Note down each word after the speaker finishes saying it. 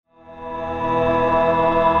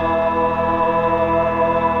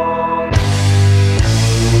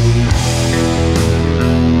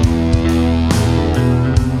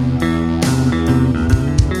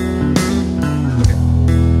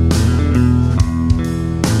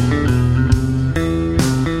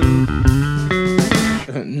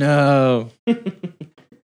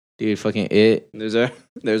Dude, fucking it. There's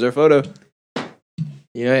our photo.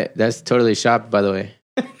 You know what? That's totally shopped, by the way.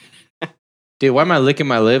 Dude, why am I licking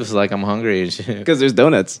my lips like I'm hungry and shit? Because there's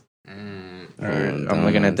donuts. I'm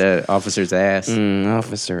looking at that officer's ass.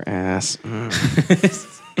 Officer ass.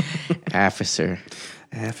 Officer.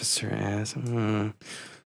 Officer ass.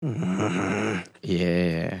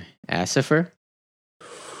 Yeah. Assifer?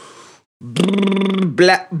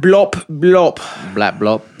 Blop, blop, blop. Blap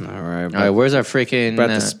blop. All right. All right, where's our freaking...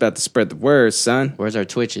 About to spread the word, son. where's our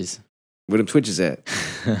Twitches? Where them Twitches at?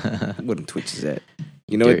 Where them Twitches at?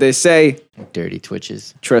 You know what they say? Dirty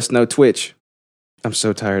Twitches. Trust no Twitch. I'm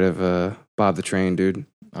so tired of Bob the Train, dude.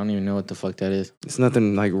 I don't even know what the fuck that is. It's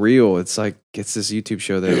nothing like real. It's like it's this YouTube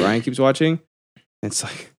show that Ryan keeps watching. It's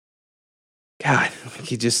like, God,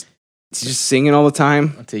 he's just singing all the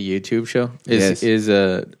time. It's a YouTube show. Yes. Is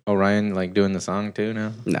Orion like doing the song too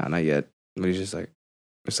now? No, not yet. But he's just like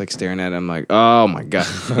staring at it. I'm like, oh my God.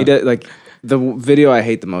 He does like the video I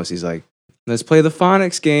hate the most. He's like, let's play the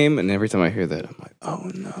phonics game. And every time I hear that, I'm like,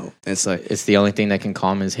 oh no. And it's like, It's the only thing that can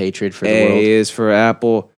calm his hatred for the A world. is for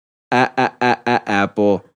apple.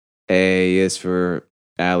 Apple. A is for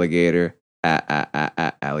alligator.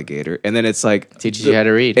 Alligator. And then it's like Teaches you how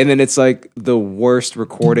to read. And then it's like the worst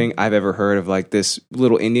recording I've ever heard of like this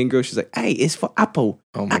little Indian girl. She's like, A is for apple.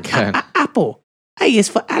 Oh my God. Apple. A is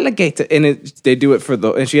for alligator. And they do it for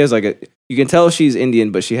and she has like you can tell she's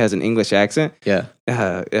Indian, but she has an English accent. Yeah.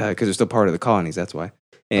 Because they're still part of the colonies. That's why.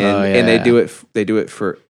 And Oh, yeah. and they do it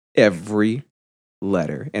for every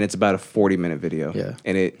letter. And it's about a 40-minute video. Yeah.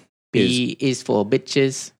 And it B is for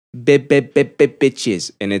bitches.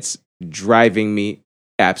 bitches. And it's driving me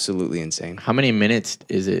absolutely insane. How many minutes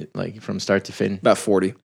is it like from start to finish? About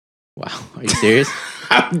 40. Wow. Are you serious?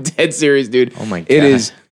 I'm dead serious, dude. Oh my God. It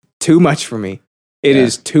is too much for me. It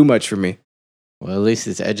is too much for me. Well, at least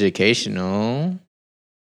it's educational.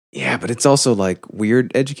 Yeah, but it's also like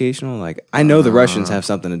weird educational. Like I know the Russians have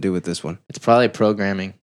something to do with this one. It's probably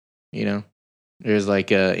programming. You know, there's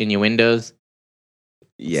like innuendos.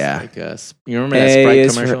 Yeah. Like, you remember that Sprite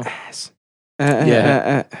commercial? Ass.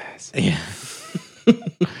 Yeah. Yeah.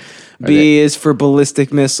 B is for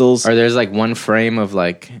ballistic missiles. Or there's like one frame of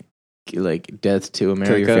like death to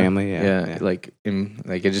America. Kill your family. Yeah. Like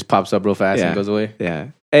it just pops up real fast and goes away. Yeah.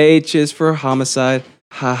 H is for homicide.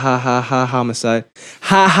 Ha ha ha ha homicide.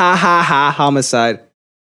 Ha ha ha ha homicide.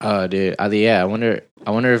 Oh, dude. I wonder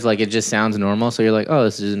if like it just sounds normal. So you're like, oh,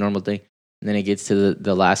 this is a normal thing. And then it gets to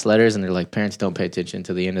the last letters, and they're like, parents don't pay attention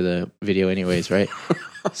to the end of the video, anyways, right?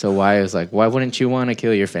 So why wouldn't you want to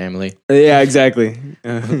kill your family? Yeah, exactly.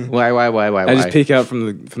 Why? I just peek out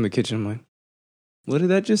from the kitchen. I'm like, what did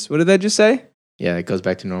that just say? Yeah, it goes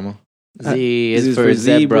back to normal. Z is for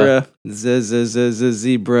zebra.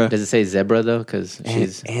 Zebra. Does it say zebra though? Because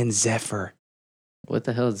she's and Zephyr. What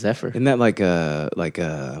the hell is Zephyr? Isn't that like a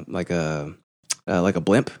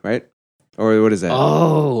blimp, right? Or what is that?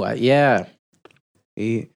 Oh, yeah.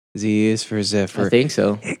 Z is for Zephyr. I think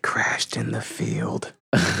so. It crashed in the field.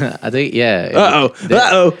 I think, yeah.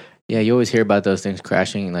 Uh-oh. Yeah, you always hear about those things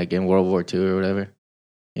crashing like in World War II or whatever.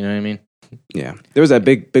 You know what I mean? Yeah. There was that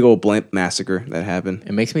big old blimp massacre that happened.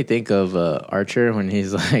 It makes me think of Archer when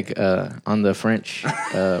he's like on the French,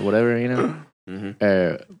 whatever, you know? Mm-hmm.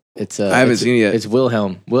 I haven't seen it yet. It's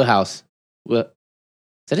Wheelhouse. Is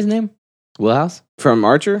that his name? Wheelhouse? From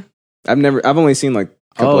Archer? I've only seen like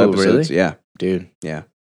a couple episodes. Really? Yeah. Dude. Yeah.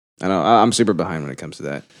 I know. I'm super behind when it comes to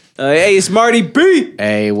that. Hey, it's Marty B.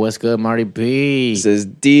 Hey, what's good, Marty B? It says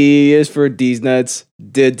D is for D's nuts.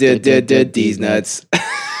 D's nuts.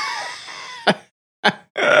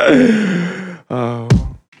 Oh.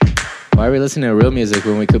 Why are we listening to real music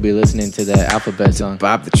when we could be listening to that Alphabet song?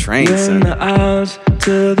 Bob the Train, son. Fun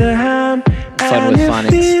with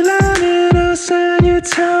phonics.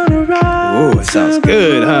 Ooh, it sounds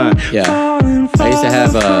good, huh? Yeah. I used to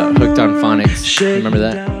have Hooked on Phonics. Remember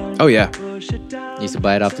that? Oh, yeah. You used to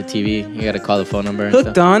buy it off the TV. You got to call the phone number. And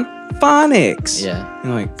Hooked on Phonics. Yeah.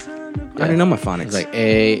 You're like, I already know my phonics. It's like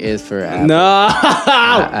A is for apple. No.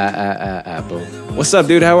 Apple. What's up,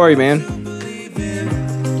 dude? How are you, man?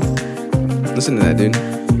 Listen to that, dude.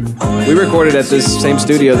 We recorded at this same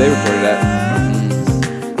studio they recorded at.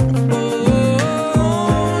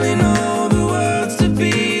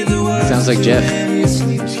 Sounds like Jeff.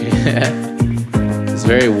 It's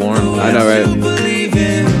very warm. I know, right?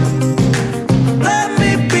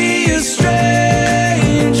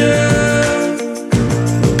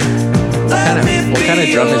 What kind of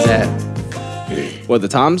drum is that? What, the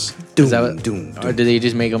toms? Is that what, or did they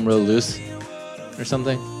just make them real loose or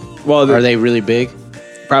something? Well, are they really big?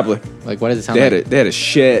 Probably. Like, what does it sound like? They had a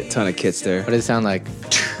shit ton of kits there. What does it sound like?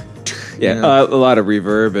 Yeah, You know? a lot of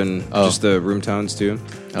reverb and Oh. just the room tones too.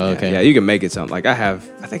 Oh, okay. Yeah, you can make it sound like I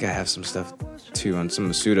think I have some stuff too on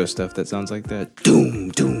some pseudo stuff that sounds like that. Doom,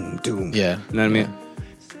 doom, doom. Yeah. You know what I mean?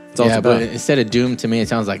 It's all Yeah, about. but instead of doom, to me, it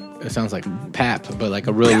sounds like pap, but like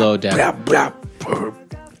a real low depth. Blah, blah,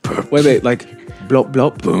 wait, like blop,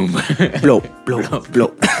 blop, boom, blop, blop,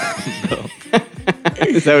 blop.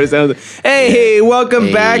 Is that what it sounds like? Hey,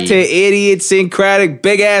 welcome back to Idiosyncratic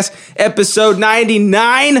Big Ass episode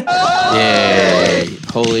 99. Yay.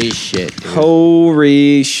 Holy shit. Dude.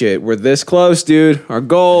 Holy shit, we're this close, dude. Our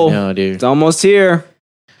goal, No, dude. it's almost here.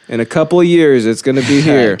 In a couple of years, it's going to be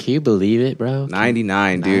here. Can you believe it, bro?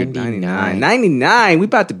 99, dude. 99. 99. We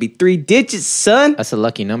about to be 3 digits, son. That's a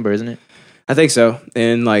lucky number, isn't it? I think so.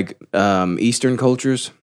 In like Eastern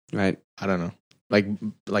cultures, right? I don't know. Like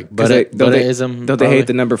 'Cause Buddhism. Don't they hate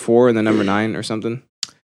the number 4 and the number 9 or something?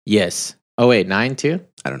 Yes. Oh, wait, 9 too?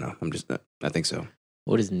 I don't know. I think so.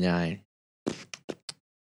 What is 9?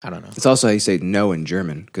 I don't know. It's also how you say no in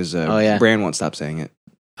German because yeah. Bran won't stop saying it.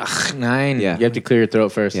 Ugh, 9. Yeah. You have to clear your throat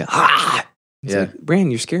first. Yeah. Ha! He's Yeah. like, Bran,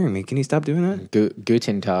 you're scaring me. Can you stop doing that?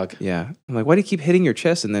 Guten Tag. Yeah. I'm like, why do you keep hitting your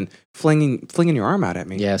chest and then flinging your arm out at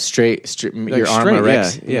me? Yeah, straight your arm straight,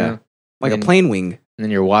 erects. yeah, you yeah. know? Like And a plane wing. And then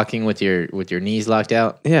you're walking with your knees locked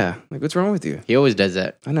out. Yeah. Like, what's wrong with you? He always does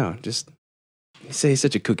that. I know. Just you say he's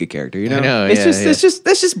such a kooky character, you know? I know, It's yeah, just yeah.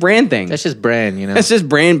 that's just Bran thing. That's just Bran, you know. That's just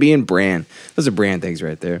Bran being Bran. Those are Bran things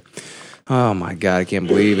right there. Oh my god, I can't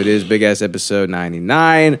believe it is big ass episode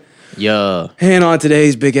 99. Yeah. And on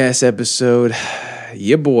today's big ass episode,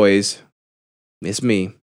 yeah, boys, it's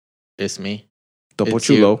me, It's me. Topo It's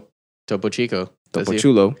Chulo, Topo Chico. That's Topo you.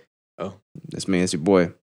 Chulo. Oh. It's me. It's your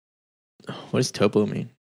boy. What does Topo mean?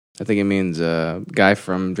 I think it means guy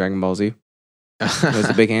from Dragon Ball Z. Those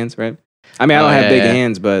the big hands, right? I mean, I don't Oh, have yeah, big yeah.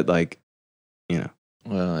 hands, but like, you know,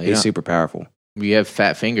 Well, he's super powerful. you have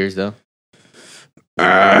fat fingers though.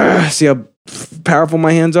 See how powerful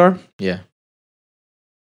my hands are? Yeah.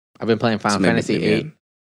 I've been playing Final It's made me Fantasy big 8. man.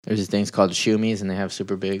 There's these things called shumis, and they have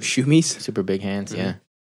super big Shumis? hands. Mhm. Yeah,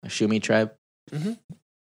 a shumi tribe.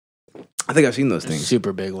 I think I've seen those things.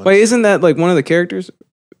 Super big ones. Wait, isn't that like one of the characters?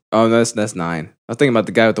 Oh, that's 9. I was thinking about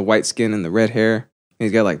the guy with the white skin and the red hair.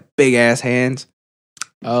 He's got like big ass hands.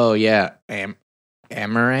 Oh yeah,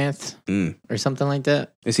 Amaranth Mm. or something like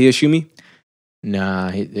that. Is he a Shumi? Nah,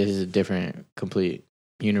 this is a different, complete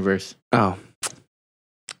universe. Oh,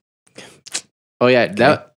 Oh yeah,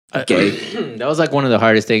 that Gay. that was like one of the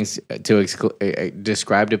hardest things to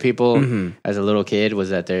describe to people Mhm. as a little kid was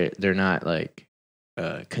that they're not like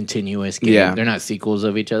continuous games. Yeah. They're not sequels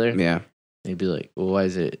of each other. yeah. They'd be like, well, why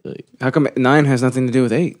is it like? How come 9 has nothing to do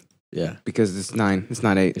with 8? Yeah, Because it's 9. It's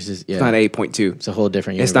not 8. it's just It's not 8.2. It's a whole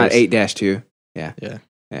different. It's Universe. not 8-2. Yeah. Yeah.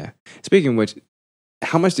 Yeah. Speaking of which,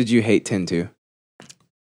 how much did you hate 10-2?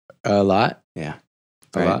 A lot. Yeah.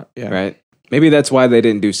 A Right. lot. Yeah. Right? Maybe that's why they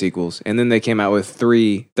didn't do sequels. And then they came out with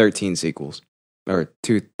 3 13 sequels. Or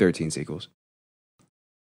 2 13 sequels.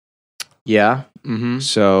 Yeah. Mm-hmm.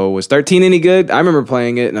 So was 13 any good? I remember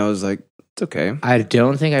playing it and I was like, it's okay. I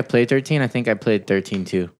don't think I played 13. I think I played 13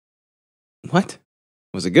 too. What?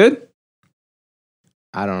 Was it good?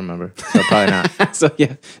 I don't remember. So probably not. So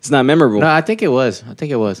yeah, it's not memorable. No, I think it was.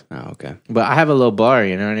 Oh, okay. But I have a low bar,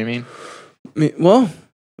 you know what I mean? Well,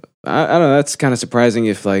 I don't know. That's kind of surprising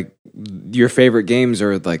if like your favorite games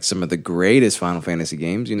are like some of the greatest Final Fantasy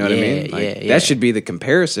games. You know what I Yeah, mean? Like, yeah. That should be the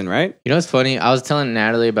comparison, right? You know what's funny? I was telling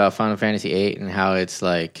Natalie about Final Fantasy VIII and how it's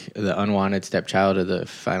like the unwanted stepchild of the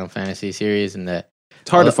Final Fantasy series, and that It's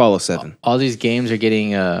hard Well, to follow 7. all these games are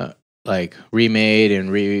getting like remade and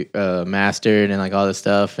mastered and like all this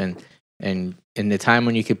stuff, and in the time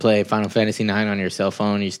when you could play Final Fantasy 9 on your cell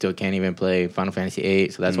phone, you still can't even play Final Fantasy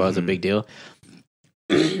 8, so that's why it was a Mhm. big deal.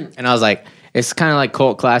 And I was like, it's kind of like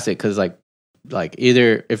cult classic because like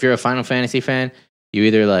either if you're a Final Fantasy fan, you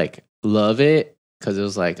either like love it because it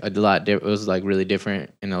was like a lot, it was like really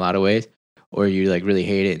different in a lot of ways, or you like really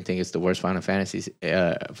hate it and think it's the worst Final Fantasy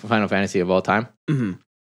of all time. Mm-hmm.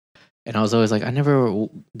 And I was always like, I never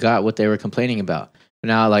got what they were complaining about. But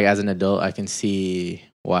now, like as an adult, I can see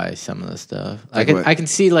why some of the stuff. Like what? I can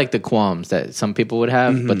see like the qualms that some people would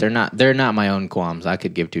have, Mhm. but they're not my own qualms. I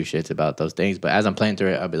could give two shits about those things. But as I'm playing through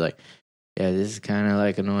it, I'll be like, yeah, this is kind of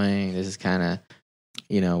like annoying. This is kind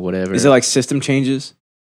of, whatever. Is it like system changes?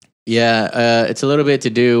 Yeah, it's a little bit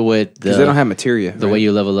to do with Because they don't have materia. the way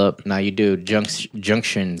you level up. Now you do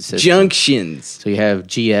junctions. system. Junctions. So you have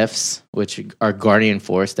GFs, which are Guardian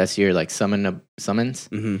Force. That's your like summons,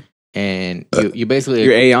 Mm-hmm. and you basically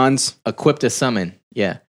Your Aeons. equipped a summon.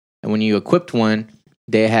 Yeah, and when you equipped one,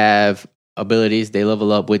 they have abilities. They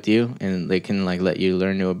level up with you, and they can like let you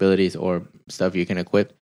learn new abilities or stuff you can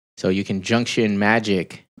equip. So you can junction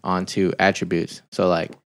magic onto attributes. So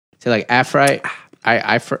like, say like Aphrodite,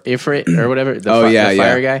 Ifrit or whatever, the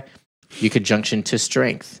fire guy, you could junction to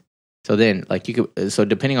strength. So then like so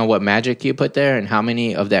depending on what magic you put there and how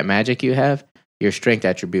many of that magic you have, your strength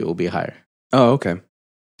attribute will be higher. Oh, okay.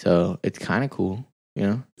 So it's kind of cool, you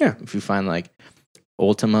know? Yeah. If you find like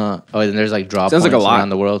Ultima, and there's like draw Sounds points like a lot around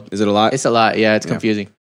the world. Is it a lot? It's a lot. Yeah, it's confusing.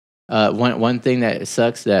 One thing that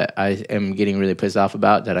sucks that I am getting really pissed off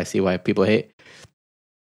about that I see why people hate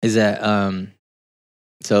is that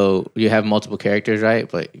so you have multiple characters, right?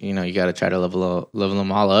 But you know you got to try to level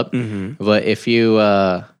them all up. Mm-hmm. But if you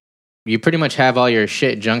pretty much have all your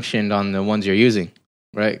shit junctioned on the ones you're using,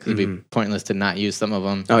 right? Because it'd be pointless to not use some of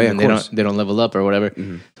them. Oh yeah, and they don't level up or whatever.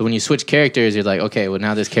 Mm-hmm. So when you switch characters, you're like, okay, well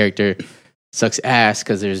now this character sucks ass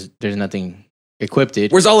because there's nothing equipped.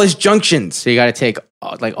 Where's all his junctions? So you got to take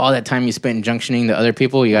like all that time you spent junctioning the other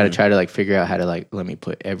people. You got to try to like figure out how to like let me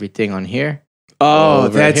put everything on here. Oh,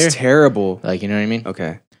 that's terrible. Like, you know what I mean?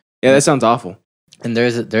 Okay. Yeah, that sounds awful. And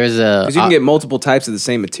there's a because you can get multiple types of the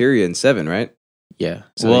same materia in 7, right? Yeah.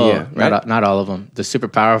 So, well, yeah, right? not all of them. The super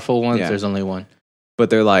powerful ones, Yeah. there's only one. But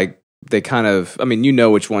they're like they kind of. I mean, you know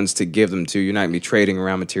which ones to give them to. You're not gonna be trading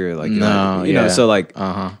around material like you know. So like,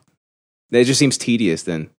 it just seems tedious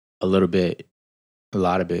then. A little bit, a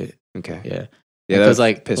lot of it. Okay. Yeah. Yeah, Because that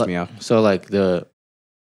like pissed me off. So like there's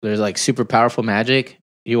like super powerful magic.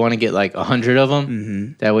 You want to get like 100 of them.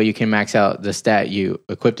 Mm-hmm. That way you can max out the stat you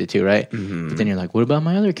equipped it to, right? Mm-hmm. But then you're like, what about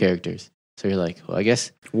my other characters? So you're like, well, I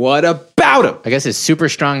guess What about him? it's super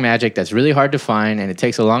strong magic that's really hard to find and it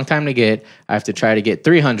takes a long time to get. I have to try to get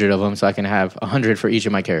 300 of them so I can have 100 for each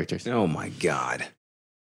of my characters. Oh my god.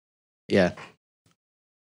 Yeah.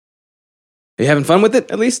 Are you having fun with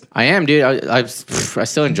it at least? I am, dude. I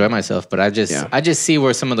still enjoy myself, but I just see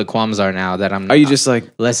where some of the qualms are now that I'm Are you just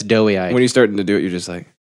like less doughy-eyed. when you're starting to do it, you're just like,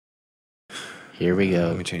 Here we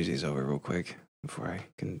let go. me change these over real quick before I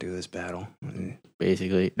can do this battle.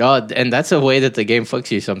 Basically. No, and that's a way that the game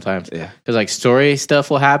fucks you sometimes. Yeah. Because like story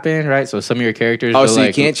stuff will happen, right? So some of your characters Oh, will, so you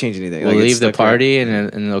like, can't change anything. will Like, it's leave the stuck there. party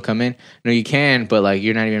and they'll come in. No, you can, but like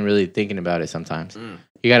you're not even really thinking about it sometimes.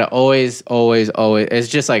 You gotta always. It's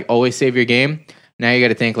just like always save your game. Now you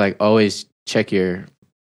gotta think like always check your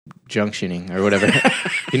junctioning or whatever.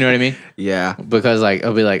 You know what I mean? Yeah. Because like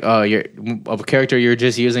it'll be like, oh, a character you're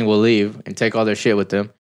just using will leave and take all their shit with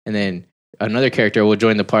them, and then another character will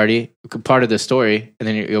join the party, part of the story, and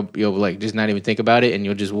then you'll like just not even think about it, and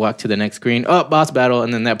you'll just walk to the next screen, boss battle,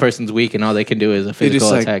 and then that person's weak, and all they can do is a You're physical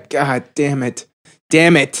just attack. like, God damn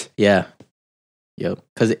it. Yeah. Yep.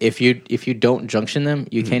 Because if you don't junction them,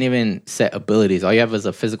 you can't even set abilities. All you have is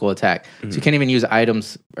a physical attack. So you can't even use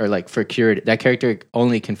items or like for cured. That character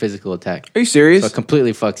only can physical attack. Are you serious? So it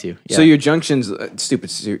completely fucks you. Yeah. So your junctions,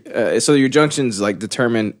 stupid. So your junctions like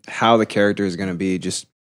determine how the character is going to be, just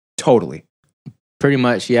totally. Pretty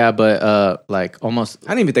much, yeah. But like almost, I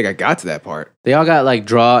didn't even think I got to that part. they all got like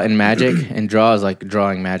draw and magic, and draw is like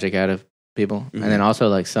drawing magic out of people. And then also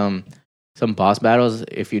like some boss battles,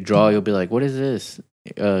 if you draw, you'll be like, what is this?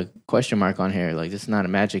 Question mark on here. Like, this is not a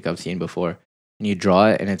magic I've seen before. And you draw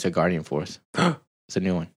it, and it's a Guardian Force. It's a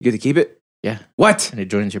new one. You get to keep it? Yeah. What? And it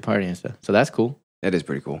joins your party and stuff. So that's cool. That is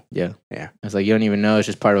pretty cool. Yeah. Yeah. It's like, you don't even know. It's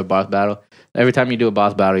just part of a boss battle. Every time you do a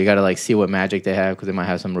boss battle, you got to like see what magic they have because they might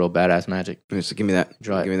have some real badass magic. So give me that.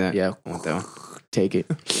 Draw it. Give me that. Yeah. I want that one. Take it.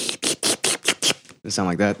 Does it sound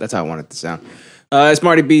like that? That's how I want it to sound. As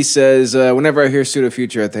Marty B says, whenever I hear Pseudo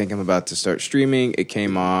Future, I think I'm about to start streaming. It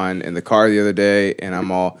came on in the car the other day, and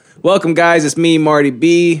I'm all, welcome, guys. It's me, Marty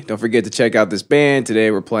B. Don't forget to check out this band.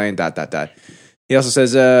 Today we're playing ... He also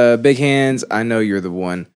says, big hands, I know you're the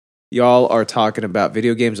one. Y'all are talking about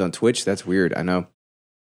video games on Twitch? That's weird. I know.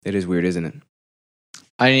 It is weird, isn't it?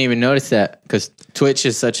 I didn't even notice that because Twitch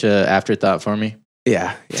is such an afterthought for me.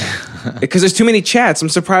 Yeah. Because there's too many chats. I'm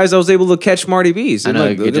surprised I was able to catch Marty B's. I know,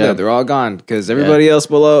 Look good at job. that. They're all gone because everybody else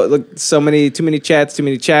below. Look, too many chats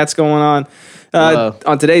going on.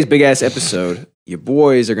 On today's big ass episode, your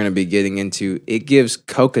boys are going to be getting into It Gives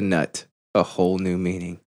Coconut a Whole New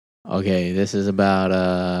Meaning. Okay, this is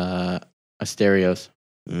about Asterios.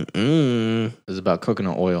 Mm-mm. This is about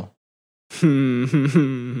coconut oil.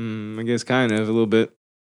 I guess kind of a little bit.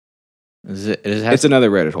 It's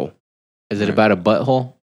another Reddit hole. Is it about a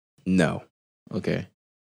butthole? No. Okay.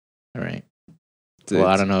 All right. Well,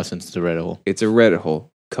 I don't know since it's a Reddit hole. It's a Reddit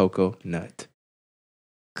hole. Cocoa nut.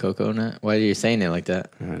 Cocoa nut? Why are you saying it like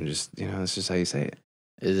that? Just, that's just how you say it.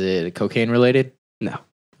 Is it cocaine related? No.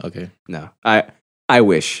 Okay. No. I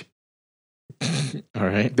wish. All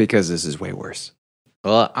right. Because this is way worse.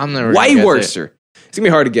 Well, I'm the way worser. It's gonna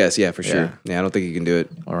be hard to guess. Yeah, for sure. Yeah. Yeah, I don't think you can do it.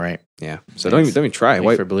 All right. Yeah. So don't even try. Thanks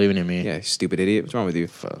Why? for believing in me. Yeah, you stupid idiot. What's wrong with you?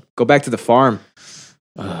 Fuck. Go back to the farm.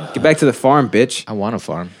 Get back to the farm, bitch. I want a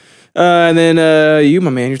farm. And then you, my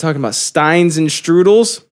man, you're talking about Steins and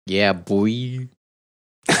strudels. Yeah, boy.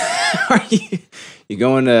 Are you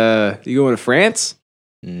going to France?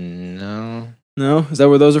 No, No, is that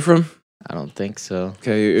where those are from? I don't think so.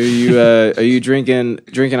 Okay, are you drinking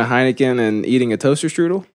a Heineken and eating a toaster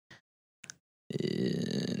strudel?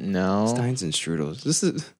 No. Steins and strudels. Is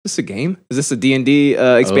this a game? Is this a D&D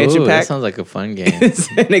expansion pack? That sounds like a fun game. It's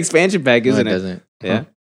an expansion pack, isn't it? it? Doesn't. Yeah. Huh?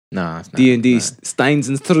 No, it's not. D&D It's not. Steins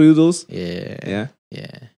and strudels. Yeah. Yeah.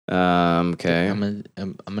 Yeah. Okay. I'm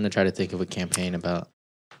gonna try to think of a campaign about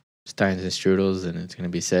Steins and Strudels, and it's gonna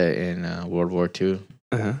be set in World War II,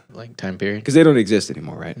 Uh-huh. like time period. Because they don't exist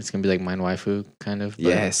anymore, right? It's gonna be like Mein Waifu, kind of. But,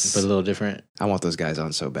 Yes. but a little different. I want those guys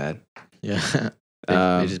on so bad. Yeah.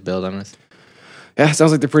 they just build on us. Yeah,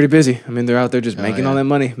 sounds like they're pretty busy. I mean, they're out there just making all yeah. that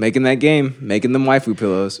money, making that game, making them waifu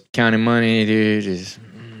pillows. Counting money, dude. Just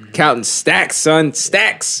Counting stacks, son.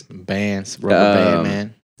 Stacks. bands, rubber band,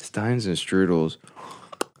 man. Steins and strudels.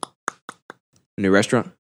 New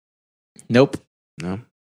restaurant? Nope, No.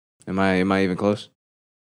 Am I even close?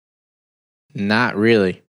 not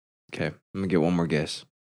really. Okay, I'm gonna get one more guess.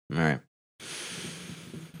 All right.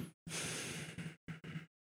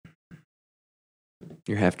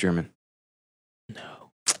 You're half German.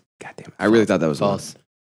 No, God damn it. I really thought that was false.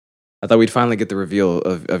 I thought we'd finally get the reveal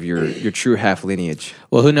of your true half lineage.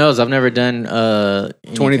 Well, who knows? I've never done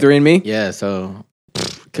 23andMe? Yeah, so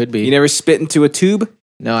could be. You never spit into a tube?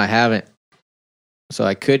 No, I haven't. So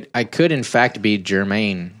I could in fact be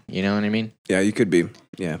Germain. You know what I mean? Yeah, you could be.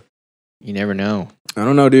 Yeah. You never know. I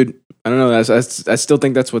don't know, dude. I don't know. I still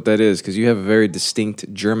think that's what that is because you have a very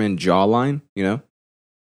distinct German jawline. You know,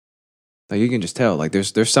 like you can just tell. Like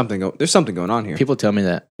there's something going on here. People tell me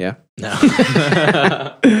that. Yeah. No.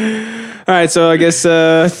 All right, so I guess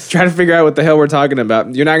try to figure out what the hell we're talking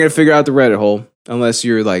about. You're not gonna figure out the Reddit hole unless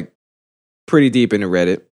you're like pretty deep into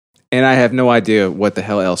Reddit, and I have no idea what the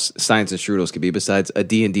hell else Steins and Strudels could be besides a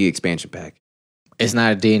D&D expansion pack. It's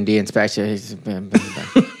not a D&D inspection.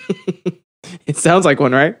 It sounds like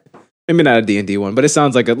one, right? Maybe not a D&D one, but it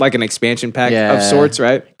sounds like an expansion pack of sorts,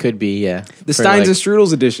 right? Could be, yeah. The Steins and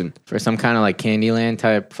Strudels edition. For some kind of like Candyland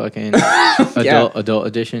type fucking Yeah. adult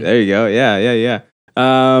edition. There you go. Yeah.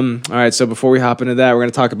 All right, so before we hop into that, we're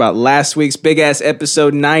going to talk about last week's big-ass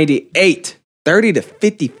episode 98. 30 to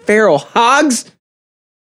 50 feral hogs?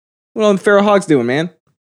 What are them feral hogs doing, man?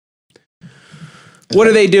 What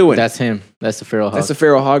are they doing? That's him. That's the feral hog. That's a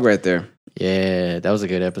feral hog right there. Yeah, that was a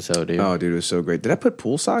good episode, dude. Oh, dude, it was so great. Did I put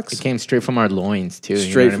pool socks? It came straight from our loins, too.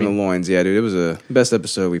 Straight from the loins. Yeah, dude, it was the best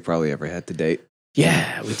episode we probably ever had to date.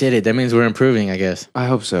 Yeah, we did it. That means we're improving, I guess. I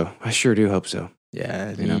hope so. I sure do hope so.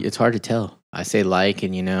 Yeah, You know? it's hard to tell. I say and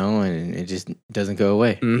and it just doesn't go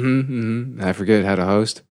away. I forget how to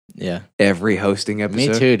host. Yeah. Every hosting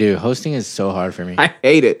episode. Me too, dude. Hosting is so hard for me. I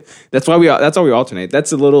hate it. That's why we alternate.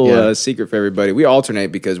 That's a little secret for everybody. We alternate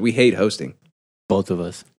because we hate hosting. Both of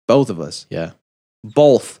us. Both of us. Yeah.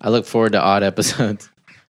 Both. I look forward to odd episodes.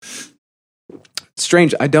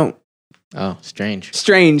 Strange. I don't. Oh, strange.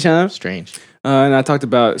 Strange, huh? Strange. And I talked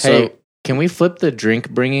about Hey, can we flip the drink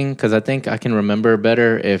bringing? Because I think I can remember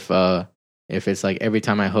better if it's like every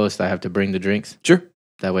time I host, I have to bring the drinks. Sure.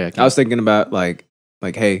 That way I can. I was thinking about like,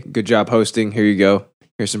 hey, good job hosting. Here you go.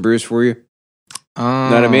 Here's some brews for you. Oh,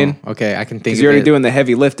 know what I mean? Okay, I can think. Because of you're already it. doing the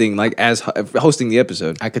heavy lifting, like as hosting the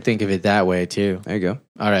episode. I could think of it that way too. There you go.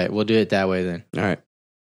 All right, we'll do it that way then. All right.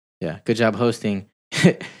 Yeah, good job hosting.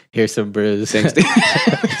 Here's some brews. Thanks.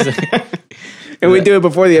 And we do it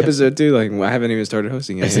before the episode too. Like I haven't even started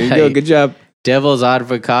hosting yet. Here you go. Good job. Devil's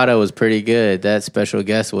Avocado was pretty good. That special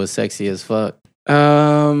guest was sexy as fuck.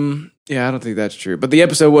 Yeah, I don't think that's true. But the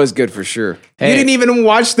episode was good for sure. Hey. You didn't even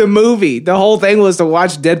watch the movie. The whole thing was to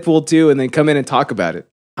watch Deadpool 2 and then come in and talk about it.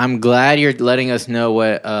 I'm glad you're letting us know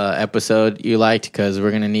what episode you liked because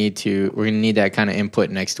we're gonna need that kind of input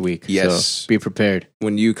next week. Yes. So be prepared.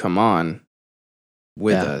 When you come on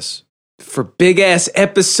with us for big ass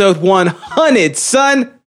episode 100,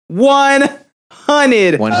 son.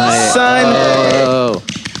 100, 100. son. Oh.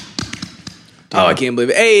 Oh, I can't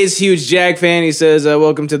believe it. Hey, it's Huge Jack Fan. He says,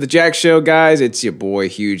 welcome to the Jack Show, guys. It's your boy,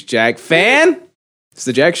 Huge Jack Fan. It's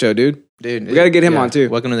the Jack Show, dude. Dude, we got to get him on, too.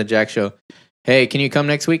 Welcome to the Jack Show. Hey, can you come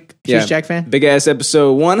next week? Huge Jack Fan? Big ass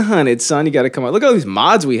episode 100, son. You got to come on. Look at all these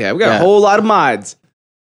mods we have. We got a whole lot of mods.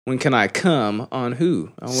 When can I come on who?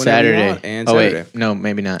 Saturday. And Saturday. Wait. No,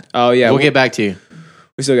 maybe not. Oh, yeah. We'll get back to you.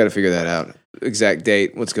 We still got to figure that out. Exact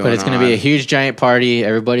date. What's going on? But it's going to be a huge, giant party.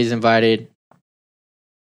 Everybody's invited.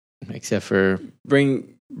 except for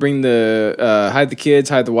Bring the hide the kids,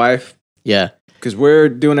 hide the wife, yeah. because we're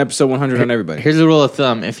doing episode 100 on everybody. Here's a rule of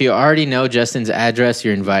thumb: if you already know Justin's address,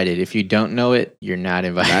 you're invited. If you don't know it, you're not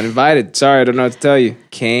invited. Not invited. Sorry, I don't know what to tell you.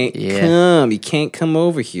 Can't come. You can't come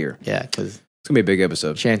over here. Yeah, because It's gonna be a big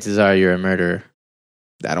episode. chances are you're a murderer.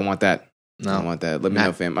 I don't want that. No, I don't want that. Let me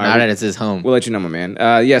know, fam. All Not right, that it's his home. we'll let you know, my man.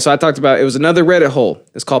 Yeah, so I talked about it was another Reddit hole.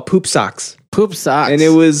 It's called Poop Socks. Poop socks, And it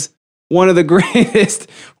was one of the greatest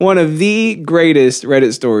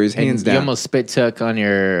Reddit stories, And hands you down. almost spit took on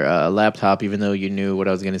your laptop, even though you knew what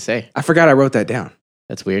I was going to say. I forgot I wrote that down.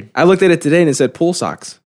 That's weird. I looked at it today and it said pool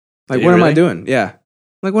socks. Like, Did what it am I really? doing? Yeah.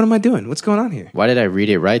 Like, what am I doing? What's going on here? Why did I read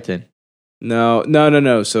it right then?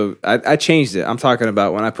 No. So I changed it. I'm talking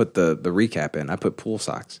about when I put the recap in, I put pool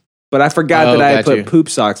socks. But I forgot Oh, that I had got put you. poop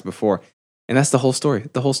socks before. And that's the whole story.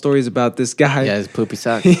 The whole story is about this guy. Yeah, it's poopy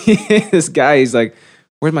socks. This guy, he's like,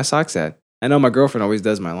 where's my socks at? I know my girlfriend always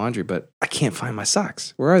does my laundry, but I can't find my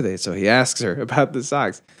socks. Where are they? So he asks her about the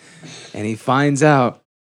socks. And he finds out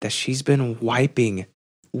that she's been wiping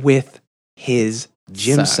with his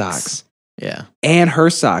gym socks Yeah. and her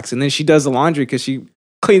socks. And then she does the laundry because she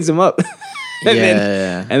cleans them up.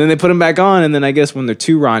 Yeah, and then they put them back on. And then I guess when they're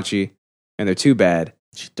too raunchy and they're too bad,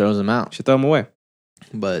 She throws them out. she throw them away.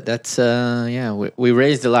 But that's, we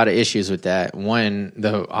raised a lot of issues with that. One,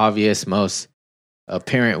 the obvious, most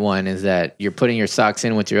apparent one is that you're putting your socks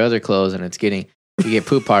in with your other clothes and you get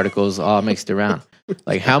poop particles all mixed around.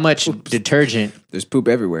 Like, how much detergent? There's poop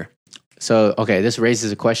everywhere. So, okay, this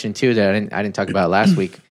raises a question too that I didn't talk about last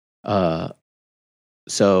week.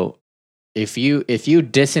 So if you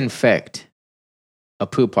disinfect a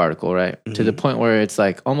poop particle, right, to the point where it's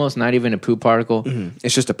like almost not even a poop particle,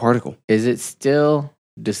 It's just a particle. is it still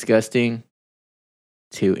disgusting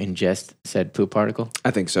to ingest said poop particle?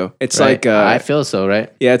 I think so. It's Right? like I feel so,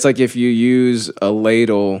 right? yeah, it's like if you use a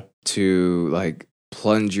ladle to like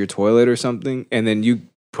plunge your toilet or something, and then you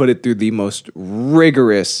put it through the most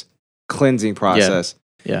rigorous cleansing process.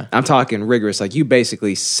 Yeah. I'm talking rigorous. Like you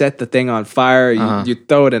basically set the thing on fire, you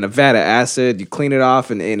throw it in a vat of acid, you clean it off,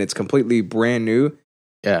 and it's completely brand new.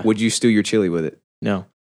 Yeah. Would you stew your chili with it? No.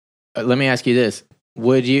 Let me ask you this: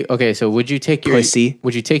 would you take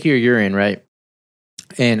your urine, right,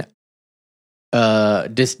 and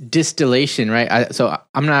distillation, right? So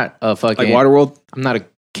I'm not a fucking Like Waterworld? I'm not a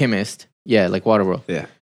chemist. Yeah, like Waterworld. Yeah.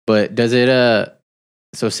 But does it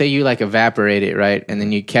so say you like evaporate it, right? And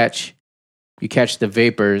then you catch the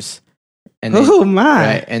vapors and then Oh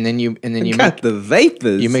my! right, and then you got the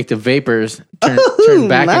vapors. you make the vapors turn Oh,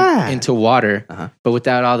 back my. into water, Uh-huh. but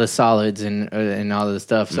without all the solids and all of the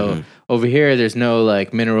stuff. So over here, there's no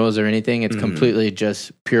like minerals or anything. It's completely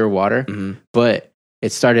just pure water. But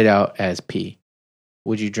it started out as pee.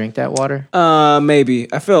 Would you drink that water?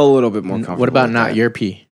 Maybe. I feel a little bit more comfortable. What about with not that. your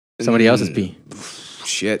pee? Somebody else's pee.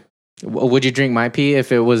 Shit. Would you drink my pee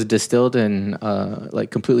if it was distilled and like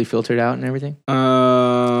completely filtered out and everything?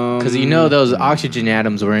 Because you know those oxygen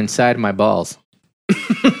atoms were inside my balls.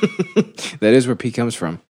 That is where pee comes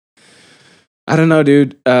from. I don't know,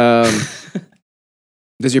 dude.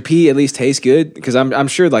 Does your pee at least taste good? Because I'm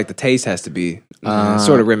sure like the taste has to be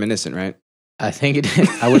sort of reminiscent, right? I think it.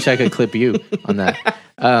 I wish I could clip you on that.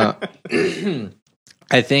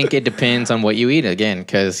 I think it depends on what you eat again,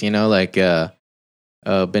 because you know, like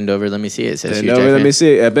bend over, let me see it. It says Bend huge over, let accent. me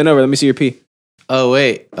see. Bend over, let me see your pee. Oh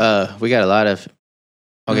wait, we got a lot of.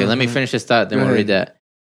 Okay, let me finish this thought. Then Go we'll ahead. read that.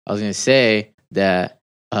 I was gonna say that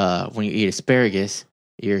when you eat asparagus,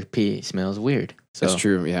 your pee smells weird. So, That's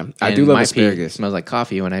true. Yeah, I and do love my asparagus. Pee smells like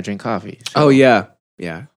coffee when I drink coffee. So- Oh yeah,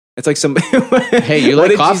 yeah. It's like some. Hey, you What like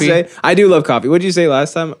did coffee? say? I do love coffee. What did you say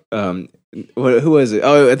last time? Who was it?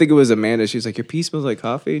 Oh, I think it was Amanda. She was like, "Your pee smells like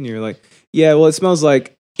coffee," and you're like, "Yeah, well, it smells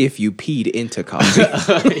like if you peed into coffee."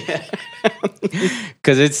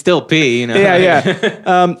 Because it's still pee, you know.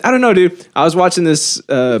 yeah. I don't know, dude. I was watching this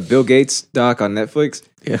Bill Gates doc on Netflix,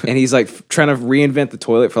 and he's like trying to reinvent the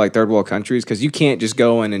toilet for like third world countries because you can't just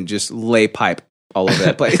go in and just lay pipe all over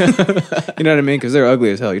that place. You know what I mean? Because they're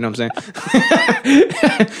ugly as hell. You know what I'm saying?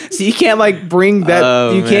 So you can't like bring that.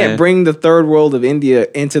 Oh, Can't man. bring the third world of India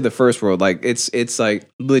into the first world. Like it's like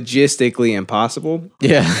logistically impossible.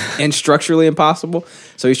 Yeah. And structurally impossible.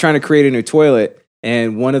 So he's trying to create a new toilet,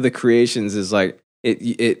 and one of the creations is like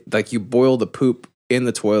it like you boil the poop in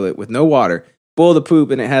the toilet with no water, boil the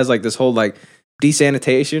poop, and it has like this whole like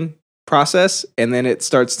desanitation process, and then it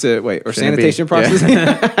starts to sanitation process.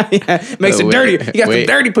 Yeah, makes it dirty. You got the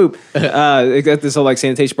dirty poop. It got this whole like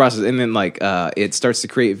sanitation process, and then like it starts to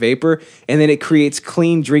create vapor, and then it creates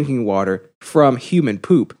clean drinking water from human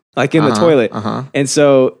poop. Like in the toilet. And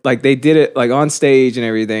so like they did it like on stage and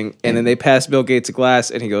everything. And then they passed Bill Gates a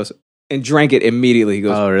glass and he goes, and drank it immediately. He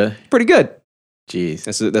goes, Oh, really? pretty good. Jeez.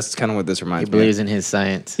 That's kind of what this reminds He me of. believes in his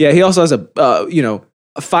science. Yeah, he also has a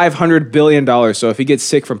 $500 billion. So if he gets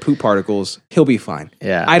sick from poop particles, he'll be fine.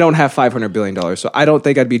 Yeah. I don't have $500 billion, so I don't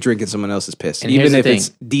think I'd be drinking someone else's piss, And here's even the if thing. it's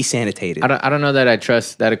desanitated. I don't know that I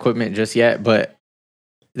trust that equipment just yet, but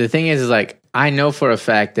the thing is like I know for a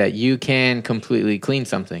fact that you can completely clean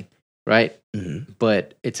something, right? Mhm.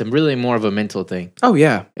 But it's really more of a mental thing. Oh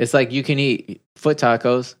yeah, It's like you can eat foot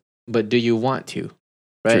tacos, but do you want to?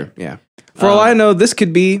 Right? true. Yeah. For all I know, this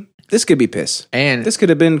could be piss. And This could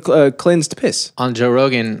have been cleansed piss. on Joe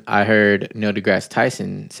Rogan, I heard Neil deGrasse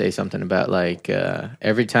Tyson say something about like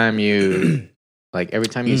every time you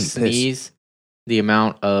piss. sneeze, the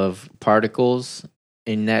amount of particles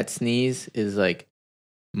in that sneeze is like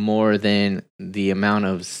more than the amount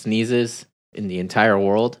of sneezes in the entire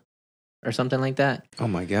world or something like that. Oh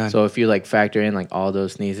my god. So if you like factor in like all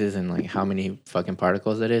those sneezes and like how many fucking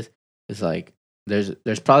particles that is, it's like there's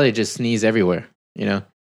probably just sneeze everywhere, you know?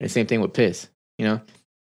 And same thing with piss, you know?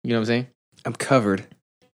 You know what I'm saying? I'm covered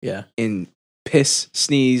Yeah. in piss,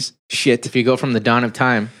 sneeze, shit. If you go from the dawn of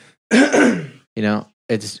time, you know,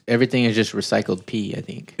 it's everything is just recycled pee, I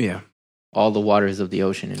think. Yeah. All the waters of the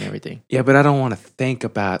ocean and everything. Yeah, but I don't want to think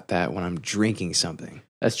about that when I'm drinking something.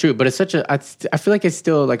 That's true, but it's such a. I feel like it's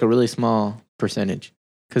still like a really small percentage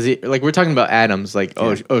because like we're talking about atoms. Like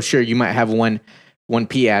oh sure, you might have one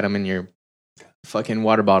pee atom in your fucking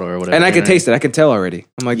water bottle or whatever. And I you can know? taste it. I can tell already.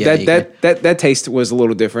 I'm like Yeah, that taste was a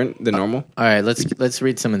little different than normal. All right, let's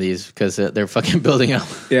read some of these because they're fucking building up.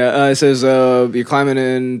 Yeah, it says you're climbing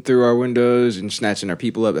in through our windows and snatching our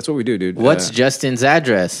people up. That's what we do, dude. What's Justin's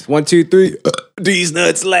address? 1, 2, 3, D's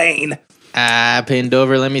Nuts Lane. Pinned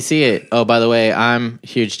over. Let me see it. Oh, by the way, I'm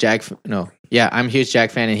huge Jack. I'm huge Jack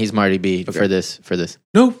fan, and he's Marty B for this.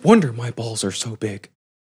 No wonder my balls are so big.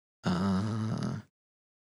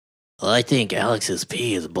 Well, I think Alex's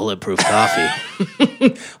pee is bulletproof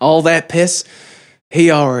coffee. All that piss. He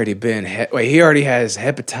already has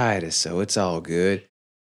hepatitis, so it's all good.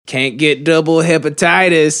 Can't get double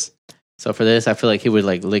hepatitis. So for this, I feel like he would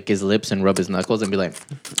like lick his lips and rub his knuckles and be like,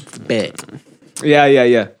 "Bet."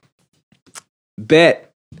 Yeah.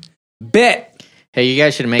 Bet. Hey, you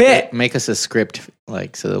guys should make us a script,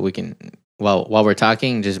 like so that we can while we're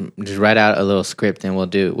talking, just write out a little script and we'll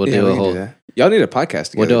do a whole. Do y'all need a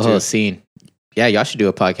podcast together. We'll do a whole too. scene. Yeah, y'all should do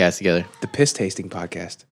a podcast together. The piss tasting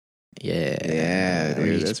podcast. Yeah, dude, we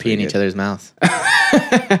that's just pee in pretty each good. other's mouths.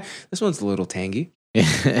 This one's a little tangy.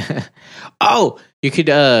 Oh, you could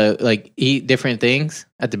like eat different things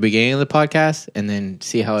at the beginning of the podcast and then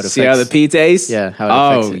see how it affects. See how the pee tastes? Yeah, how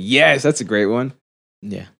it affects it. yes, that's a great one.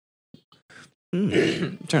 Yeah. I'm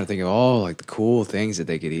trying to think of all like the cool things that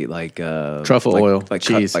they could eat, like Truffle oil, like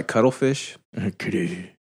cheese. like cuttlefish,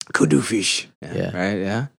 kudu fish. Yeah. Right.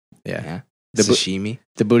 Yeah. Yeah. The The bu- sashimi.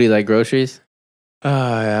 The booty like groceries.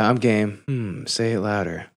 Yeah, I'm game. Say it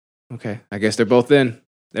louder. Okay, I guess they're both in.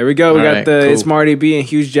 There we go. We All got right, the cool. It's Marty B and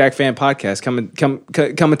Huge Jack Fan podcast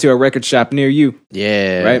coming to a record shop near you.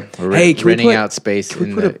 Yeah. Right. We're Hey, can we renting put- out space. Can we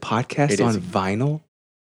in put a the, podcast it on is. vinyl?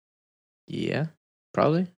 Yeah,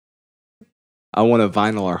 probably. I want to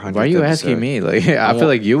vinyl our 100th. Why are you episode. asking me? Like, I want- feel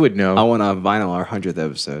like you would know. I want to vinyl our 100th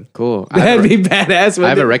episode. Cool. That'd be badass. I have a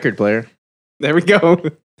wouldn't it? record player. There we go.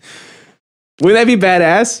 Wouldn't that be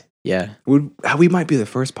badass? Yeah. We might be the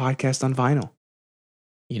first podcast on vinyl.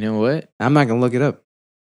 You know what? I'm not gonna look it up.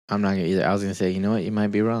 I'm not gonna either. I was gonna say, you know what? You might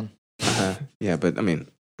be wrong. Yeah, but I mean,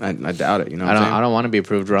 I doubt it. You know, what I I'm don't. saying? I don't want to be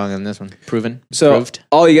proved wrong on this one. Proven. So Proved.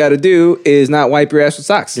 all you got to do is not wipe your ass with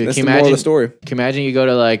socks. Dude, That's can the you moral of the imagine- story. Can you imagine you go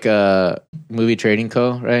to like a movie trading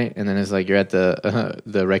co, right? And then it's like you're at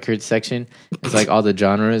the record section. It's like all the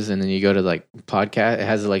genres, and then you go to like podcast. It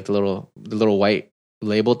has like the little white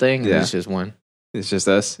label thing. And Yeah. it's just one. It's just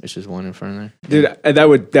us, It's just one in front of there. dude.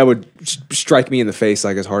 That would strike me in the face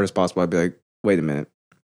like as hard as possible. I'd be like, wait a minute,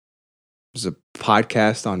 there's a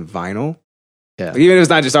podcast on vinyl. Yeah. Like, even if it's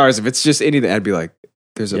not just ours, if it's just anything, I'd be like,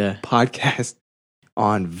 there's a Yeah. podcast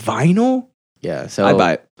on vinyl. Yeah. So I'd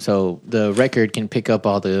buy it. So the record can pick up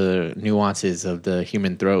all the nuances of the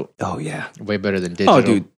human throat Oh yeah, way better than digital.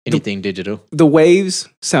 dude. Anything digital. the waves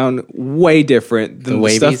sound way different than The the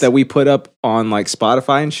stuff wavies? that we put up on like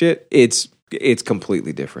Spotify and shit. It's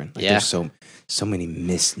completely different. Like, Yeah. there's so many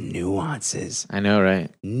missed nuances. I know, right?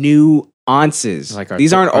 Nuances. Like our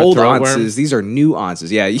These aren't our old throat nuances. worms? These are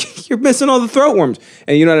nuances. Yeah, you're missing all the throat worms.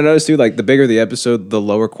 And you know what I noticed too? Like the bigger the episode, the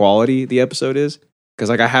lower quality the episode is. Because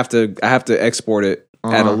like I have to export it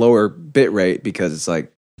at a Uh-huh. lower bit rate because it's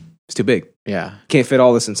like it's too big. Yeah. Can't fit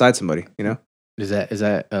all this inside somebody. You know. Is that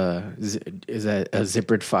a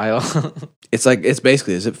zippered file? It's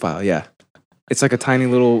basically a zip file. Yeah. It's like a tiny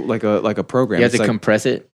little like a program. You have It's to like, compress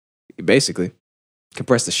it. basically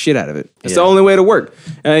compress the shit out of it. It's Yeah. the only way to work.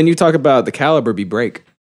 And you talk about the caliber be break.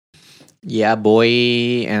 Yeah, boy.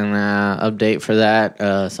 And update for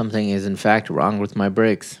that. Something is in fact wrong with my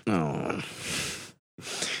brakes. Oh.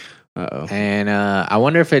 Uh-oh. And I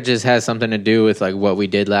wonder if it just has something to do with like what we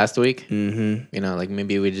did last week. Mm-hmm. You know, like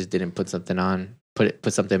maybe we just didn't put something on,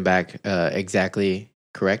 put something back exactly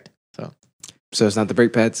correct. So it's not the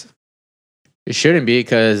brake pads? It shouldn't be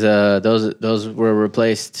because those were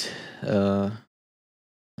replaced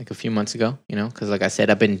like a few months ago. You know, because like I said,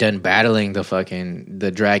 I've been done battling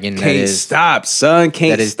the dragon. Can't stop, son.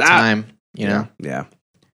 Can't that is stop. time. You know, Yeah.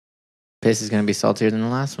 piss is gonna be saltier than the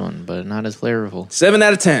last one, but not as flavorful. 7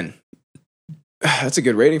 out of 10. That's a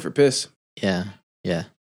good rating for piss. Yeah, yeah.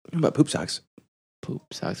 What about poop socks?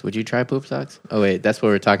 Poop socks. Would you try poop socks? Oh wait, that's what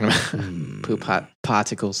we're talking about. Poop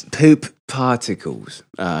particles. Poop particles.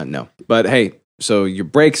 No. But hey, so your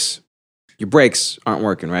brakes aren't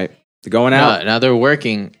working, right? They're going out. No, they're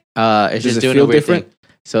working. It's Does just it doing feel a weird different? thing.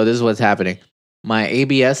 So this is what's happening. My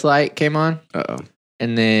ABS light came on, Uh-oh.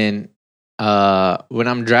 and then when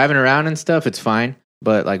I'm driving around and stuff, it's fine.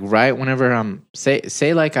 But like right whenever I'm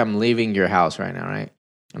say like I'm leaving your house right now, right,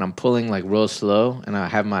 and I'm pulling like real slow, and I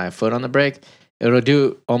have my foot on the brake, it'll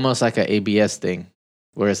do almost like an ABS thing,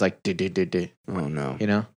 where it's like do. Oh no. You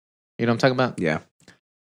know what I'm talking about? Yeah.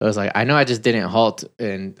 I was like, I know I just didn't halt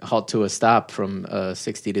to a stop from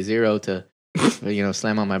 60 to 0 to,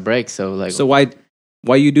 slam on my brakes. So like, So why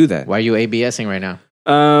you do that? why are you ABSing right now?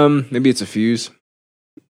 Maybe it's a fuse.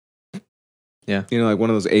 Yeah. You know, like one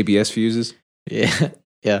of those ABS fuses. Yeah,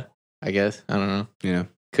 yeah. I guess I don't know. You know,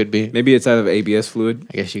 Could be. maybe it's out of ABS fluid.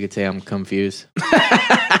 I guess you could say I'm confused.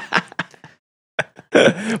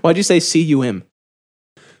 Why'd you say CUM?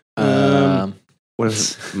 What Yeah,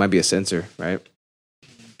 if it might be a sensor, right?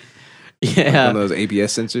 One of those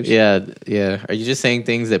ABS sensors. yeah. Are you just saying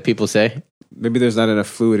things that people say? Maybe there's not enough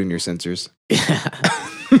fluid in your sensors. Yeah.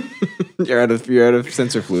 You're out of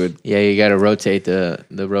sensor fluid. Yeah, you got to rotate the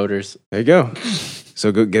rotors. There you go.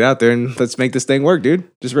 So go get out there and let's make this thing work, dude.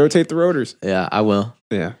 Just rotate the rotors. Yeah, I will.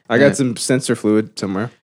 Yeah, I got some sensor fluid somewhere.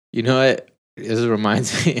 You know what? This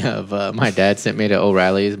reminds me of my dad sent me to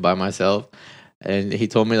O'Reilly's by myself, and he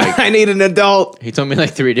told me like I need an adult. he told me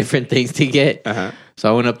like 3 different things to get. Uh-huh.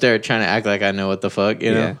 So I went up there trying to act like I know what the fuck,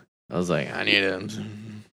 you know. Yeah. I was like, I need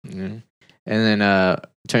them, and then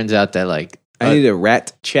turns out that like I need a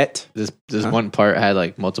rat chet. this Huh? one part had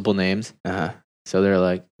like multiple names, Uh-huh. so they're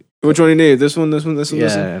like, Which one do you need? This one, this one, this one, yeah,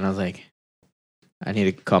 this one? and I was like, I need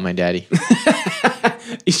to call my daddy.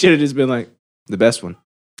 You should have just been like, the best one.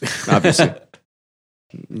 Obviously.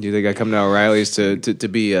 You think I come to O'Reilly's to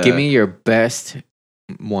be... Give me your best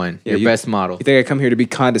one, Yeah, your best model. You think I come here to be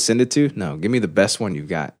condescended to? No, give me the best one you've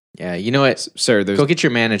got. Yeah, you know what? Sir, there's... Go get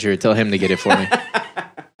your manager. Tell him to get it for me.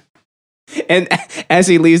 And as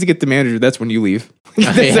he leaves to get the manager, that's when you leave. That's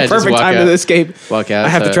Yeah, the just perfect walk time out. to escape. Walk out. I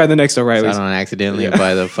have to try the next so I O'Reilly's. don't accidentally Yeah.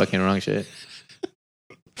 buy the fucking wrong shit.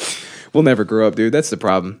 We'll never grow up, dude. That's the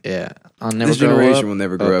problem. Yeah, I'll never This grow generation up. will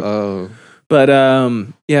never grow up. Oh, But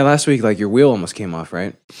yeah, last week, like your wheel almost came off,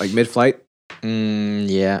 right? Like mid-flight.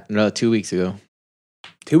 yeah. No, 2 weeks ago.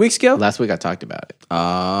 2 weeks ago? Last week I talked about it.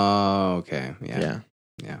 Oh, okay. Yeah. Yeah.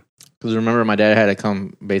 Yeah. Because remember, my dad had to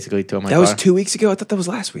come basically tow my That car. was 2 weeks ago? I thought that was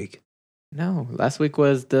last week. No, last week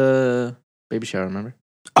was the baby shower. Remember?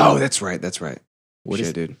 Oh, that's right. That's right. What Shit,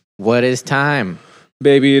 is dude. what is time?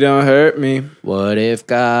 Baby, you don't hurt me. What if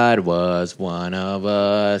God was one of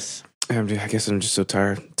us? I guess I'm just so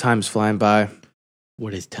tired. Time's flying by.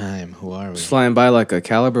 What is time? Who are we? It's flying by like a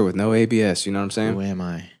Caliber with no ABS. You know what I'm saying? Who am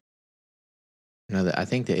I? No, I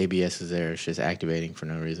think the ABS is there. It's just activating for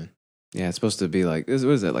no reason. Yeah, it's supposed to be like, what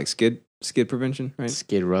is that? Like skid prevention, right?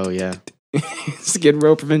 Skid Row, yeah. Skid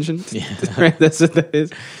row prevention. Yeah. Right, that's what that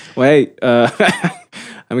is. Well, hey,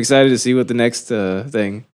 I'm excited to see what the next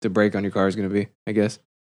thing to break on your car is going to be. I guess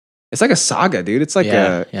it's like a saga, dude. It's like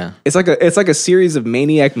yeah. it's like a series of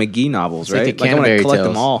Maniac McGee novels, It's like right? the I want to Canterbury collect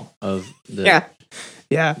them Tales. all. Of the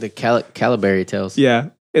Yeah, the Calaberry Tales. yeah.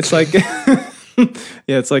 It's like yeah,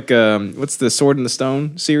 it's like what's the Sword in the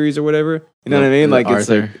Stone series or whatever? You know what I mean? Like it's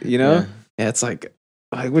Arthur. like, you know, yeah. It's like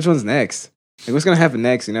which one's next? Like what's gonna happen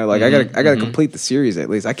next? You know, like I gotta complete the series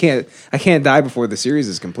at least. I can't die before the series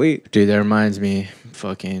is complete. Dude, that reminds me,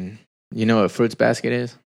 fucking. You know what Fruits Basket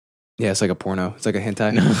is? Yeah, it's like a porno. It's like a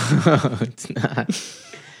hentai. No, it's not.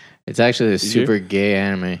 It's actually a super gay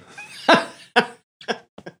anime.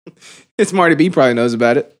 It's Marty B probably knows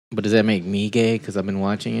about it. But does that make me gay? Because I've been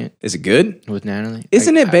watching it Is it good? with Natalie.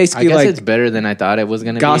 Isn't it basically I guess like it's better than I thought it was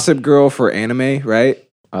gonna Gossip Girl for anime, right?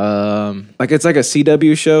 Like it's like a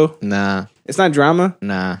CW show. Nah, It's not drama.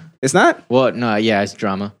 nah. It's not. Well, no, yeah, it's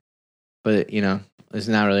drama, but it's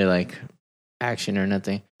not really like action or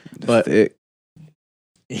nothing. But Thick.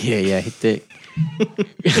 yeah, he thick.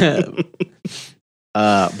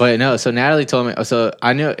 But no. So Natalie told me. So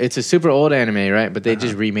I knew it's a super old anime, right? But they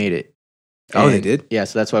just remade it. Oh, they And, did? Yeah,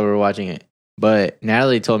 so that's why we were watching it. But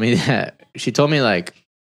Natalie told me that she told me like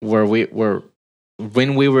where we were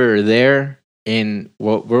when we were there in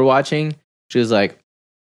what we're watching. She was like,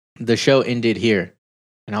 the show ended here,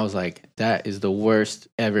 and I was like, that is the worst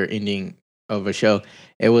ever ending of a show.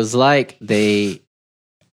 It was like they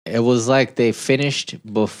finished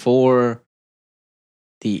before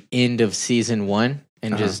the end of season 1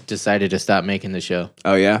 and just decided to stop making the show.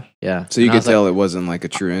 Oh yeah. Yeah. So you And I could was like, tell it wasn't like a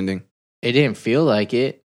true ending. it didn't feel like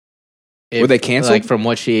it. Were they canceled? Like from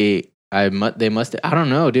what they must. I don't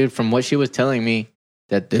know, dude. From what she was telling me,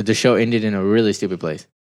 that the show ended in a really stupid place,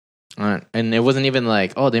 and it wasn't even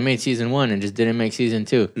like, oh, they made season 1 and just didn't make season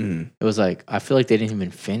 2. Mm-hmm. It was like, I feel like they didn't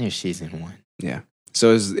even finish season 1. Yeah.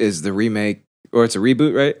 So is the remake, or it's a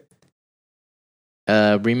reboot, right?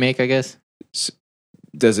 Remake, I guess.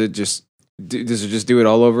 Does it just do it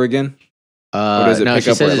all over again? Or does it No, pick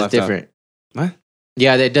she up where says it it's left off? different. What?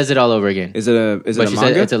 Yeah, it does it all over again. Is it a But she said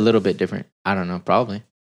manga? it's a little bit different. I don't know, probably.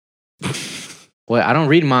 Well, I don't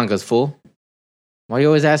read mangas, fool. Why you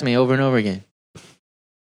always ask me over and over again?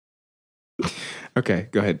 Okay,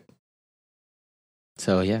 go ahead.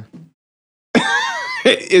 So yeah,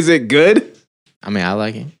 Is it good? I mean, I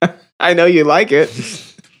like it. I know you like it.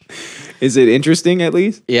 Is it interesting at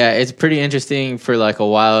least? Yeah, it's pretty interesting for like a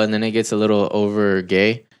while, and then it gets a little over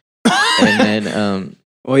gay. And then,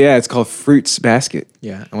 Well, yeah, it's called Fruits Basket.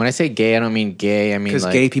 yeah. And when I say gay, I don't mean gay. I mean Because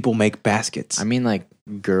like gay people make baskets. I mean like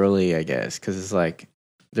girly, I guess, because it's like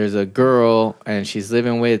there's a girl and she's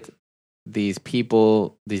living with these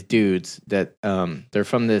people, these dudes that they're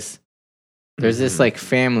from this. There's this like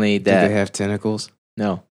family Do that they have tentacles?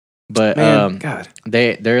 no, but Man, God.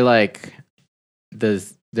 they're like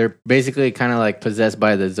they're basically kind of like possessed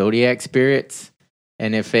by the zodiac spirits,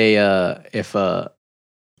 and if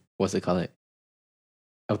what's it called?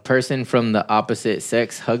 A person from the opposite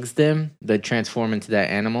sex hugs them, they transform into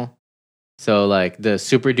that animal. So like the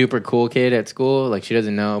super duper cool kid at school, like she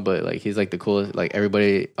doesn't know, but like he's like the coolest. Like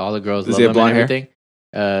everybody, all the girls Does love he him have blonde and hair?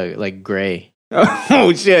 everything. Like gray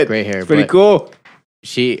Oh, shit. hair. It's pretty but cool.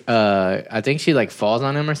 She, I think she like falls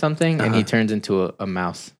on him or something, and he turns into a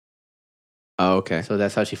mouse. Oh, okay. So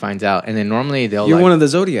that's how she finds out. And then normally You're they'll one of the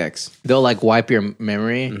Zodiacs. like wipe your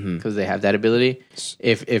memory because they have that ability.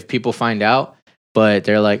 If people find out, but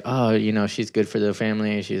they're like, oh, she's good for the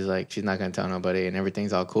family. She's like, she's not gonna tell nobody, and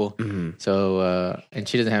everything's all cool. Mm-hmm. So and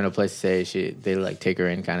she doesn't have no place to say. They like take her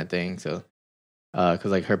in kind of thing. So because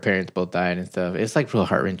like her parents both died and stuff. It's like real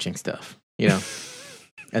heart wrenching stuff,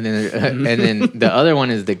 And then the other one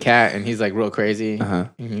is the cat, and he's like real crazy. Uh-huh.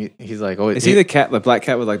 He's like, oh, Is he the cat, the black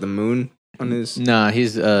cat with like the moon on his? Nah,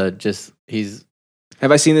 he's he's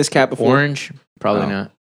Have I seen this cat before? orange. Probably Oh.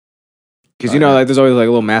 not. Because like there's always like a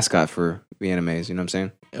little mascot for the animes. You know what I'm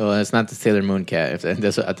saying? Well, it's not the Sailor Moon cat. If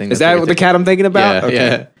that's what I think. Is that what the cat I'm thinking about? Yeah, Okay.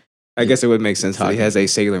 yeah, I guess it would make sense that he Talking. has a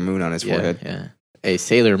Sailor Moon on his forehead. yeah. A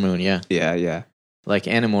Sailor Moon, yeah, Yeah. like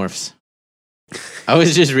Animorphs. I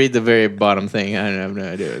always just read the very bottom thing. I have no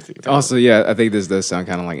idea. What you're talking Also, yeah, I think this does sound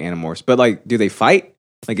kind of like Animorphs. But like, do they fight?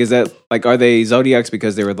 Like, is that like, are they Zodiacs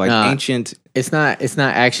because they were like Nah. ancient? It's not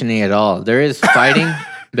actiony at all. There is fighting.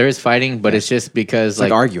 But it's just because It's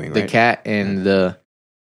like arguing, the right? cat and the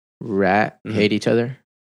rat Mhm. hate each other,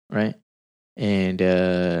 right? And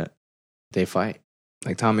they fight.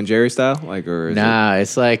 Like Tom and Jerry style? Like, or is Nah,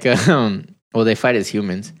 it's like well, they fight as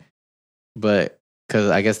humans, but because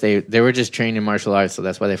I guess they were just trained in martial arts, so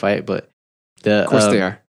that's why they fight. But Of course they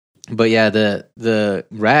are. But yeah, the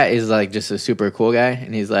rat is like just a super cool guy,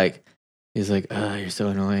 and he's like, oh, you're so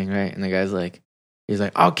annoying, right? And the guy's like, he's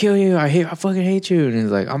like, I'll kill you. I fucking hate you. And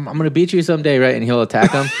he's like, I'm gonna beat you someday, right? And he'll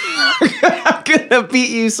attack him. I'm gonna beat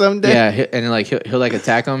you someday. Yeah, and like he'll like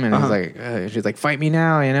attack him, and Uh-huh. he's like, fight me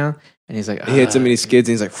now, And he's like, He hits him and he skids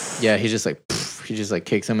and he's like, yeah, he's just like, he just like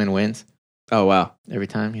kicks him and wins oh wow. every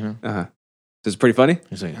time, Uh-huh. So it's pretty funny.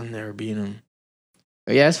 He's like, I'm never beating him.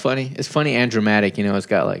 But yeah, it's funny. It's funny and dramatic. It's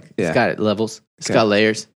got like it's got levels. It's Okay. got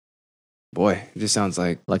layers, Boy, it just sounds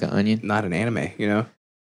like like an onion. not an anime, you know?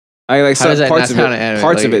 I like How some does that parts not of it. sound an anime?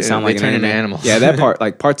 Parts of Like, it sound they like an turn anime. into animals. Yeah, that part,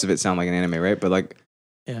 like parts of it sound like an anime, right? But like,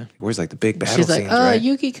 Yeah. where's like the big battle She's like, scenes, oh, right?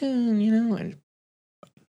 Yuki-kun, and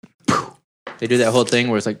they do that whole thing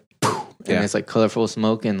where it's like, and Yeah. it's like colorful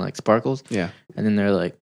smoke and like sparkles. Yeah. And then they're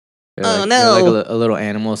They're like a little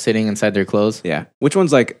animal sitting inside their clothes. Yeah. Which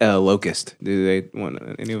one's like a locust? Do they want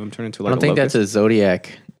any of them turn into like? I don't think that's a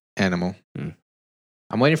zodiac animal.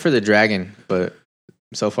 I'm waiting for the dragon, but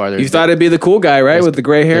so far you thought it'd be the cool guy, right, with the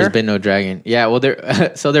gray hair. There's been no dragon. Yeah, well, they're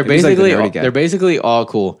basically they're basically all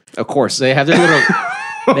cool. Of course, they have their little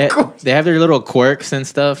they have their little quirks and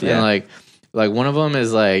stuff, and like one of them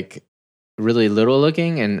is like really little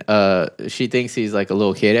looking, and she thinks he's like a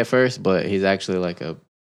little kid at first, but he's actually like a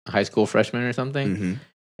high school freshman or something.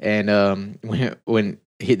 And when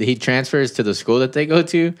he transfers to the school that they go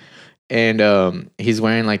to, and he's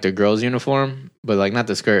wearing like the girls' uniform, but like not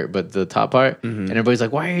the skirt, but the top part. And everybody's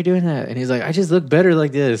like, "Why are you doing that?" And he's like, "I just look better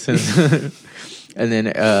like this." And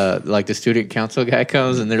then like the student council guy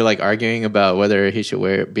comes, and they're like arguing about whether he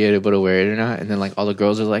should be able to wear it or not. And then like all the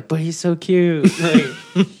girls are like, "But he's so cute." Like,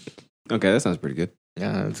 okay, that sounds pretty good.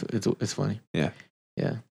 Yeah, it's funny. Yeah.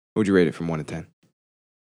 What would you rate it from 1 to 10?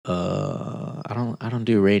 I don't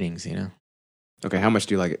do ratings, you know. Okay, how much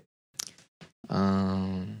do you like it?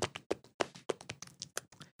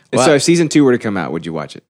 Well, so if season 2 were to come out, would you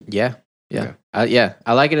watch it? Yeah. Okay.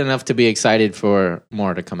 I like it enough to be excited for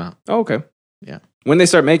more to come out. Oh, okay. Yeah. When they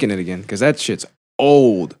start making it again, because that shit's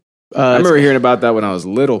old. I remember hearing about that when I was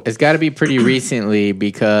little. It's got to be pretty recently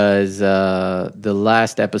because the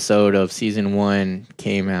last episode of season 1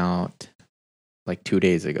 came out like 2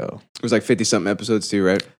 days ago. It was like 50-something episodes too,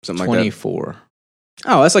 right? Something 24. Like that.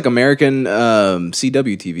 Oh, that's like American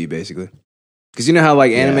CW TV, basically. Because you know how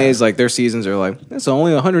like animes, like their seasons are like, that's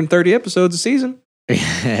only 130 episodes a season.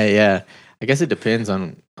 Yeah. I guess it depends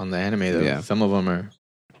on the anime though. Yeah. Some of them are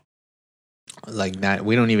like not.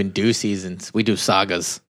 We don't even do seasons. We do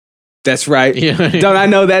sagas. That's right. You know what I mean? Don't I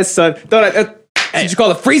know that, son? Did you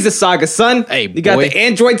call it Frieza Saga, son? Hey, you got the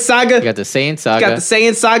Android Saga. You got the Saiyan Saga. You got the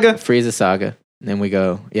Saiyan Saga. Frieza Saga. And then we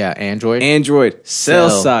go, Android. Cell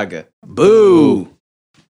Saga. Boo.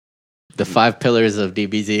 The 5 pillars of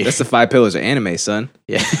DBZ. That's the 5 pillars of anime, son.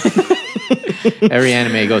 Yeah. Every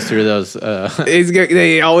anime goes through those.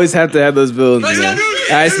 They always have to have those builds.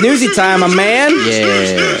 It's newsy time, my man.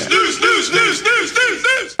 Yeah.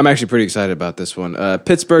 I'm actually pretty excited about this one.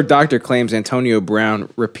 Pittsburgh doctor claims Antonio Brown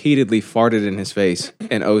repeatedly farted in his face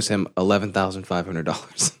and owes him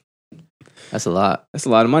 $11,500. That's a lot. That's a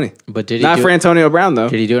lot of money. But did he not for Antonio Brown, though.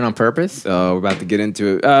 Did he do it on purpose? Oh, we're about to get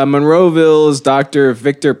into it. Monroeville's Dr.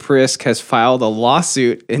 Victor Prisk has filed a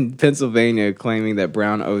lawsuit in Pennsylvania claiming that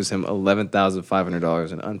Brown owes him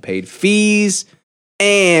 $11,500 in unpaid fees,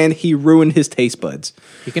 and he ruined his taste buds.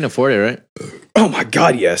 He can afford it, right? Oh, my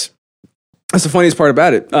God, yes. That's the funniest part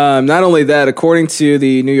about it. Not only that, according to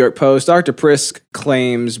the New York Post, Dr. Prisk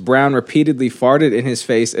claims Brown repeatedly farted in his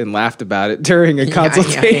face and laughed about it during a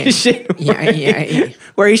consultation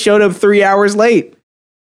where he showed up 3 hours late.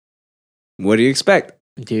 What do you expect?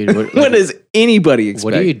 Dude, what does anybody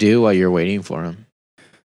expect? What do you do while you're waiting for him?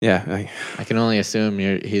 Yeah. I can only assume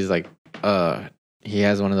he's like, he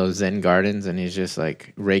has one of those Zen gardens and he's just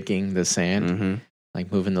like raking the sand. Mm-hmm. Like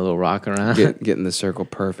moving the little rock around. Getting the circle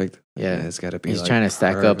perfect. Yeah. It's got to be. He's like trying to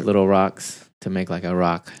stack up little rocks to make like a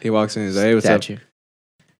rock. He walks in and says, "Hey, what's statue. Up?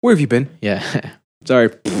 Where have you been?" Yeah. Sorry.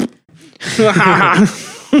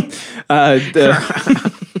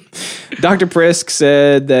 Dr. Prisk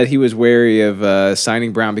said that he was wary of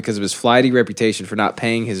signing Brown because of his flighty reputation for not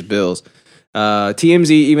paying his bills.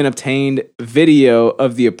 TMZ even obtained video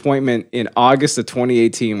of the appointment in August of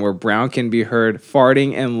 2018 where Brown can be heard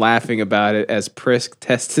farting and laughing about it as Prisk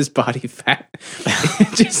tests his body fat.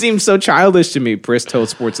 It just seems so childish to me, Prisk told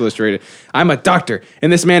Sports Illustrated. I'm a doctor,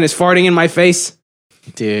 and this man is farting in my face.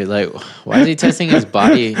 Dude, like, why is he testing his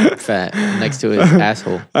body fat next to his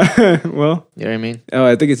asshole? Well, you know what I mean? Oh,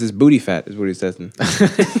 I think it's his booty fat is what he's testing.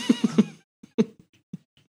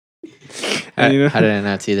 And, how did I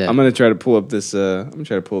not see that? I'm gonna try to pull up this.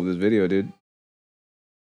 Video, dude.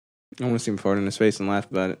 I want to see him fart in his face and laugh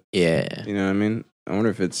about it. Yeah, you know what I mean. I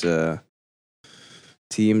wonder if it's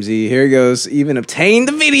TMZ. Here he goes. Even obtained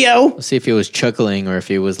the video. Let's see if he was chuckling or if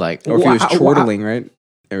he was like, or if he was chortling. Right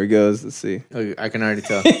there he goes. Let's see. Oh, I can already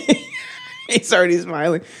tell. He's already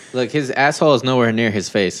smiling. Look, his asshole is nowhere near his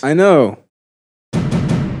face. I know.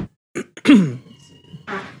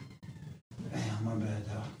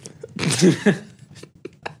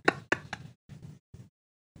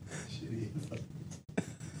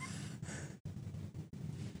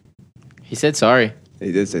 He said sorry.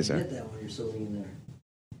 He did say sorry. Get that when you're so lean there.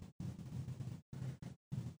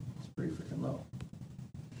 It's pretty freaking low.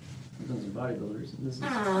 Sometimes in bodybuilders, and this is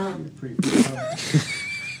pretty freaking low.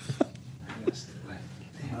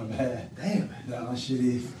 My bad. Damn. That was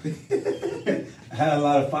shitty. I had a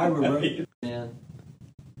lot of fiber, bro. Man.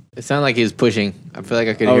 It sounded like he was pushing. I feel like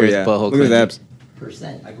I could Oh hear yeah. his butthole. Look at his clenching. abs.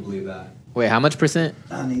 Percent. I can believe that. Wait, how much percent?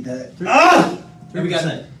 I need that.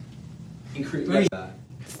 3%. Increase.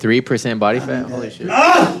 3% body I fat. need Holy that. shit.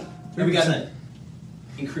 3%.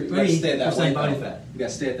 Increase. We gotta stay at that 3% weight. body though. fat. We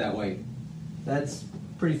gotta stay at that weight. That's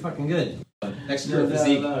pretty fucking good. Next to your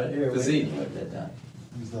physique. Physique.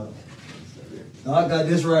 No, I got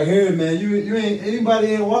this right here, man. You ain't anybody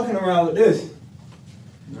ain't walking around with this.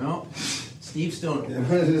 No. Steve's still.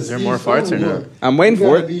 Is there more farts or no? I'm waiting you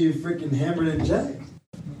for gotta it. be freaking hammered and jacked.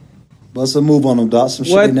 Bust a move on them, Doc. Some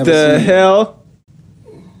shit What they never the seen. hell?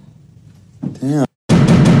 Damn.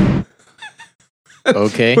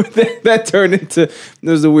 Okay. That turned into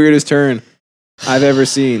that was the weirdest turn I've ever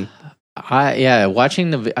seen.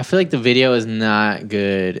 Watching I feel like the video is not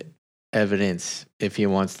good evidence if he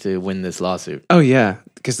wants to win this lawsuit. Oh yeah,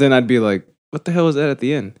 because then I'd be like, "What the hell was that at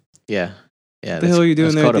the end?" Yeah. Yeah. What the hell are you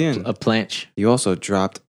doing that's there at called the a, end? a planche. You also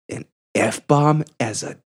dropped an F-bomb as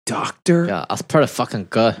a doctor. Yeah, I was part of fucking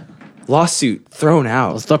gut. Lawsuit thrown I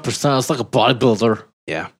out. was 3%. I was like a bodybuilder.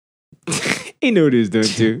 Yeah. He knew what he was doing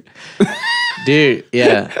too. Dude,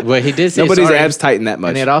 yeah. Well, he did say Nobody's sorry, abs tighten that much.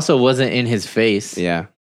 and it also wasn't in his face. Yeah.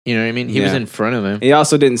 You know what I mean? He was Yeah. in front of him. He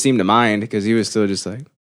also didn't seem to mind because he was still just like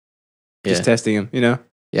Yeah. just testing him, you know?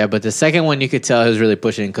 Yeah, but the second one you could tell he was really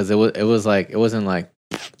pushing because it was like it wasn't like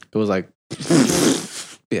it was like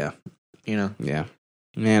Yeah. you know. Yeah.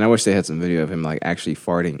 Man, I wish they had some video of him like actually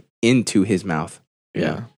farting into his mouth. you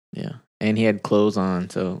Yeah. know? Yeah. And he had clothes on,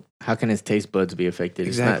 so how can his taste buds be affected?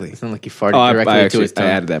 Exactly. It's not like he farted Oh, directly I to his tongue.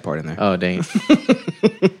 added that part in there. Oh dang.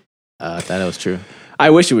 I thought it was true. I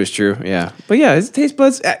wish it was true. Yeah, but yeah, his taste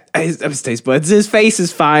buds. His taste buds. His face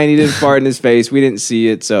is fine. He didn't fart in his face. We didn't see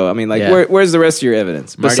it. So I mean, like, Yeah. where's the rest of your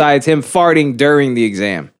evidence Marty- besides him farting during the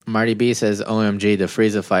exam? Marty B says, "OMG, the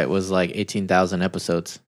Frieza fight was like 18,000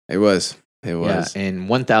 episodes." It was. It was. Yeah, and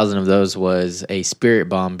 1,000 of those was a spirit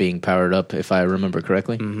bomb being powered up, if I remember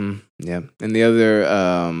correctly. Mm-hmm. Yeah, and the other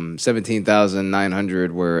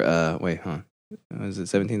 17,900 were. Wait, huh? Was it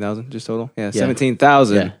 17,000 just total? Yeah,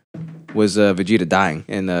 17,000 Yeah. was Vegeta dying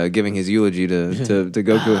and giving his eulogy to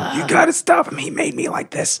Goku. You gotta stop him. He made me like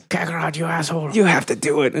this. Kakarot, you asshole. You have to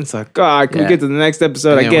do it. And it's like, God, can we Yeah. get to the next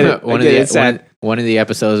episode? I And get then it. I get it. It's sad. one of the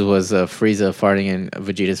episodes was Frieza farting in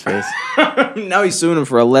Vegeta's face. Now he's suing him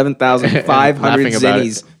for 11,500 Laughing about it.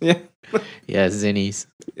 zennies. Yeah. Yeah, Zinnies.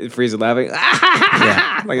 Frieza laughing.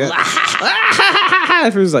 Yeah. Like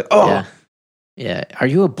that. Frieza's like, oh. Yeah. Yeah. Are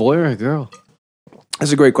you a boy or a girl?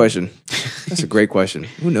 That's a great question. That's a great question.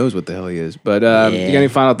 Who knows what the hell he is? But you got Yeah. any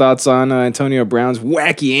final thoughts on Antonio Brown's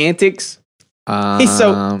wacky antics? He's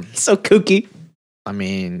so kooky. I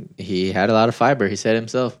mean, he had a lot of fiber. He said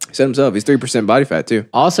himself. He said himself, he's 3% body fat too.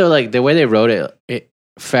 Also, like the way they wrote it,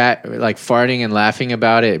 fat, like farting and laughing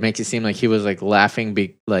about it, makes it seem like he was like laughing,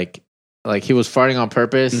 like he was farting on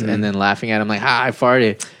purpose Mhm. and then laughing at him, like, I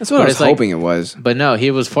farted. That's what But I was it's like- hoping it was. But no,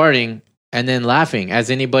 he was farting and then laughing, as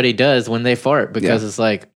anybody does when they fart, because it's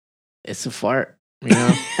like, it's a fart, you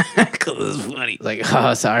know? Because it's funny. Like,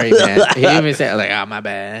 oh, sorry, man. He didn't even say, like, oh, my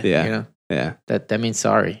bad. Yeah. You know? Yeah. That means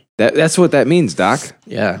sorry. That's what that means, Doc.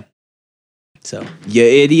 Yeah. So, You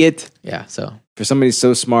idiot. yeah. So, For somebody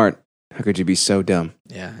so smart, how could you be so dumb?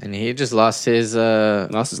 yeah. And he just lost his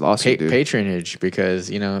Lost his lawsuit, dude. patronage because,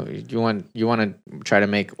 you know, you want to try to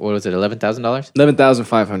make, what was it, $11,000?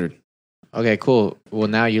 11,500. Okay, cool. Well,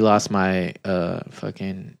 now you lost my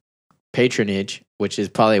fucking patronage, which is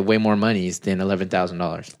probably way more monies than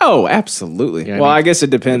 $11,000. Oh, absolutely. You know what Well, I mean? I guess it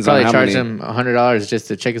depends on Probably how charge many. him $100 just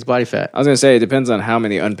to check his body fat. I was gonna say it depends on how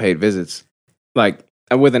many unpaid visits. Like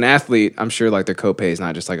with an athlete, I'm sure like their copay is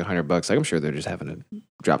not just like $100. Like I'm sure they're just having to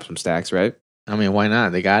drop some stacks, right? I mean, why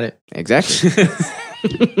not? They got it. Exactly.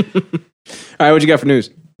 All right, what you got for news?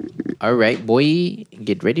 All right, boy,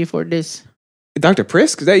 get ready for this. Dr.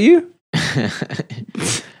 Prisk, is that you?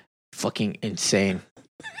 Fucking insane.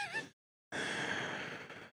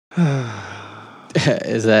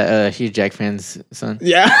 Is that Hugh Jackman's son?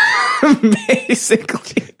 Yeah,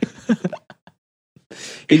 basically.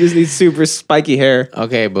 He just needs super spiky hair.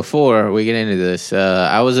 Okay, before we get into this,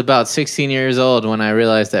 I was about 16 years old when I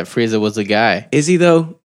realized that Frieza was a guy. Is he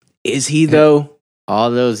though? Is he though?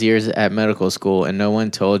 All those years at medical school, and no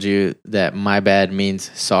one told you that my bad means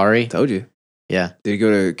sorry. Told you. Yeah, Did he go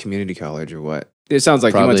to community college or what? It sounds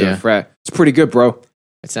like he went Probably, to yeah. a frat. It's pretty good, bro.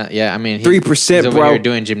 it's not. Yeah, I mean, 3%, he's over bro. here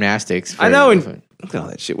doing gymnastics. I know, and look at all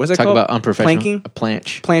that shit. What's that talk called? about unprofessional Planking? A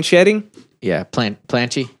planche. Planchetting? Yeah,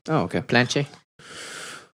 planchy, Oh, okay. planche,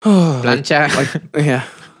 like, plancha. yeah,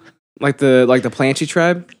 like the Planchy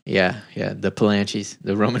tribe. Yeah, the Palanches,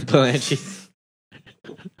 the Roman Palanches.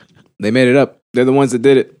 They made it up. They're the ones that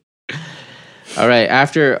did it. All right.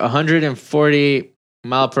 After 140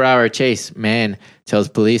 mile per hour chase, man tells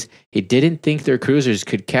police he didn't think their cruisers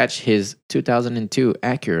could catch his 2002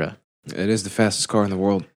 Acura. It is the fastest car in the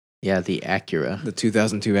world. Yeah, the Acura. The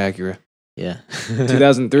 2002 Acura. Yeah.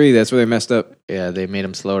 2003, that's where they messed up. Yeah, they made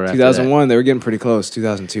him slower. 2001, they were getting pretty close.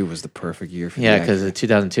 2002 was the perfect year for Yeah, the because Acura. in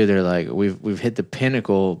 2002 they're like, we've hit the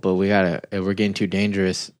pinnacle, but if we're getting too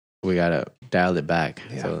dangerous, we gotta dial it back.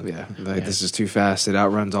 Yeah, So This is too fast. It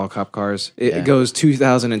outruns all cop cars. Yeah. It goes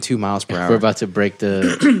 2,002 miles per hour. we're about to break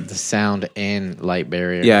the sound and light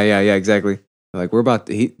barrier. Yeah, exactly. Like we're about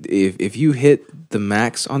to, if you hit the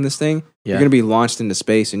max on this thing, Yeah. you're gonna be launched into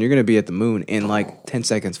space and you're gonna be at the moon in like 10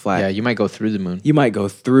 seconds flat. Yeah, you might go through the moon. You might go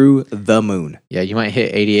through the moon. Yeah, you might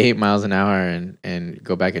hit 88 miles an hour and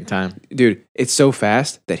go back in time. Dude, it's so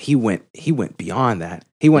fast that he went beyond that.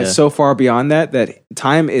 He went Yeah. so far beyond that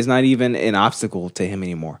time is not even an obstacle to him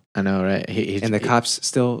anymore. I know, right? And the cops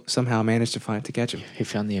still somehow managed to catch him. He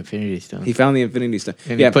found the Infinity Stone. He found the Infinity Stone.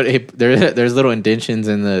 And Yeah, there's little indentions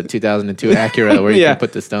in the 2002 Acura where you Yeah. can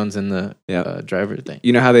put the stones in the Yeah. driver thing.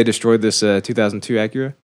 you know how they destroyed this 2002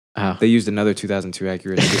 Acura? How? They used another 2002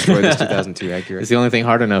 Acura to destroy this 2002 Acura. It's the only thing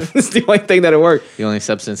hard enough. It's the only thing that it worked. The only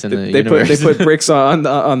substance in the They universe. put bricks on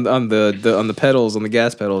the pedals, on the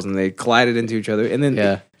gas pedals, and they collided into each other. And then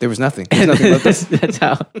there was nothing. There was nothing left.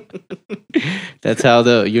 that's how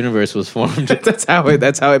the universe was formed. That's how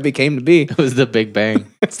it became to be. It was the Big Bang.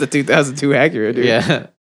 It's the 2002 Acura, dude. Yeah.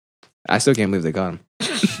 I still can't believe they got him.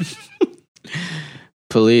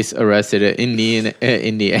 Police arrested an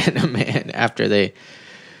Indiana man after they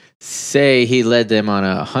say he led them on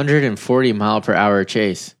a 140 mile per hour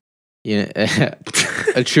chase. You know,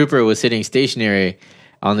 a trooper was sitting stationary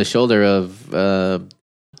on the shoulder of a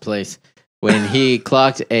place when he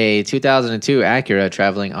clocked a 2002 Acura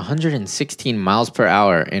traveling 116 miles per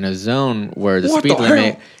hour in a zone where the speed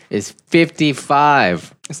limit is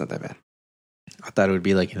 55. It's not that bad. I thought it would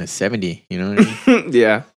be like in a 70, you know what I mean?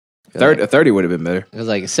 Yeah. A 30 would have been better. It was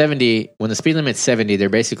like 70. When the speed limit's 70, they're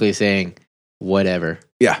basically saying, whatever.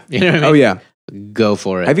 Yeah. You know what I mean? Oh, yeah. Go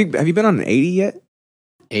for it. Have you been on an 80 yet?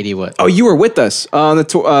 80 what? Oh, you were with us on the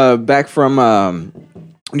tour back from when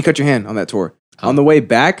you cut your hand on that tour. Oh. On the way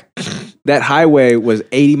back, that highway was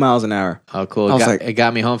 80 miles an hour. Oh, cool. I was like- It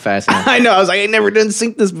got me home fast enough. I know. I was like, I ain't never done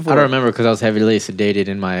sync this before. I don't remember because I was heavily sedated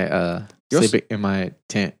in my You're sleeping in my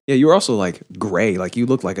tent. Yeah, you were also like gray. Like you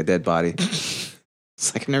look like a dead body.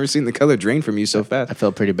 It's like I've never seen the color drain from you so fast. I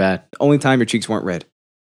felt pretty bad. Only time your cheeks weren't red.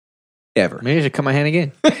 Ever. Maybe I should cut my hand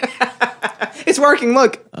again. It's working.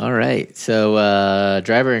 Look. All right. So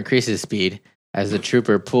driver increases speed as the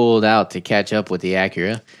trooper pulled out to catch up with the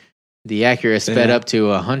Acura. The Acura sped up to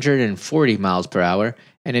 140 miles per hour,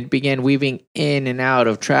 and it began weaving in and out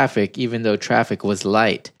of traffic, even though traffic was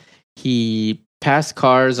light. He passed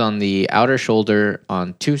cars on the outer shoulder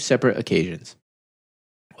on 2 separate occasions.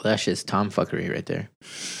 Well, that's just tomfuckery right there.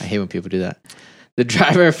 I hate when people do that. The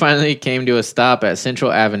driver finally came to a stop at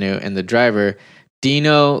Central Avenue, and the driver,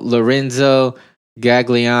 Dino Lorenzo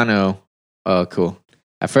Gagliano. Oh, cool.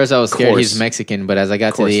 At first, I was scared he's Mexican, but as I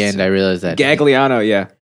got to the end, I realized that Gagliano, yeah.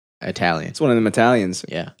 Italian. It's one of them Italians.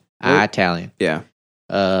 Yeah. What? Italian. Yeah.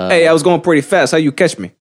 Hey, I was going pretty fast. How you catch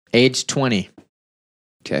me? Age 20.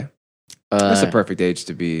 Okay. That's a perfect age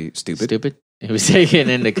to be stupid. Stupid? He was taken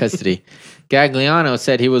into custody. Gagliano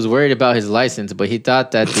said he was worried about his license, but he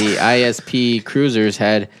thought that the ISP cruisers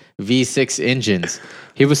had V6 engines.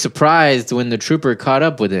 He was surprised when the trooper caught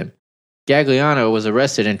up with him. Gagliano was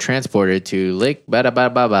arrested and transported to Lake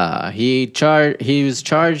Bada. He was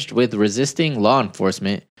charged with resisting law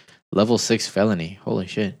enforcement, level 6 felony. Holy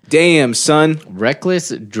shit. Damn, son. Reckless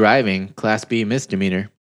driving, Class B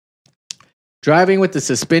misdemeanor. Driving with the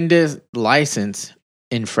suspended license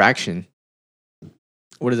infraction.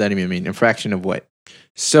 What does that even mean? Infraction of what?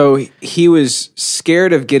 So he was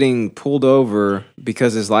scared of getting pulled over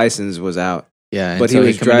because his license was out. Yeah, but so he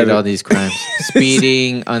was committed driving all these crimes.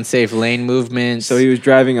 Speeding, unsafe lane movements. So he was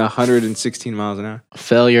driving 116 miles an hour.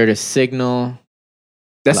 Failure to signal.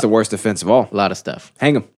 That's the worst offense of all. A lot of stuff.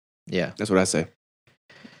 Hang him. Yeah. That's what I say.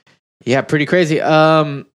 Yeah, pretty crazy.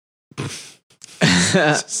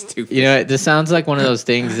 Stupid. You know, this sounds like one of those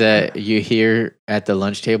things that you hear at the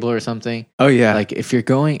lunch table or something. Oh yeah. Like if you're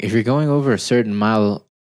going over a certain mile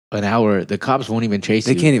an hour, the cops won't even chase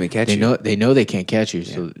you. They can't even catch you. They know they can't catch you,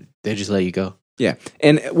 so they just let you go. Yeah.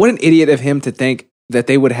 And what an idiot of him to think that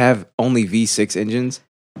they would have only V6 engines.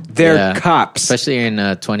 They're cops. Especially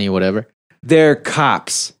in 20 whatever. They're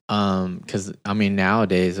cops. Because I mean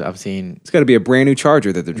nowadays I've seen it's got to be a brand new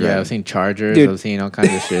Charger that they're driving. Yeah, I've seen Chargers. Dude. I've seen all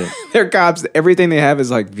kinds of shit. They're cops. Everything they have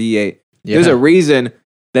is like V8. Yeah. There's a reason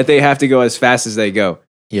that they have to go as fast as they go.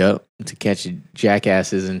 Yep, to catch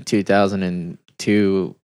jackasses in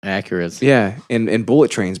 2002 Acuras. Yeah, and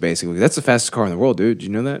bullet trains basically. That's the fastest car in the world, dude. Did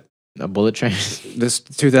you know that? A bullet train. This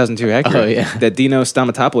 2002 Acura Oh, yeah. that Dino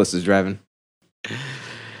Stamatopoulos is driving.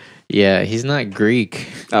 Yeah, he's not Greek.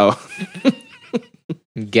 Oh,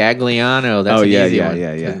 Gagliano. That's Oh, an yeah, easy yeah, one.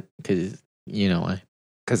 yeah, yeah. Because you know why.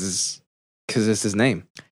 because it's his name.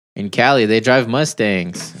 In Cali, they drive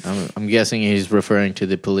Mustangs. I'm guessing he's referring to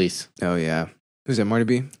the police. Oh yeah, who's that? Marty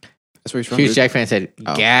B. That's where he's from. Huge dude? Jack fan said,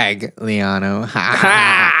 Oh. Gagliano.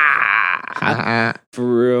 For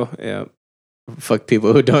real, yeah. Fuck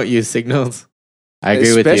people who don't use signals. I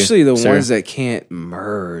agree with you. Especially the sir. ones that can't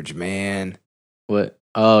merge, man. What?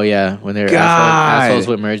 Oh, yeah. When they're God. assholes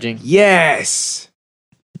with merging. Yes,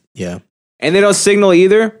 Yeah. and they don't signal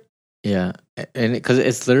either. Yeah. And because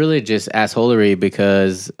it's literally just assholery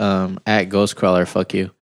because at Ghostcrawler, fuck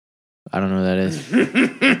you. I don't know who that is.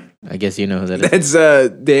 I guess you know who that is.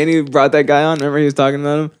 That's Danny brought that guy on. Remember he was talking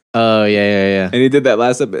about him, Oh, yeah. and he did that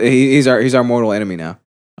last episode. He's our mortal enemy now.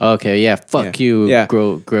 Okay, yeah. Fuck Yeah. you, Yeah.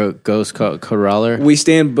 Ghostcrawler. We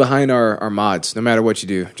stand behind our mods, no matter what you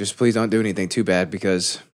do. Just please don't do anything too bad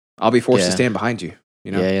because I'll be forced to Yeah. stand behind you.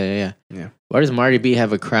 You know, Yeah. Yeah. Why does Marty B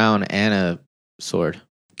have a crown and a sword?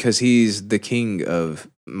 because he's the king of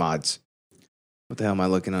mods. What the hell am I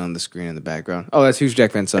looking on the screen in the background? Oh, that's Huge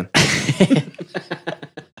Jack Van's son.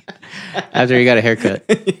 After he got a haircut.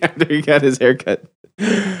 After he got his haircut.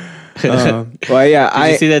 Well, yeah,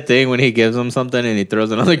 Did you see that thing when he gives him something and he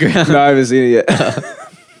throws it on the ground? No, I haven't seen it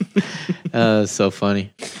yet. So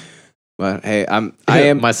funny. But hey, I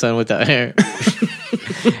am my son without hair,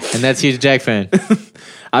 and that's Huge Jack fan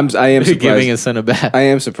I am surprised. giving his son a bath. I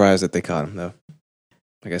am surprised that they caught him though.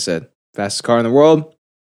 Like I said, fastest car in the world.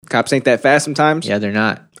 Cops ain't that fast sometimes. Yeah, they're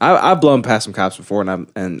not. I've blown past some cops before,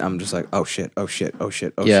 and I'm just like, oh shit.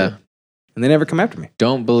 Yeah. And they never come after me.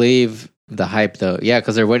 Don't believe the hype though. Yeah,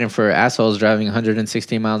 because they're waiting for assholes driving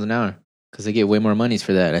 116 miles an hour because they get way more monies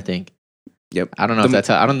for that. I think. Yep. I don't know The- if that's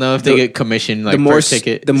how. I don't know if they get commission like the more per s-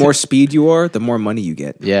 ticket. the more speed you are, the more money you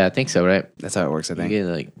get. Yeah, I think so. Right? That's how it works. I You think. get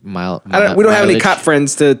like mile. We don't have any mileage. cop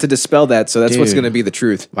friends to dispel that, so that's what's Dude. going to be the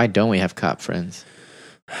truth. Why don't we have cop friends?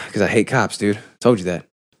 Because I hate cops, dude. Told you that.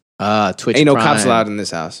 Twitch. Ain't no Prime, cops allowed in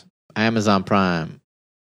this house. Amazon Prime.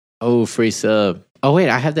 Oh, free sub. Oh wait,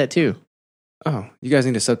 I have that too. Oh, you guys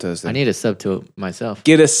need to sub to us then. I need a sub to it myself.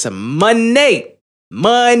 Get us some money.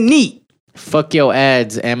 Money. Fuck your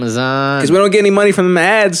ads, Amazon. Because we don't get any money from them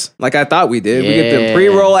ads like I thought we did. We get the Yeah.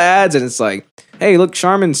 pre-roll ads, and it's like, hey, look,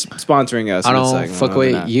 Charmin's sponsoring us. I And it's don't like, fuck no,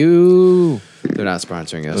 with they're not. you. They're not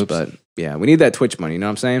sponsoring us, Oops. but yeah, we need that Twitch money. You know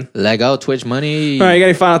what I'm saying? Lego Twitch money. All right, you got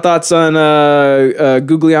any final thoughts on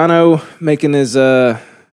Gugliano making his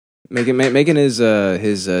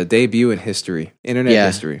his debut in history, internet Yeah.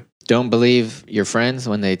 history? Don't believe your friends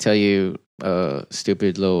when they tell you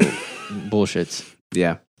stupid little bullshits.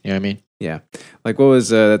 Yeah. You know what I mean? Like, what was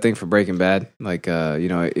that thing for Breaking Bad? Like,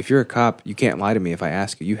 if you're a cop, you can't lie to me if I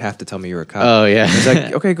ask you. You have to tell me you're a cop. Oh yeah. He's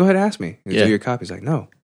like, okay, go ahead, ask me. He's Yeah. like, you're a cop. He's like, no.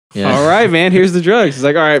 Yeah. All right, man. Here's the drugs. He's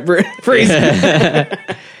like, all right, freeze.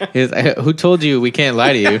 He's like, who told you we can't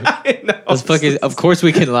lie to you? I know. Let's fucking, of course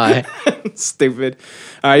we can lie. Stupid.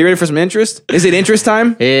 All right, you ready for some interest? Is it interest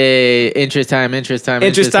time? Hey, interest time. Interest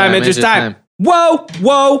time. Whoa,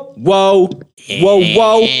 whoa, whoa, whoa,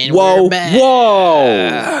 whoa, And whoa, we're back.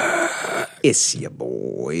 whoa. It's your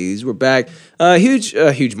boys. We're back.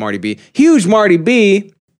 Huge Marty B. Huge Marty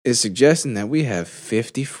B is suggesting that we have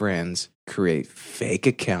 50 friends create fake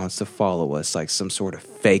accounts to follow us like some sort of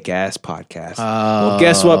fake ass podcast. Well,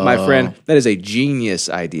 guess what, my friend? That is a genius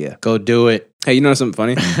idea. Go do it. Hey, you know something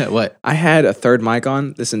funny? What? I had a third mic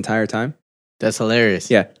on this entire time. That's hilarious.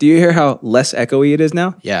 Yeah. Do you hear how less echoey it is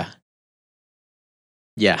now? Yeah.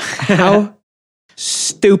 Yeah. How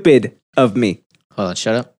stupid of me. Hold on.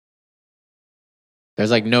 Shut up.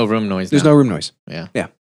 There's like no room noise. There's now. no room noise. Yeah. Yeah.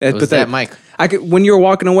 It was But that mic. when you were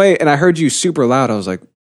walking away and I heard you super loud, I was like,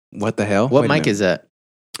 what the hell? What Wait a mic minute. is that?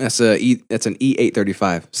 That's an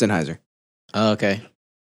E835 Sennheiser. Oh, okay.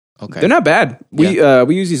 Okay. They're not bad. We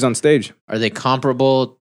use these on stage. Are they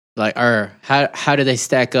comparable? Like, or how do they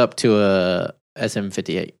stack up to a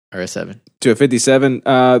SM58 or a 7? To a 57,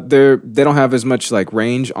 they don't have as much like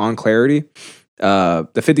range on clarity.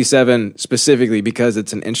 The 57 specifically because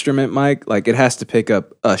it's an instrument mic, like it has to pick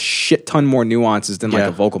up a shit ton more nuances than like Yeah.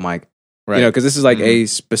 a vocal mic. Right. You know, because this is like a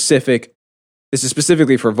specific. This is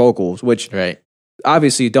specifically for vocals, which Right.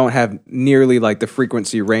 obviously don't have nearly like the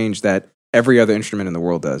frequency range that every other instrument in the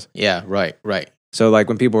world does. Yeah. Right. So like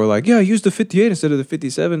when people were like, yeah, use the 58 instead of the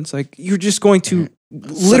 57, it's like you're just going to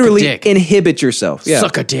literally dick. inhibit yourself. Yeah.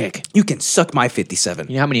 Suck a dick. You can suck my 57.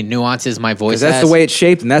 You know how many nuances my voice Because that's has? the way it's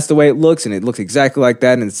shaped and that's the way it looks, and it looks exactly like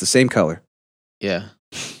that, and it's the same color. Yeah.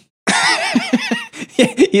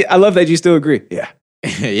 Yeah, I love that you still agree. Yeah.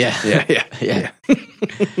 Yeah.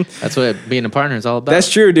 That's what being a partner is all about. That's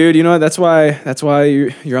true, dude. You know what? That's why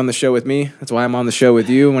you're on the show with me. That's why I'm on the show with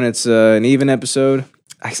you when it's an even episode.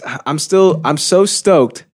 I'm so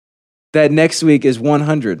stoked that next week is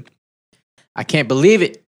 100. I can't believe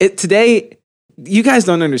it. Today, you guys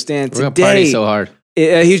don't understand. We're going to party so hard.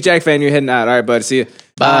 Huge Jack fan. You're heading out. All right, bud. See you.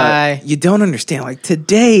 Bye. You don't understand. Like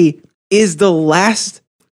today is the last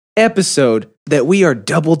episode that we are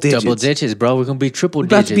double digits. Double digits, bro. We're going to be triple We're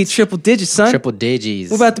digits. about to be triple digits, son. Triple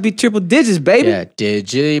digits. We're about to be triple digits, baby. Yeah,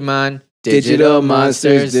 Digimon. Digital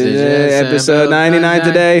Monsters. Episode 99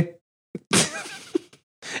 today.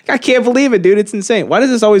 I can't believe it, dude. It's insane. Why does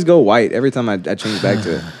this always go white every time I change back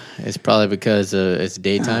to it? It's probably because it's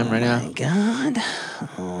daytime right now. God.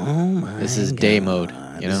 Oh my This is day mode,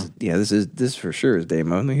 you know? This for sure is day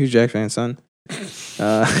mode. I'm a huge Jack fan, son.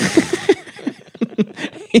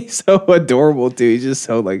 He's so adorable too. He's just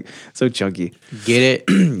so chunky. Get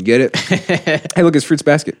it? Get it? Hey, look, it's Fruits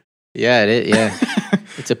Basket. Yeah, it is. Yeah.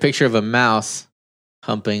 It's a picture of a mouse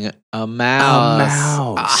humping a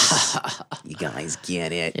mouse. You guys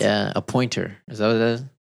get it? Yeah, a pointer. Is that what that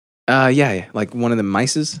is? Yeah. Like one of the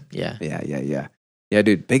mices. Yeah. Yeah,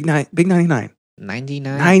 dude. Big 99.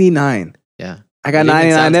 99? 99. Yeah. I got It even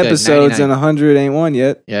 99 sounds good, episodes 99. and 100 ain't one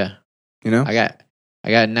yet. Yeah. You know? I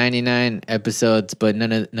got 99 episodes, but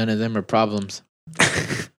none of them are problems.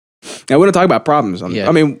 Now, we don't talk about problems. Yeah.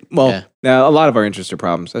 I mean, well, Yeah. now, a lot of our interests are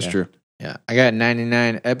problems. That's true. Yeah. I got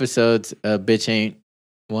 99 episodes. A bitch ain't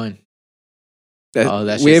one.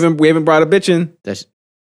 That's we haven't brought a bitch in. That's.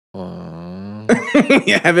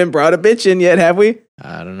 We haven't brought a bitch in yet, have we?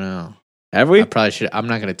 I don't know. Have we? I probably should. I'm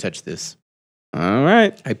not going to touch this. All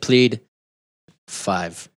right. I plead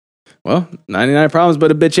 5. Well, 99 problems,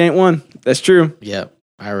 but a bitch ain't one. That's true. Yep.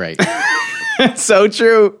 All right. That's so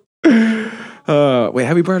true. Wait,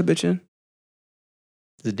 have we brought a bitch in?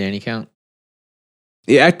 Does Danny count?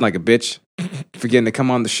 Yeah, acting like a bitch. Forgetting to come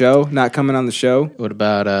on the show, not coming on the show. What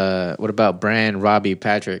about Bran, Robbie,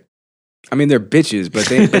 Patrick? I mean, they're bitches,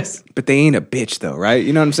 but they ain't a bitch though, right?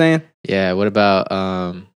 You know what I'm saying? Yeah. What about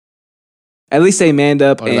At least say manned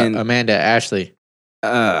up what and about Amanda, Ashley?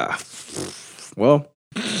 well,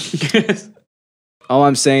 all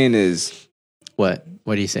I'm saying is, What?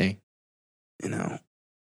 What are you saying? you know,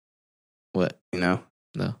 What? no.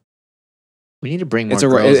 We need to bring more It's a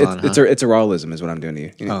girls on. Huh? it's a rawlism is what I'm doing to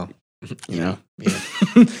you. You know? You know? Yeah.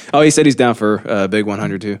 Oh, he said he's down for big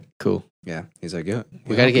 100 too. Cool. Yeah, he's like, yeah.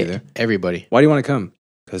 We got to I'll be get everybody. Why do you want to come?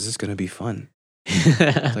 Because it's gonna be fun.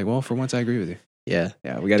 It's like, well, for once, I agree with you. Yeah.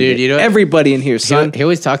 Yeah, we got to Dude, get you know- everybody in here, son. He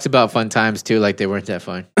always talks about fun times too, like they weren't that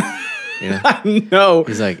fun. You know? No.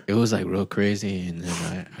 He's like, it was like real crazy, and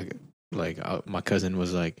then my cousin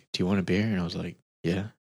was like, "Do you want a beer?" And I was like, "Yeah."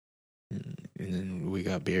 And then we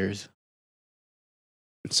got beers.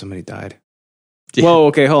 Somebody died. Whoa,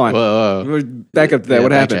 okay, hold on. Whoa. We're back up to that. Yeah,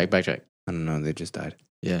 what happened? Backtrack. I don't know. They just died.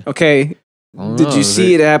 Yeah. Okay. I don't Did know, you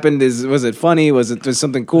see it happen? Was it funny? Was it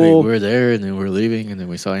something cool? Like, we were there, and then we were leaving, and then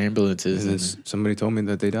we saw ambulances. And And then somebody told me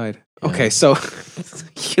that they died. Yeah. Okay, so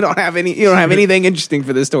you don't have anything interesting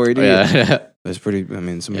for this story, do you? yeah. That's pretty. I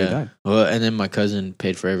mean, somebody Yeah. died. Well, and then my cousin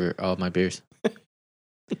paid for all my beers.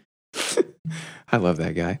 I love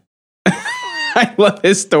that guy. I love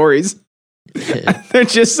his stories. They're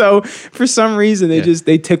just so. For some reason,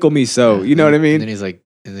 they tickle me so. You know what I And mean? then he's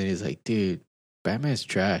like, dude, Batman's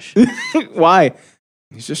trash. Why?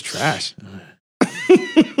 He's just trash.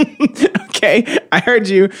 Okay, I heard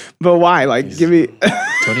you, but why? Like, give me.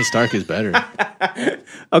 Tony Stark is better.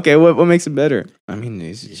 Okay, what makes him better? I mean,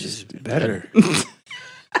 he's just better.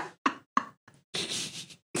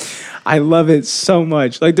 I love it so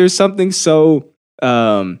much. Like, there's something so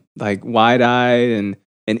like wide-eyed and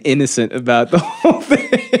innocent about the whole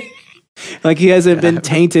thing. Like, he hasn't been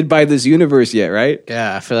tainted by this universe yet, right?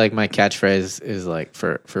 Yeah, I feel like my catchphrase is like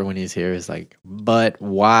for when he's here is like, but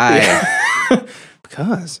why?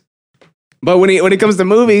 Because. But when it comes to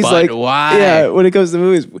movies, But like, why? yeah, when it comes to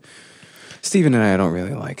movies, Steven and I don't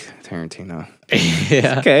really like Tarantino.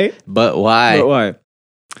 Yeah. Okay, But why? but why?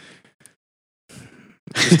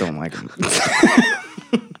 I just don't like him. All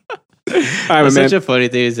right, my That's man. such a funny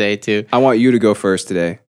thing to say too. I want you to go first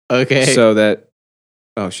today, Okay. so that.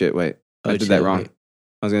 Oh shit! Wait, I Oh, did that shit, wrong. wait.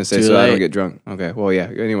 I was gonna say Too so I don't late. get drunk. Okay, well, yeah.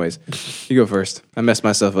 Anyways, you go first. I messed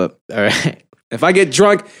myself up. All right. If I get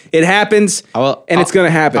drunk, it happens, it's gonna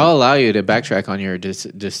happen. I'll allow you to backtrack on your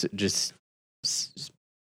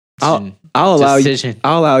I'll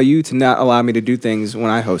allow you to not allow me to do things when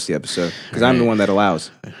I host the episode because I'm the one that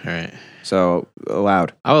allows. All right. So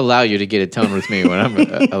allowed. I'll allow you to get a tone with me when I'm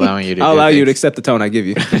allowing you to. I'll allow you to accept the tone I give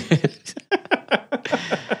you.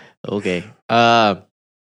 Okay.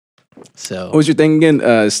 So what was your thing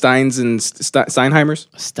again? Steins and Steinheimers?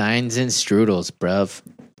 Steins and strudels, bruv.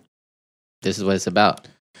 This is what it's about.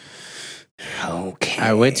 Okay.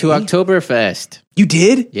 I went to Oktoberfest. You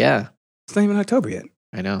did? Yeah. It's not even October yet.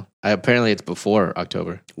 I know. Apparently, it's before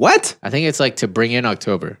October. What? I think it's like to bring in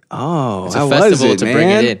October. Oh, it's a how festival was it, to man? bring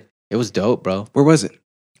it in. It was dope, bro. Where was it?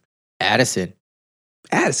 Addison.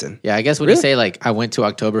 Yeah, I guess when you say like I went to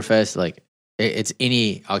Oktoberfest, like it's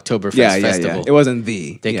any Oktoberfest festival. Yeah. It wasn't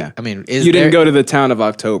the. I mean, you didn't go to the town of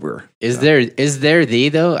October. Is there the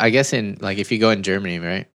though? I guess in like if you go in Germany,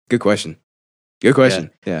 right? Good question.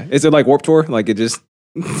 Yeah. Is it like Warped Tour? Like it just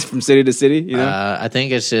from city to city? You know. I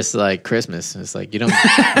think it's just like Christmas. It's like you don't.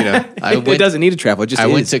 You know, it doesn't need to travel. It just. I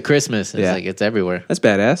went to Christmas. It's like it's everywhere. That's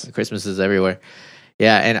badass. Christmas is everywhere.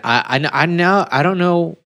 Yeah, and I now I don't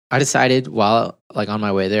know. I decided while like on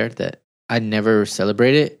my way there that I never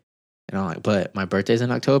celebrate it, and I'm like, but my birthday's in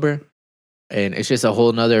October, and it's just a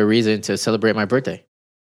whole nother reason to celebrate my birthday.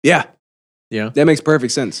 Yeah, you know that makes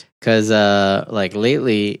perfect sense. Because like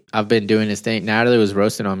lately, I've been doing this thing. Natalie was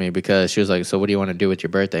roasting on me because she was like, "So what do you want to do with your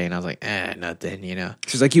birthday?" And I was like, nothing. You know.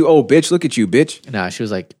 She's like, "You old bitch, look at you, bitch." Nah, she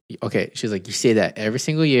was like, "Okay." She's like, "You say that every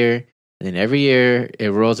single year, and then every year it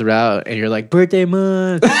rolls around, and you're like, birthday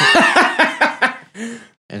month."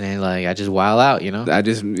 And then, like, I just wild out, you know? I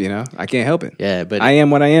just, I can't help it. Yeah, but... I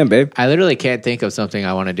am what I am, babe. I literally can't think of something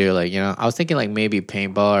I want to do. Like, I was thinking, like, maybe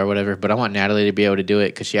paintball or whatever, but I want Natalie to be able to do it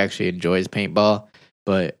because she actually enjoys paintball.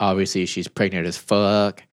 But obviously, she's pregnant as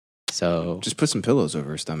fuck. So... Just put some pillows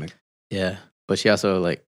over her stomach. Yeah. But she also,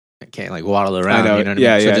 like, can't, like, waddle around, you know what I mean?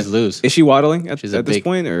 Yeah. She'll just lose. Is she waddling at She's this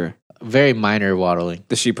point, or...? Very minor waddling.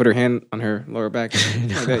 Does she put her hand on her lower back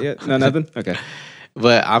like that yet? No, nothing? Okay.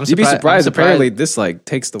 But I'm surprised. You'd be surprised. Apparently, this like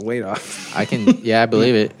takes the weight off. I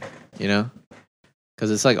believe it.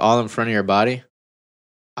 Because it's like all in front of your body.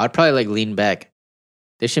 I'd probably like lean back.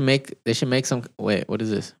 They should make some. Wait, what is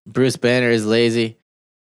this? Bruce Banner is lazy,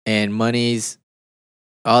 and money's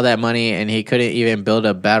all that money, and he couldn't even build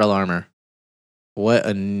a battle armor. What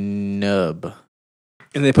a nub!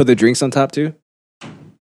 And they put the drinks on top too.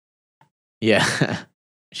 Yeah,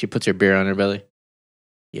 she puts her beer on her belly.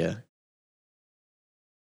 Yeah.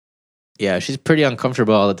 Yeah, she's pretty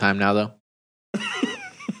uncomfortable all the time now, though.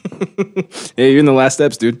 Yeah, you're in the last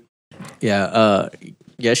steps, dude. Yeah,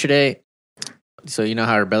 yesterday, so you know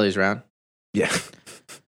how her belly's round? Yeah.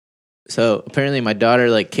 So apparently my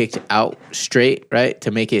daughter, like, kicked out straight, right,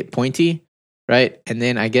 to make it pointy, right? And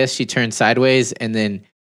then I guess she turned sideways and then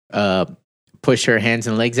pushed her hands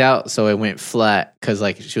and legs out, so it went flat because,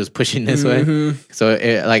 like, she was pushing this way. So,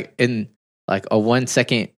 it, like, in, like, a 1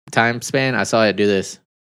 second time span, I saw it do this.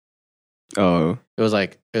 Oh, it was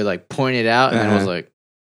like pointed out, and I was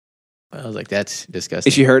like, that's disgusting.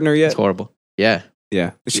 Is she hurting her yet? It's horrible. Yeah.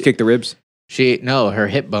 Did she kick the ribs? No, her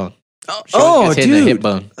hip bone. Oh, dude. The hip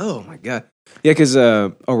bone. Oh my god. Yeah, because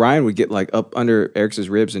Orion would get like up under Eric's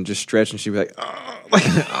ribs and just stretch, and she'd be like, oh,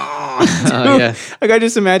 yeah. Like I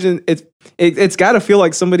just imagine it's got to feel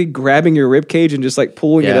like somebody grabbing your rib cage and just like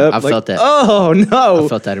pulling it up. I felt that. Oh no, I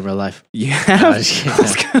felt that in real life. Yeah.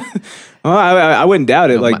 Well, I wouldn't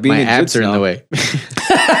doubt it. No, like being my abs are in the way.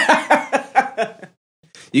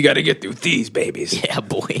 You got to get through these babies. Yeah,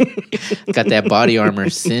 boy. Got that body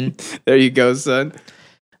armor, sin. There you go, son.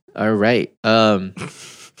 All right.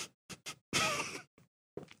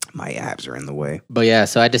 My abs are in the way. But yeah,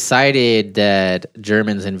 so I decided that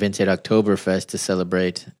Germans invented Oktoberfest to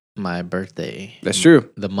celebrate my birthday. That's true.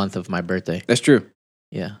 The month of my birthday. That's true.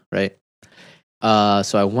 Yeah, right.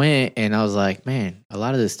 So I went and I was like, man, a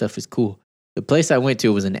lot of this stuff is cool. The place I went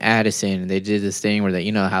to was in Addison, and they did this thing where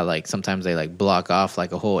you know how like sometimes they like block off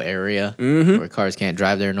like a whole area where cars can't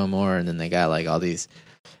drive there no more, and then they got like all these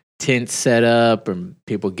tents set up and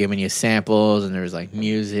people giving you samples, and there was like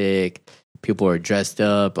music. People were dressed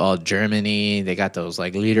up, all Germany. They got those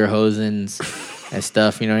like lederhosens and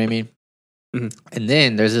stuff, you know what I mean? Mm-hmm. And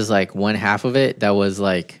then there's this like one half of it that was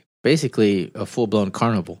like basically a full-blown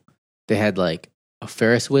carnival. They had like a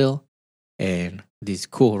Ferris wheel and these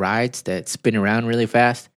cool rides that spin around really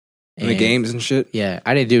fast. And the games and shit? Yeah,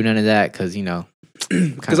 I didn't do none of that because,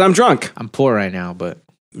 because I'm drunk. I'm poor right now, but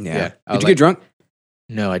yeah. Did you get drunk?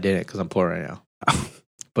 No, I didn't because I'm poor right now.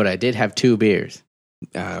 But I did have 2 beers.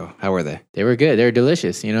 How were they? They were good. They were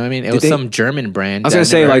delicious. You know what I mean? It was some German brand. I was that gonna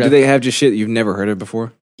say, never like, heard do of. they have just shit you've never heard of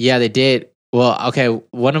before? Yeah, they did. Well, okay.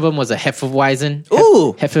 One of them was a Hefeweizen.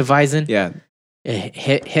 Ooh. Hefeweizen. Yeah.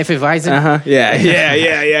 Hefeweizen.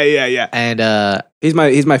 Yeah. And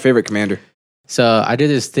He's my favorite commander. so I did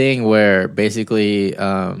this thing where basically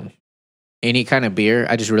any kind of beer,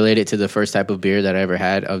 I just relate it to the first type of beer that I ever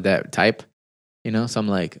had of that type. You know, so I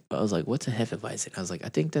was like, what's a Hefeweizen? I was like, I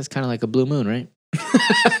think that's kind of like a Blue Moon, right?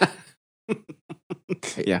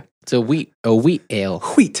 Yeah. It's a wheat ale.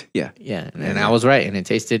 Wheat. Yeah. Yeah, and I was right, and it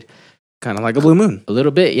tasted Kind of like a Blue Moon. a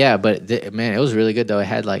little bit, yeah. But man, it was really good though. It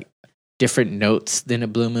had like different notes than a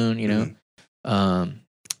Blue Moon, you know.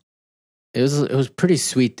 It was pretty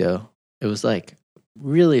sweet though. It was like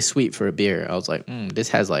really sweet for a beer. I was like, this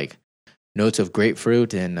has like notes of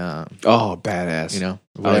grapefruit and Oh, badass. you know,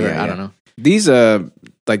 whatever. yeah, I yeah. don't know. These,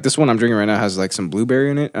 like this one I'm drinking right now has like some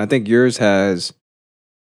blueberry in it. And I think yours has,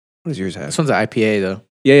 what does yours have? This one's an IPA though.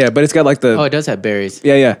 Yeah, but it's got like the, Oh, it does have berries.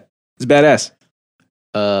 yeah. It's badass.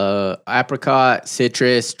 Apricot,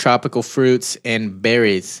 citrus, tropical fruits, and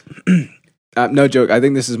berries. No joke. I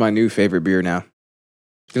think this is my new favorite beer now.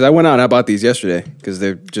 Because I went out and I bought these yesterday because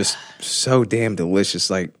they're just so damn delicious.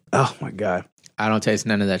 Like, oh my God. I don't taste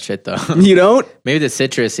none of that shit though. You don't? Maybe the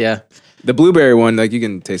citrus, yeah. The blueberry one, like you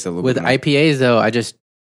can taste a little With bit more. IPAs though, I just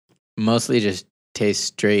mostly just taste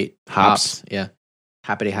straight Hops. Yeah,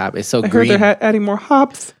 hoppity hop. It's so I heard green, they're adding more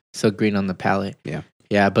hops. so green on the palate. Yeah.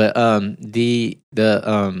 yeah. But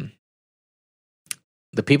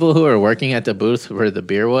the people who are working at the booth where the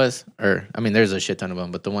beer was, or I mean, there's a shit ton of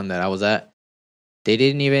them, but the one that I was at, they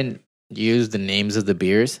didn't even use the names of the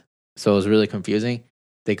beers, so it was really confusing.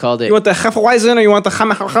 They called it. You want the Hefeweizen or you want the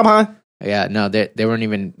Chama? Yeah, no, they weren't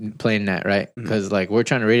even playing that right because like we're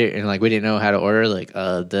trying to read it and like we didn't know how to order like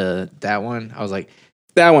that one. I was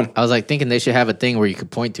like thinking they should have a thing where you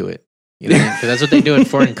could point to it, you know, because that's what they do in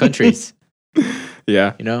foreign countries.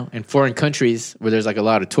 Yeah. You know, in foreign countries where there's like a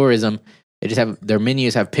lot of tourism, they just have their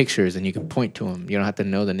menus have pictures and you can point to them. You don't have to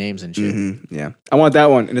know the names and shit. Mm-hmm. Yeah. I want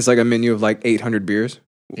that one, and it's like a menu of like 800 beers.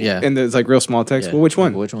 Yeah, And there's like real small text. Yeah. Well, which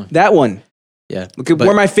one? Which one? That one. Yeah, Look at But-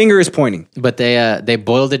 where my finger is pointing. but they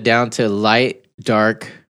boiled it down to light, dark,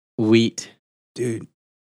 wheat. Dude,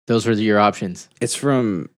 Those were your options. it's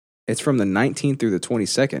from the 19th through the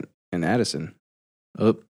 22nd in Addison.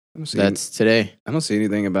 Oh, I don't see that's today. I don't see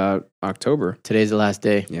anything about October. Today's the last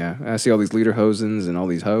day. Yeah, I see all these Lederhosens and all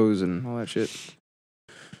these hoes and all that shit.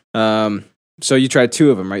 So you tried two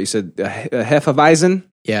of them, right? You said a Hefeweizen.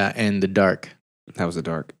 Yeah, and the dark. That was the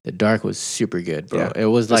dark. The dark was super good, bro. Yeah. It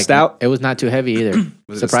was The like stout? It was not too heavy either.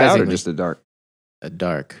 Was it a stout or Surprisingly. just a dark? A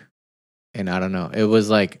dark, and I don't know. It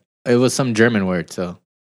was some German word, so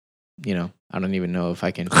you know, I don't even know if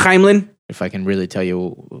I can Heimlin. really tell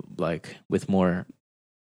you like with more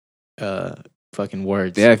fucking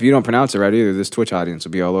words. Yeah, if you don't pronounce it right either, this Twitch audience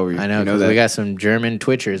will be all over you. I know, You know 'cause that. we got some German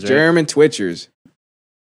Twitchers, right? German Twitchers.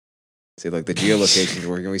 See, like the geolocation's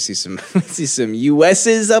working. We see some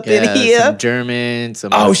US's up Yeah, in here. some German,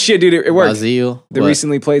 some Oh shit, dude, it works. Brazil. The What?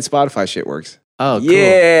 recently played Spotify shit works. Oh, cool.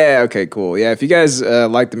 Yeah. Okay, cool. Yeah, if you guys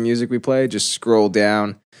like the music we play, just scroll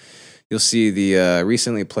down. You'll see the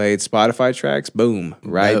recently played Spotify tracks. Boom,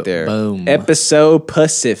 right there. Boom. Episode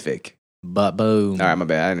Pacific. But boom. All right, my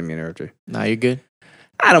bad. I didn't mean to interrupt you. Now you're good.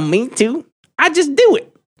 I don't mean to. I just do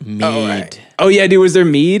it. Mead. All right. Oh yeah, dude. Was there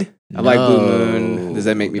mead? I like Blue No, Moon. Does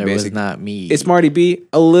that make me there basic? was not mead. It's Marty B.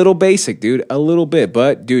 A little basic, dude. A little bit.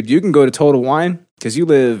 But, dude, you can go to Total Wine because you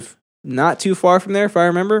live not too far from there, if I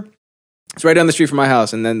remember. It's right down the street from my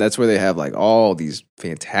house. And then that's where they have, like, all these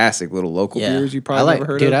fantastic little local beers you probably never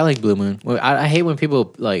heard of. I like Blue Moon. Well, I hate when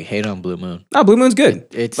people, like, hate on Blue Moon. No, Blue Moon's good.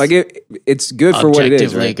 It's Like, it's good for what it is,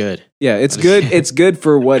 objectively right? good. Yeah, it's good. It's good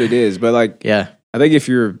for what it is. But, like, Yeah. I think if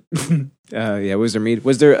you're... was there mead?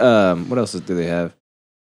 Was there... what else do they have?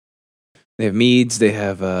 They have meads. They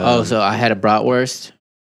have... So I had a bratwurst.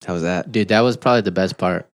 How was that? Dude, that was probably the best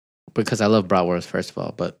part because I love bratwurst, first of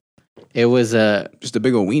all. But it was Just a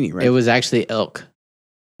big old weenie, right? it was actually elk.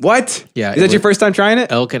 What? Yeah. Is that your first time trying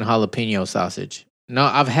it? elk and jalapeno sausage? No,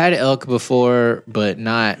 I've had elk before, but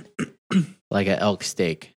not like an elk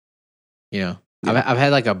steak. You know, I've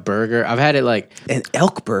had like a burger. I've had it like An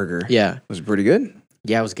elk burger. yeah, Was it pretty good?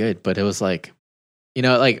 yeah, it was good, but it was like, you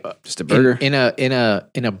know, like Just a burger. in a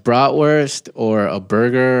bratwurst or a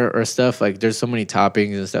burger or stuff. Like, there's so many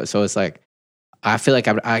toppings and stuff, so it's like I feel like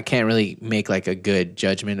I can't really make like a good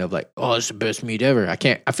judgment of like, oh, it's the best meat ever. I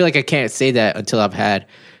feel like I can't say that until I've had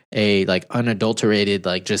a like unadulterated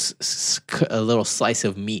like just a little slice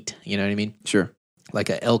of meat. You know what I mean? Sure. Like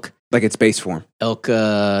a elk Like its base form.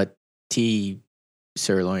 T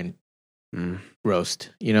sirloin. Mm. roast.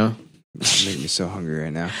 You know, Making me so hungry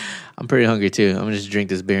right now. I'm pretty hungry too. I'm gonna just drink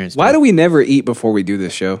this beer and. Why do we never eat before we do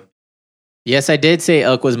this show? Yes, I did say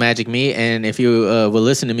elk was magic meat, and if you will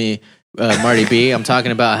listen to me, Marty B, I'm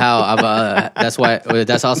talking about how I've,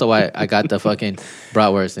 that's also why I got the fucking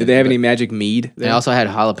bratwurst. Did they have any magic mead? They also had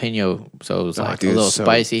jalapeno, so it was like dude, a little so-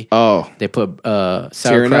 spicy. Oh, They put Tearing up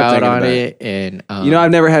sauerkraut thinking on about it, and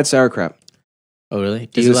I've never had sauerkraut. oh really?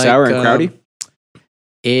 Is it sour and crowdy?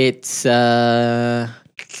 It's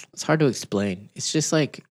hard to explain. It's just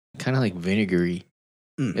like kind of like vinegary.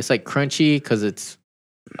 Mm. It's like crunchy because it's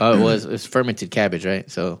it's fermented cabbage, right?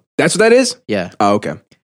 So That's what that is? yeah, Oh, okay.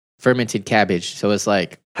 fermented cabbage. So it's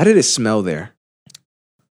like, How did it smell there?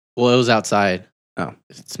 well, it was outside. Oh.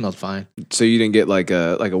 It smelled fine. So you didn't get like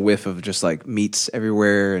a whiff of just like meats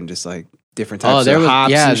everywhere and just like different Oh, types there of was-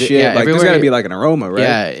 hops yeah, and th- shit? yeah, Like there's everywhere got to you- be like an aroma, right?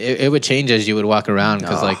 Yeah, it would change as you would walk around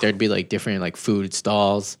because Oh. like there'd be like different like food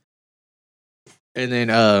stalls, and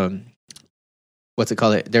then what's it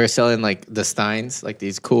called? They were selling like the Steins, like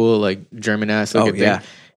these cool like German ass Oh, looking yeah. thing,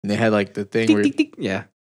 and they had like the thing Tick, where tick, tick. Yeah.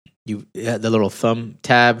 you had the little thumb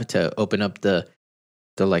tab to open up the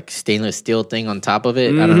like stainless steel thing on top of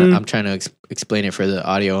it. I don't Mhm. know. I'm trying to explain it for the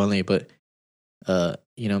audio only, but you know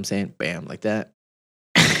what I'm saying? Bam, like that.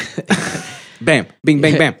 Bam. Bing,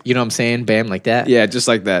 bang, bam. You know what I'm saying? Bam, like that. Yeah, just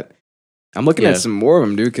like that. I'm looking Yeah. at some more of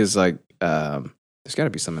them, dude, because like there's got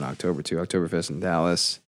to be some in October too. Oktoberfest in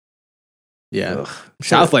Dallas. Yeah. Ugh.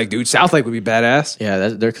 South Lake, dude. South Lake would be badass. Yeah,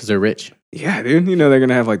 they're because they're rich. Yeah, dude. You know they're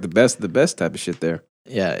gonna have like the best type of shit there.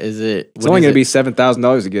 Yeah, is it? It's only gonna be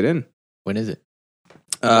 $7,000 to get in. When is it?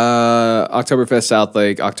 Oktoberfest South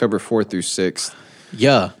Lake, October 4th through 6th.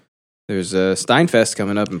 Yeah. There's a Steinfest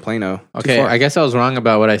coming up in Plano. Too Okay, far. I guess I was wrong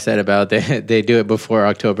about what I said about they do it before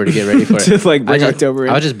October to get ready for it. Just like bring October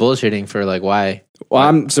in. I was just bullshitting for like why. Well,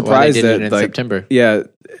 I'm surprised why they did that it in like September. yeah,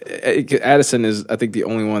 Addison is I think the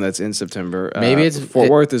only one that's in September. Maybe it's- Fort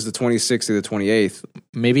Worth is the 26th to the 28th.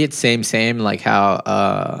 Maybe it's same like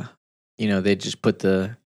how they just put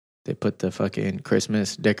the fucking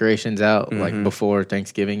Christmas decorations out like Mhm. before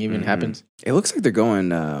Thanksgiving even Mhm. happens. It looks like they're going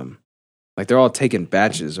like they're all taking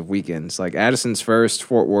batches of weekends. Like Addison's first,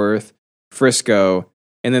 Fort Worth, Frisco,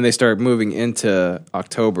 and then they start moving into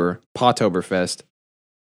October, Pottoberfest.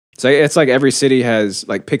 So it's like every city has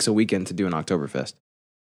like picks a weekend to do an Oktoberfest.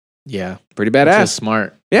 Yeah, Pretty which is badass.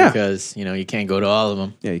 smart. Yeah. because you can't go to all of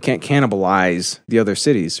them. Yeah, you can't cannibalize the other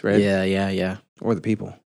cities, right? Yeah, Or the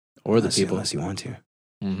people. or the Unless- people. unless you want to.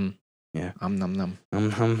 Mm-hmm. Yeah. Nom nom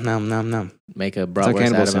nom. Nom. Make a It's like bratwurst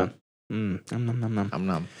cannibal out of sound. it. Nom. Nom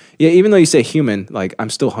nom. Yeah, even though you say human, like I'm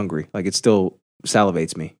still hungry. Like it still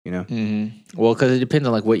salivates me, you know? Mm-hmm. Well, because it depends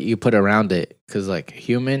on like what you put around it. Because like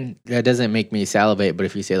human, that doesn't make me salivate. But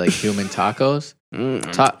if you say like human tacos,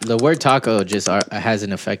 the word taco just has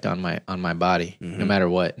an effect on my body, no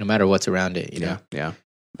Mhm. matter what's around it. You know. Yeah.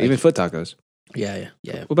 Even foot tacos. Yeah.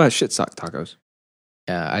 What about shit sock tacos?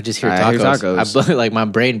 Yeah, I just hear I hear tacos. tacos. Like my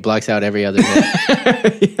brain blocks out every other thing.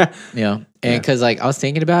 Yeah. And Yeah. because like I was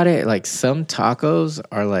thinking about it, like some tacos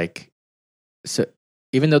are like, so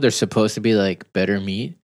even though they're supposed to be like better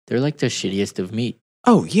meat, they're like the shittiest of meat.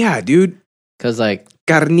 Oh yeah, dude. Because like,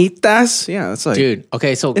 Carnitas. Yeah, that's like dude,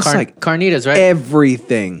 okay, so it's like carnitas, right?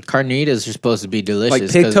 everything. Carnitas are supposed to be delicious. Like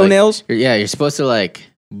 'cause, pig toenails. you're supposed to like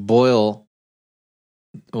boil,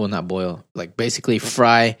 well, not boil, like basically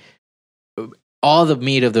fry all the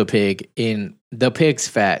meat of the pig in the pig's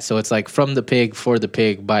fat. So it's like from the pig, for the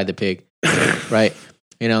pig, by the pig, right?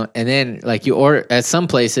 And then like you order at some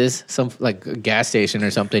places, some like a gas station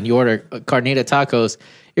or something, you order carnita tacos,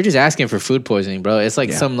 you're just asking for food poisoning, bro. It's like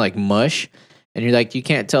Yeah. some like mush, and you're like, you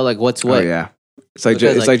can't tell like what's what. Oh yeah. It's like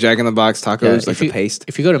Because, it's like- like Jack in the Box tacos, Yeah, like if the you- paste.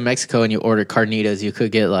 If you go to Mexico and you order carnitas, you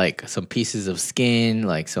could get like some pieces of skin,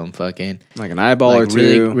 like some fucking Like an eyeball or like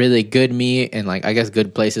really two. really good meat, and like I guess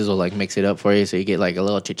good places will like mix it up for you, so you get like a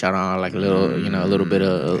little chicharron, like a little a little bit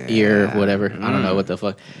of ear, whatever. I don't know what the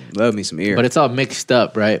fuck, Love me some ear. but it's all mixed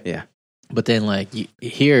up, right? Yeah. But then like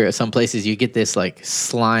here, at some places you get this like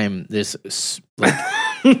slime, like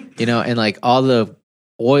and like all the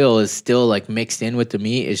oil is still like mixed in with the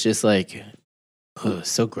meat. It's just like,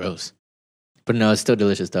 so gross. But no, it's still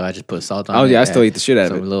delicious though. I just put salt on. Oh it, yeah, I still add eat the shit out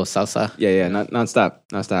some of it. little salsa. Yeah, non-stop.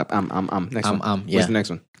 Next one. Yeah. What's the next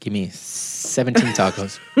one? Give me 17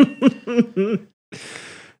 tacos.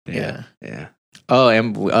 Yeah. Yeah. Oh,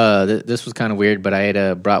 and this was kind of weird, but I ate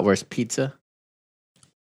a bratwurst pizza.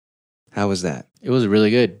 How was that? It was really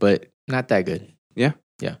good, but not that good.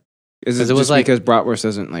 Is 'Cause it it was just like- because bratwurst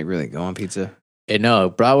doesn't like really go on pizza? And no,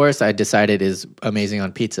 bratwurst I decided is amazing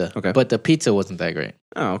on pizza. Okay. But the pizza wasn't that great.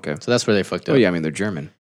 Oh, okay. So that's where they fucked up. Oh yeah, I mean they're German.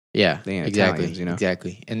 Yeah, They ain't exactly, Italians, you know?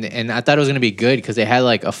 exactly. And I thought it was gonna be good because they had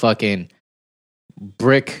like a fucking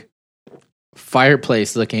brick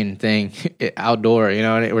fireplace looking thing outdoor, you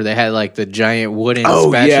know, where they had like the giant wooden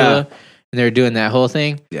spatula, yeah. and they were doing that whole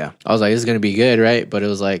thing. Yeah. I was like, this is gonna be good, right? But it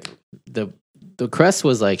was like the crust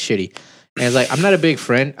was like shitty, and it's like I'm not a big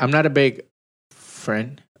friend. I'm not a big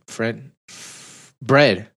friend.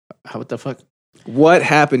 Bread. What the fuck? What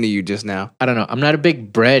happened to you just now? I don't know. I'm not a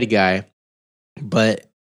big bread guy, but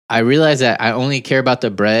I realize that I only care about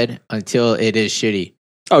the bread until it is shitty.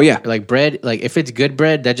 Oh, yeah. Like bread, like if it's good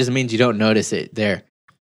bread, that just means you don't notice it there.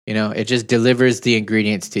 You know, it just delivers the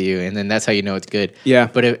ingredients to you, and then that's how you know it's good. Yeah.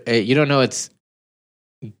 But if you don't know it's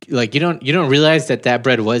like you don't realize that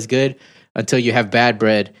bread was good until you have bad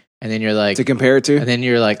bread, and then you're like To compare it to? and then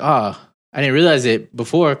you're like, oh, I didn't realize it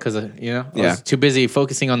before because I was too busy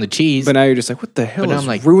focusing on the cheese. But now you're just like, what the hell now is I'm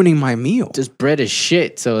like, ruining my meal? this bread is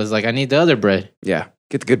shit. So it's like I need the other bread. Yeah.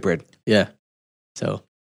 Get the good bread. Yeah. So,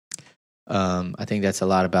 I think that's a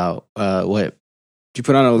lot about what. Did you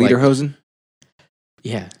put on a lederhosen?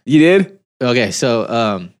 Yeah. You did? Okay.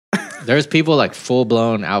 So, there's people like full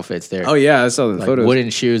blown outfits there. Oh, yeah. I saw the like photos. wooden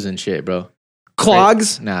shoes and shit, bro.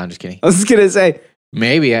 Clogs? Nah, I'm just kidding. I was going to say.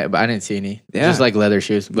 Maybe, but I didn't see any. Yeah. Just like leather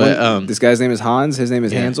shoes. But this guy's name is Hans. His name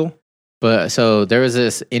is yeah. Hansel. But so there was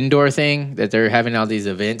this indoor thing that they're having all these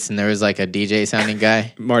events, and there was like a DJ sounding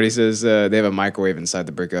guy. Marty says they have a microwave inside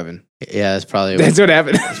the brick oven. Yeah, that's probably That's what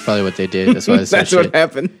happened. that's probably what they did. That's why it's so That's shit. what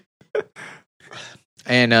happened.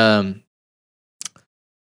 And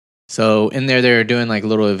so in there they were doing like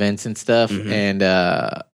little events and stuff, Mhm.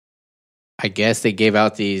 and I guess they gave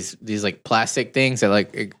out these like plastic things that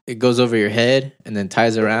like it goes over your head and then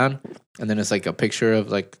ties around, and then it's like a picture of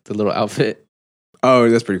like the little outfit. Oh,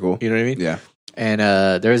 that's pretty cool. You know what I mean? Yeah. And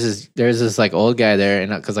there's this like old guy there,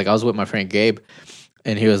 and because like I was with my friend Gabe,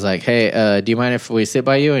 and he was like, "Hey, do you mind if we sit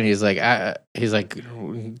by you?" And he's like,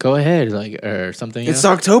 "Go ahead," like or something. It's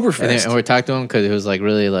And Oktoberfest. we talked to him because it was like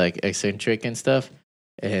really like eccentric and stuff,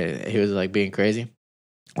 and he was like being crazy.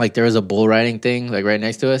 Like there was a bull riding thing like right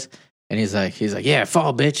next to us, and he's like, "Yeah,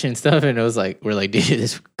 fall, bitch," and stuff. And it was like, we're like, dude,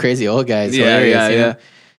 this crazy old guy is hilarious. You know?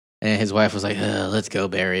 And his wife was like, "Let's go,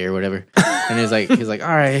 Barry," or whatever. And he's like, "All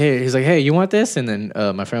right, hey." He's like, "Hey, you want this?" And then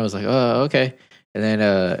my friend was like, "Oh, okay." And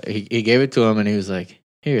then he gave it to him, and he was like,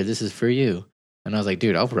 "Here, this is for you." And I was like,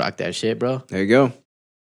 "Dude, I'll rock that shit, bro." There you go.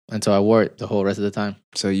 And so I wore it the whole rest of the time.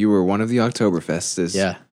 So you were one of the Oktoberfests.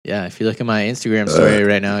 Yeah. If you look at my Instagram story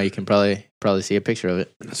right now, you can probably see a picture of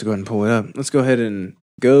it. Let's go ahead and pull it up. Let's go ahead and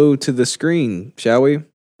go to the screen, shall we?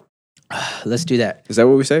 Let's do that. Is that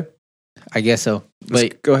what we say? I guess so.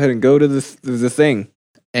 Let's go ahead and go to the thing.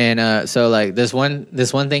 And so like this one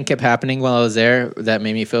thing kept happening while I was there that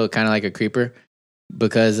made me feel kind of like a creeper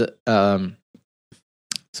because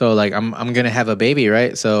so like I'm gonna have a baby,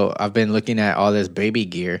 right? So I've been looking at all this baby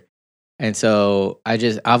gear, and so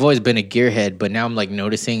I've always been a gearhead, but now I'm like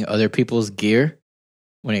noticing other people's gear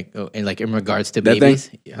when in regards to That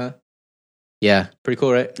babies. Huh? Yeah, pretty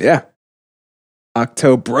cool, right? Yeah.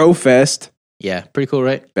 Oktoberfest. Yeah, pretty cool,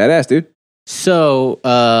 right? Badass, dude. So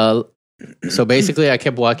so basically I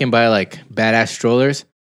kept walking by like badass strollers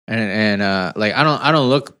and like I don't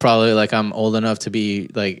look probably like I'm old enough to be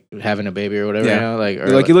like having a baby or whatever, Yeah. you know, like or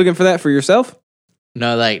You're you looking for that for yourself?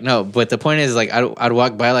 no, but the point is like I'd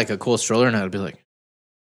walk by like a cool stroller and I'd be like,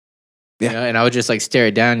 Yeah. you know, and I would just like stare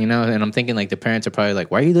it down, you know, and I'm thinking like the parents are probably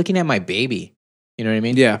like, why are you looking at my baby? You know what I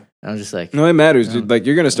mean? Yeah. And I was just like, No, it matters, dude. Like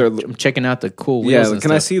you're gonna start. I'm checking out the cool wheels. Yeah. and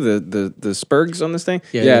Can I stuff. see the spurgs on this thing?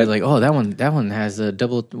 Yeah, like, oh, that one has a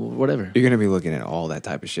double whatever. You're gonna be looking at all that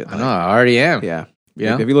type of shit. I know, I already am. Yeah.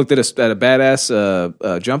 Yeah. Have you looked at a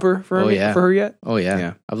badass jumper for Oh, her, yeah. for her yet? Oh yeah.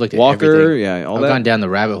 Yeah. I've looked at Walker, everything. yeah, all I've that. gone down the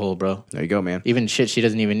rabbit hole, bro. There you go, man. Even shit she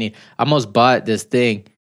doesn't even need. I almost bought this thing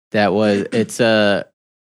that was it's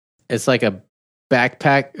like a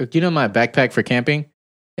backpack. You know my backpack for camping?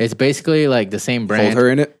 It's basically like the same brand. Hold her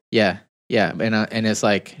in it. Yeah. And it's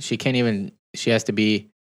like she has to be,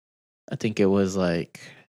 I think it was like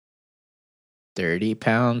 30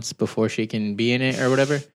 pounds before she can be in it or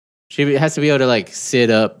whatever. She has to be able to like sit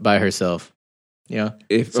up by herself, you know?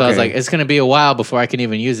 So I was like, it's going to be a while before I can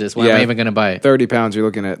even use this. Why am I even going to buy it? 30 pounds, you're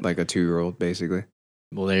looking at like a 2-year-old, basically.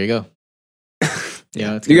 Well, there you go. You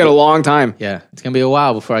know, it's You gonna got a be- long time. Yeah, it's going to be a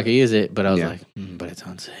while before I can use it, but I was Yeah. like, but it's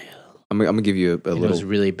on sale. I'm gonna give you a And it little. was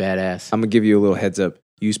really badass. I'm gonna give you a little heads up.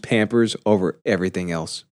 Use Pampers over everything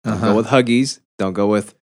else. Don't Uh-huh. go with Huggies. Don't go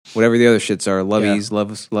with whatever the other shits are. Lovies,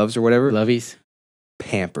 loves or whatever. Lovies.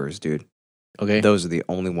 Pampers, dude. Okay. Those are the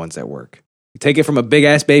only ones that work. You take it from a big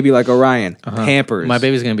ass baby like Orion. Uh-huh. Pampers. My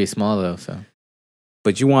baby's going to be small though, so.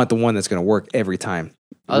 But you want the one that's gonna work every time.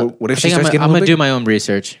 What if I she think starts getting a I'm little gonna do big? my own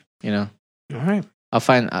research. You know, All right. I'll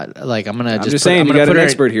find like I'm gonna I'm just just saying, I'm you gonna got put an her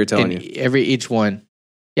expert here telling in you. each one.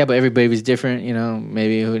 Yeah, but every baby's different. You know,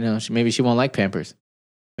 maybe who knows? Maybe she won't like Pampers.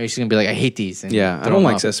 Maybe she's gonna be like, I hate these. And Yeah, I throw don't them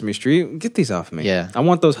like off. Sesame Street. Get these off of me. Yeah. I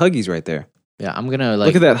want those Huggies right there. Yeah, I'm gonna like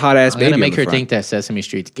Look at that hot ass I'm baby. gonna make on the her front. think that Sesame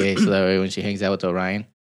Street's gay, so that way when she hangs out with Orion,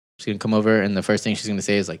 she's gonna come over and the first thing she's gonna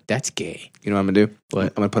say is like, "That's gay." You know what I'm gonna do? What?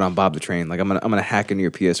 I'm gonna put on Bob the Train. Like I'm gonna hack into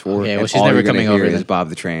your PS4. Okay, well, and she's all never you're gonna coming hear over is then. Bob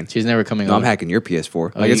the Train. She's never coming No, over. I'm hacking your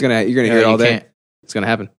PS4. Oh, Like you're gonna hear no, it all you day. can't. It's gonna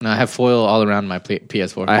happen. No, I have foil all around my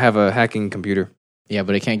PS4. I have a hacking computer. Yeah,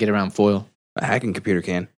 but it can't get around foil. A hacking computer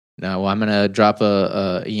can. No, well, I'm gonna drop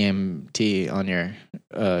a EMT on your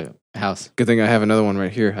house. Good thing I have another one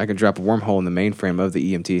right here. I can drop a wormhole in the mainframe of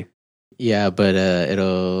the EMT. Yeah, but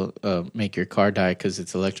it'll make your car die because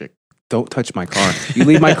it's electric. Don't touch my car. You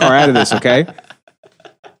leave my car out of this, okay?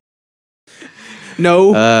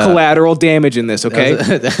 No collateral damage in this, okay?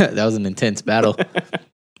 That was an intense battle.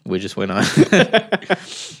 We just went on.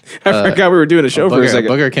 I forgot we were doing a show for a second.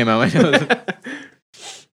 Booger came out.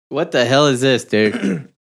 What the hell is this, dude?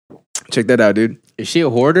 Check that out, dude. Is she a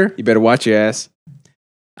hoarder? You better watch your ass.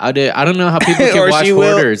 I don't know how people Or can watch she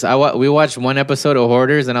will. Hoarders. We watched one episode of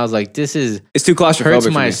Hoarders, and I was like, "This is It's too claustrophobic hurts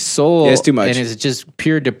for my me. soul." Yeah, it's too much. and it's just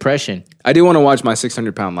pure depression. I do want to watch my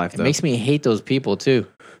 600-pound life, It though. makes me hate those people too.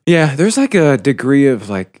 Yeah, there's like a degree of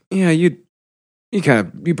like, yeah, you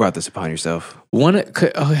brought this upon yourself.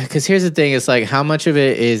 Because here's the thing: it's like how much of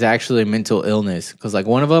it is actually mental illness? Because like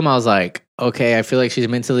one of them, I was like, okay, I feel like she's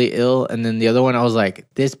mentally ill, and then the other one, I was like,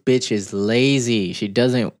 this bitch is lazy.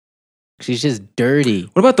 She's just dirty.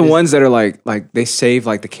 What about the ones that are like they save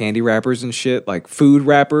like the candy wrappers and shit, like food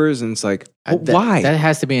wrappers, and it's like, why? That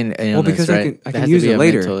has to be an illness, well, because right? I That can has to use be it a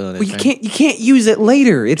later. mental illness, Well, you right? can't use it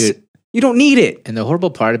later. Dude. You don't need it. And the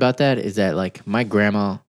horrible part about that is that like my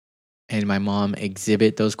grandma and my mom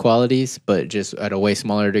exhibit those qualities, but just at a way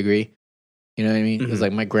smaller degree. You know what I mean? Because Mhm.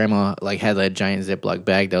 like my grandma like had a giant Ziploc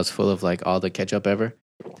bag that was full of like all the ketchup ever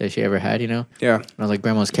that she ever had. You know? Yeah, And I was like,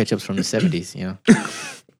 grandma's ketchup's from the 70s. You know?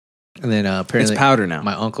 And then apparently it's powder now.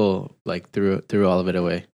 my uncle like threw all of it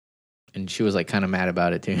away, and she was like kind of mad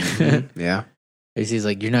about it too. Mhm. Yeah, And she's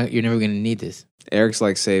like, you're never gonna need this. Eric's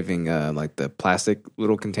like saving like the plastic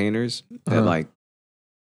little containers that Uh-huh.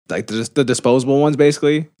 like the disposable ones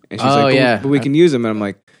basically. And she's Oh, like, yeah. but we can use them. And I'm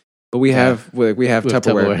like, but we Yeah. have we have We have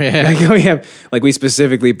Tupperware. Tupperware, yeah. Like, we have we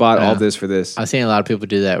specifically bought all Yeah. this for this. I've seen a lot of people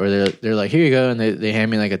do that where they're like, here you go, and they hand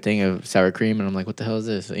me like a thing of sour cream, and I'm like, what the hell is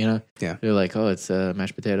this? You know? Yeah. They're like, oh, it's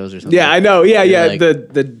mashed potatoes or something. Yeah, I know. Yeah, You're yeah.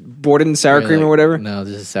 like- the Borden sour You're cream like, or whatever. No,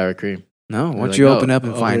 this is sour cream. No, They're once like, you "Oh, open up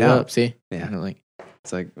and open find it out, up, see? Yeah. And I'm like,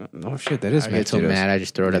 it's like, oh shit, that is I get mashed so potatoes. mad, I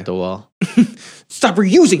just throw it Yeah. at the wall. Stop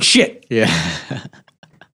reusing shit. Yeah.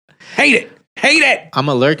 Hate it. Hate it. I'm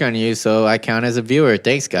a lurk on you, so I count as a viewer.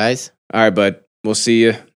 Thanks, guys. All right, bud. We'll see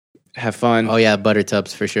you. Have fun. Oh yeah, butter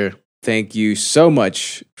tubs for sure. Thank you so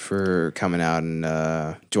much for coming out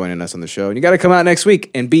and joining us on the show. And you got to come out next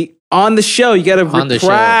week and be on the show. You got to On the show.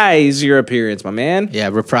 reprise your appearance, my man. Yeah,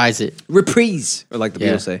 reprise it. Reprise, or like the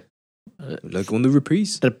Yeah. Beatles say, like on the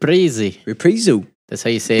reprise. Reprise. Repriso. That's how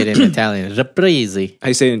you say it in Italian. Reprise. How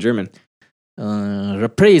you say it in German?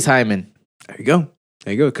 Reprise, Hyman. There you go.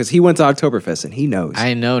 There you go. Because he went to Oktoberfest and he knows.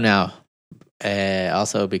 I know now.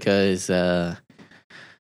 Also because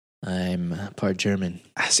I'm part German.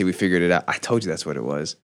 See, we figured it out. I told you that's what it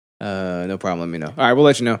was. No problem. Let me know. All right, we'll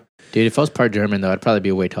let you know. Dude, if I was part German, though, I'd probably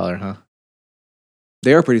be way taller, huh?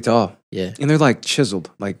 They are pretty tall, Yeah. and they're like chiseled,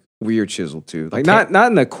 like weird chiseled too. Like Okay.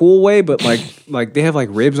 not in a cool way, but like they have like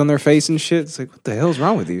ribs on their face and shit. It's like, what the hell's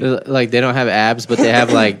wrong with you? Like, they don't have abs, but they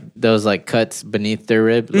have, like, those, like, cuts beneath their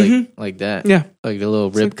rib, like that. Yeah. Like the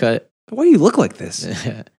little rib cut. Why do you look like this? Do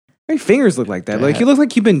Why your fingers look like that? Do I Like you look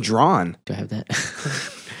like you've been drawn. I have that?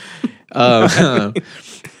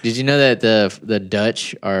 Did you know that the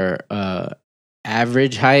Dutch are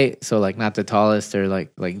average height? So, like, not the tallest, or,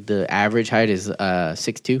 like the average height is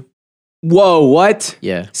 6'2". Whoa, what?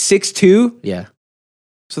 Yeah. 6'2"? Yeah.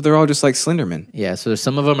 So they're all just like Slenderman. Yeah, so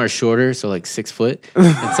some of them are shorter, so like 6 foot,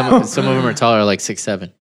 and some of them are taller, like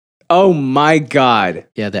 6'7". Oh my god!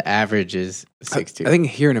 Yeah, the average is 6'2". I think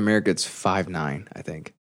here in America it's 5'9". I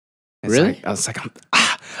think. It's Really? like- I was like,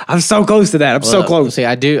 I'm so close to that. I'm so Well, close. See,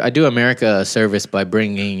 I do America a service by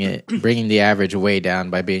bringing the average way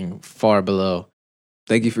down by being far below.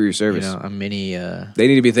 Thank you for your You service. know, a mini. They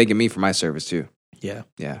need to be thanking me for my service too. Yeah,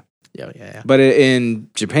 Yeah. yeah. But in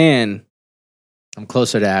Japan, I'm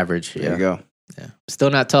closer to average. there Yeah, you go. yeah. Still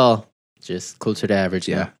not tall, just closer to average.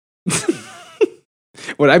 Yeah. now.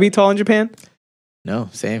 Would I be tall in Japan? No,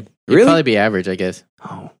 same. You'd Really? probably be average, I guess.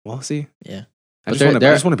 Oh, well, see. Yeah. I But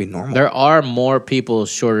just want to be normal. There are more people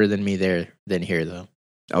shorter than me there than here, though.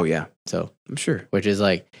 Oh yeah, So, I'm sure. which is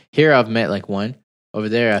like, here I've met like one. Over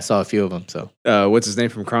there, I saw a few of them. So, What's his name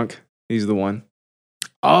from Crunk? He's the one.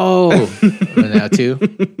 oh, now two.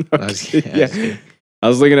 Yeah. I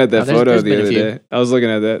was looking at that there's photo the been a other few. day. I was looking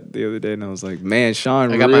at that the other day, and I was like, "Man,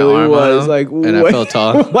 Sean I got my really arm on was him, like, and I felt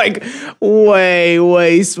tall. like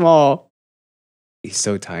way small. He's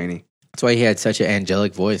so tiny. That's why he had such an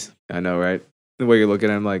angelic voice. I know, right? The way you're looking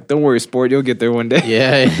at him, like, don't worry, sport, you'll get there one day.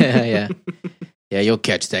 Yeah. Yeah, you'll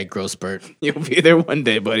catch that growth spurt. You'll be there one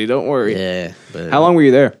day, buddy. Don't worry. Yeah. But How long were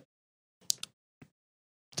you there?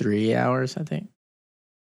 3 hours, I think.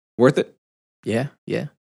 Worth it? Yeah.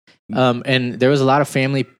 And there was a lot of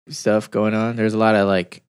family stuff going on. There was a lot of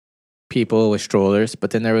like people with strollers,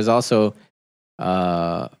 but then there was also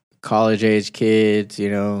college age kids,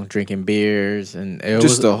 drinking beers, and it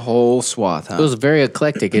Just was a whole swath, huh? it was very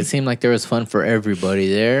eclectic. It seemed like there was fun for everybody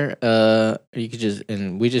there. We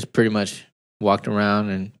just pretty much walked around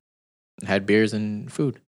and had beers and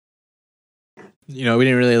food. We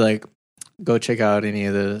didn't really like go check out any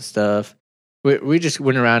of the stuff. We just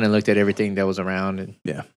went around and looked at everything that was around, and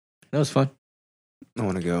Yeah. it was fun. I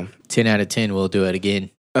want to go. 10 out of 10, we'll do it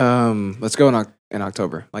again. Let's go in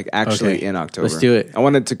October. Like, actually Okay. in October. Let's do it. I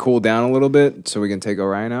want it to cool down a little bit so we can take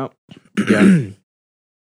Orion out. Yeah.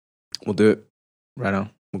 We'll do it. Right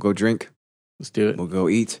on. We'll go drink. Let's do it. We'll go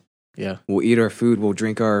eat. Yeah. We'll eat our food. We'll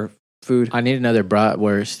drink our food. I need another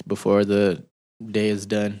bratwurst before the day is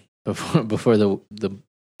done. Before the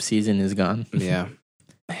season is gone. Yeah.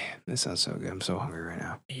 Man, this sounds so good. I'm so hungry right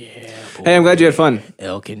now. Yeah. Boy. Hey, I'm glad you had fun.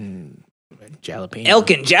 Elk and jalapeno.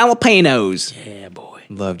 and jalapenos. Yeah, boy.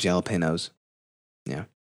 Love jalapenos.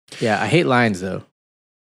 Yeah, I hate lines though.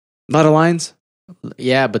 A lot of lines.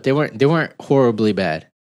 Yeah, but they weren't horribly bad.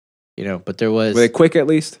 But there was Were they quick at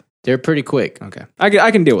least? they're pretty quick. Okay.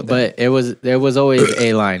 I can deal with that. But there was always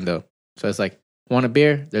a line though. So it's like, want a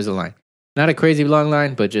beer? There's a line. Not a crazy long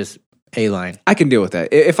line, but just a line. I can deal with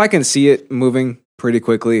that. If I can see it moving pretty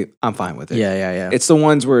quickly, I'm fine with it. Yeah. It's the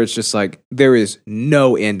ones where it's just like there is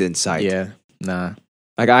no end in sight. Yeah. Nah.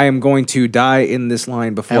 Like I am going to die in this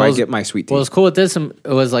line before And I what's- get my sweet tea. What was cool with this, it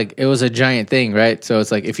was a giant thing, right? So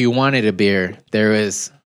it's like if you wanted a beer, there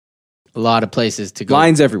was a lot of places to go.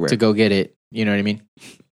 Lines everywhere. to go get it. You know what I mean?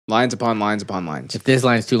 Lines upon lines upon lines. If this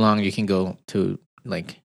line's too long, you can go to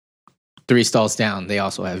like 3 stalls down. They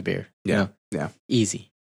also have beer. Yeah.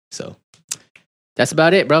 Easy. So that's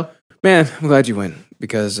about it, bro. Man, I'm glad you went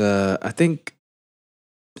because I think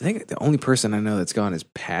the only person I know that's gone is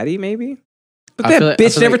Patty, maybe. But I that feel like- bitch I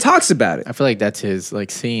feel never like- talks about it. I feel like that's his like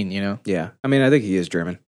scene. Yeah, I mean, I think he is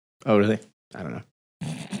German. Oh, really? I don't know.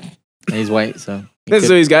 And he's white, so That's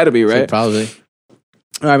what he's got to be, could right? probably.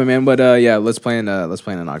 All right, my man. But yeah, let's plan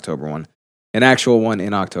an October one, an actual one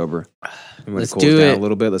in October. When Let's it cools do down it. a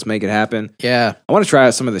little bit. Let's make it happen. Yeah. I want to try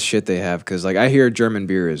out some of the shit they have because, like, I hear German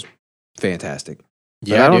beer is fantastic. But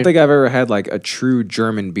Yeah, I don't dude. think I've ever had like a true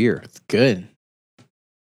German beer. It's good.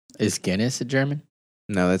 Is Guinness a German?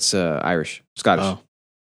 No, that's Irish, Scottish, Oh,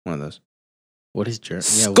 one of those. what is German?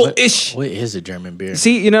 Scottish. What is a German beer?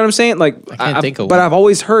 See, you know what I'm saying? Like, I can't think of but one. I've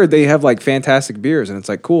always heard they have like fantastic beers, and it's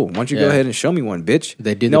like, cool. Why don't you go Yeah. ahead and show me one, bitch?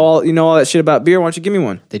 They do You know all that shit about beer. Why don't you give me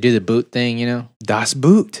one? They do the boot thing, Das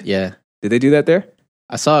Boot. Yeah. Did they do that there?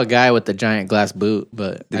 I saw a guy with the giant glass boot,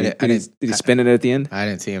 but Did he spin it at the end? I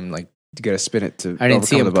didn't see him like You got to spin it to. I didn't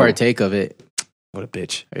see overcome him the bubble. partake of it. What a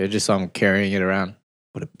bitch! I just saw him carrying it around.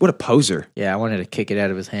 What a poser! Yeah, I wanted to kick it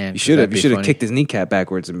out of his hand. You 'cause should have. that'd You be should have funny. kicked his kneecap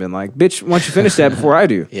backwards and been like, "Bitch, why don't you finish that before I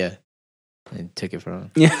do?" Yeah, and took it from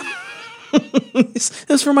him, Yeah. It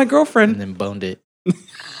was for my and girlfriend. then boned it.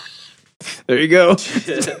 There you go.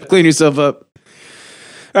 Clean yourself up.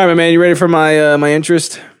 All right, my man. You ready for my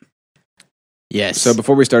interest? Yes. So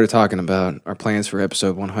before we started talking about our plans for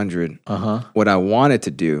episode 100, what I wanted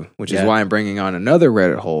to do, which is Yeah. why I'm bringing on another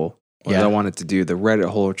Reddit hole, was Yeah. I wanted to do the Reddit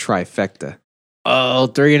hole trifecta. Oh,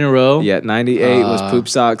 3 in a row. Yeah, 98 was Ah. poop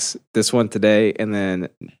socks. This one today, and then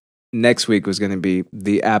next week was going to be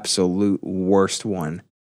the absolute worst one,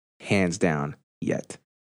 hands down. Yet.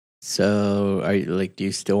 So, are you like? Do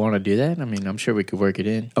you still want to do that? I mean, I'm sure we could work it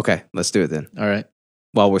in. Okay, let's do it then. All right.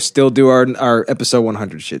 While we're still do our episode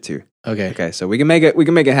 100 shit too. Okay. Okay, so we can make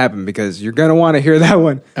it happen because you're gonna want to hear that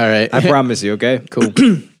one. All right. I promise you. Okay. Cool.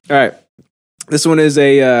 All right. This one is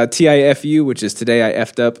a TIFU, which is today I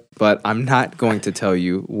effed up, but I'm not going to tell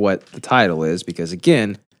you what the title is because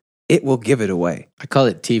again, it will give it away. I call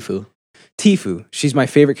it Tifu. Tifu. She's my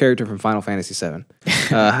favorite character from Final Fantasy VII.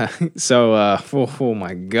 Oh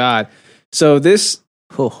my god. So this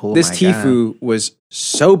Oh this my God. Tifu was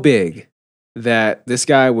so big that this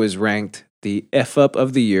guy was ranked the F up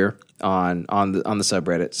of the year on the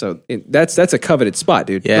subreddit. So that's a coveted spot,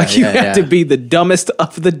 dude. Yeah, like you have to be the dumbest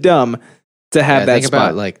of the dumb to have that think spot.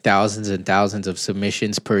 about like thousands and thousands of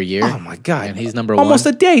submissions per year. Oh my god, and he's number one. Almost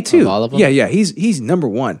a day too. Of all of them? Yeah, he's number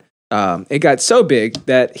one. It got so big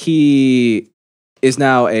that he is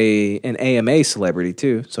now an AMA celebrity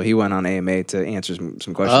too. So he went on AMA to answer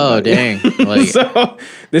some questions. Oh about it. dang! Like, So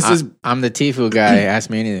this is I'm the Tifu guy. Ask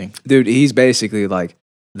me anything. dude. He's basically like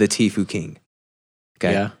the Tifu king.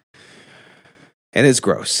 Okay, Yeah. and it's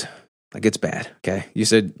gross. Like it's bad. Okay, you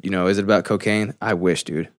said is it about cocaine? I wish,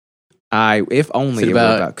 dude. If only Is it it were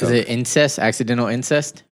about? about Is coke. it incest? Accidental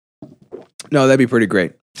incest? No, that'd be pretty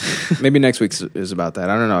great. Maybe next week's is about that.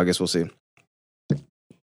 I don't know. I guess we'll see.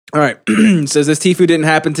 All right. Says this Tifu didn't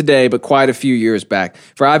happen today, but quite a few years back.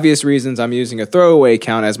 For obvious reasons, I'm using a throwaway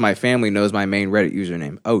account as my family knows my main Reddit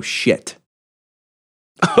username. Oh, shit.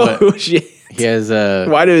 Oh, shit. He has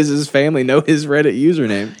Why does his family know his Reddit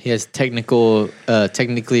username? He has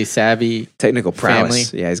technically savvy. Technical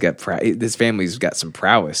prowess. Yeah, he's got his family's got some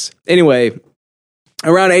prowess. Anyway,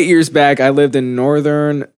 around 8 years back, I lived in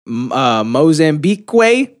northern Mozambique,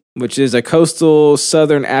 which is a coastal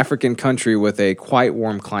southern African country with a quite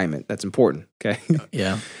warm climate. That's important, okay?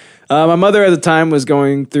 Yeah. My mother at the time was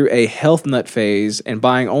going through a health nut phase and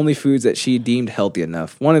buying only foods that she deemed healthy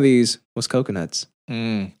enough. One of these was coconuts.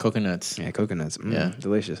 Coconuts. Yeah, coconuts. Yeah.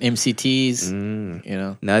 Delicious.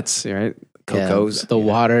 MCTs. Nuts, right? Yeah, Cocos. the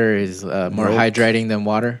water is more Milk. hydrating than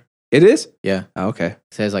water. It is? Yeah. Oh, okay. It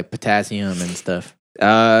says like potassium and stuff.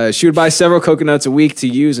 She would buy several coconuts a week to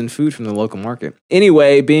use in food from the local market.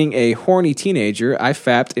 Anyway, being a horny teenager, I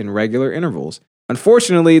fapped in regular intervals.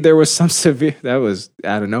 Unfortunately, there was some severe... That was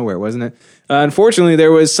out of nowhere, wasn't it? Unfortunately,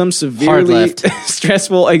 there was some severely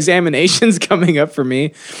stressful examinations coming up for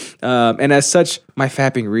me. And as such, my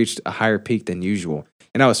fapping reached a higher peak than usual.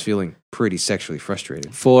 And I was feeling pretty sexually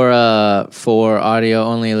frustrated. For audio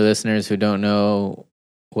only listeners who don't know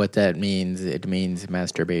what that means, it means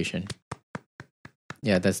masturbation.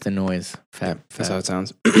 Yeah, that's the noise. Fap. That's how it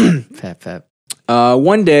sounds. Fap.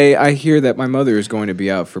 One day, I hear that my mother is going to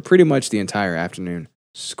be out for pretty much the entire afternoon.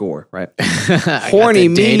 Score, right? Horny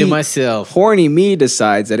me to myself. Horny me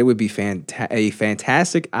decides that it would be a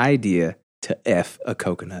fantastic idea to F a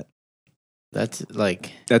coconut. That's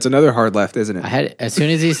another hard left, isn't it? As soon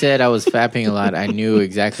as he said I was fapping a lot, I knew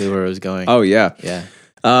exactly where it was going. Oh yeah. Yeah.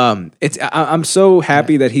 I'm so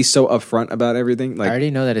happy that he's so upfront about everything. Like, I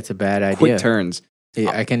already know that it's a bad idea. Quick turns.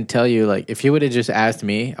 I can tell you, like, if he would have just asked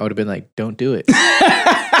me, I would have been like, don't do it.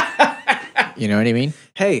 You know what I mean?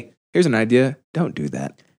 Hey, here's an idea. Don't do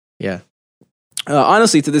that. Yeah.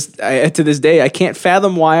 Honestly, to this day, I can't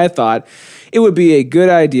fathom why I thought it would be a good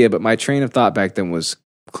idea, but my train of thought back then was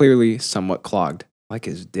clearly somewhat clogged. Like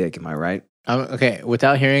his dick, am I right? Okay,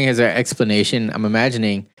 without hearing his explanation, I'm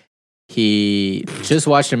imagining he just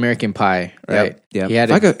watched American Pie, right? Yeah. He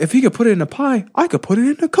had if he could put it in a pie, I could put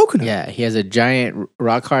it in a coconut. Yeah, he has a giant,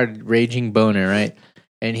 rock hard, raging boner, right?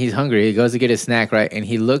 And he's hungry. He goes to get a snack, right? And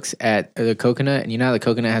he looks at the coconut, and you know how the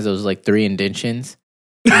coconut has those like 3 indentions?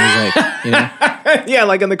 And he's like, you know? Yeah,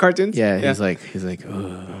 like in the cartoons. Yeah, he's like,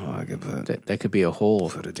 oh, I could put that could be a hole.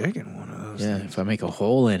 Put a dick in one of those. Yeah, if I make a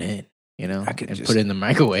hole in it, you know, I could and just put it in the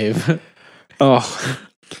microwave. Oh,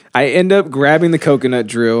 I end up grabbing the coconut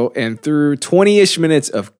drill, and through 20-ish minutes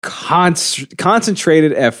of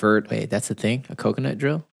concentrated effort. Wait, that's the thing? A coconut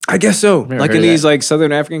drill? I guess so. never Like heard in of these that. like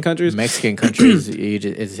Southern African countries. Mexican countries,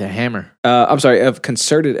 it's a hammer. I'm sorry, of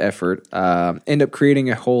concerted effort, end up creating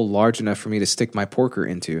a hole large enough for me to stick my porker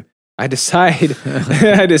into. I decide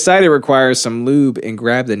it requires some lube and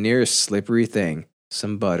grab the nearest slippery thing,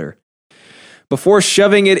 some butter. Before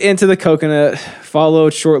shoving it into the coconut,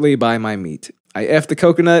 followed shortly by my meat. I F the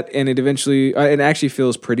coconut, and it actually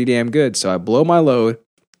feels pretty damn good. So I blow my load.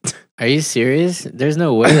 Are you serious? There's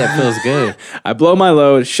no way that feels good. I blow my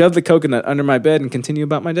load, shove the coconut under my bed, and continue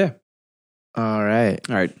about my day. All right.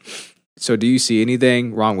 So do you see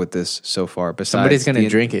anything wrong with this so far? Besides Somebody's going to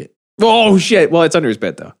drink it. Oh, shit. Well, it's under his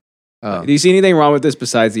bed, though. Oh. Do you see anything wrong with this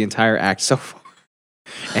besides the entire act so far?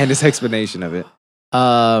 And his explanation of it?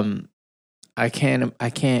 I can't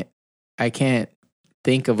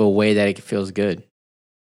think of a way that it feels good.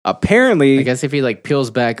 Apparently, I guess if he like peels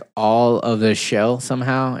back all of the shell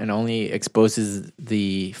somehow and only exposes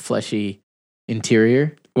the fleshy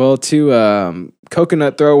interior. Well, to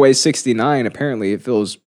Coconut Throwaway 69, apparently it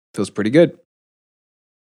feels pretty good.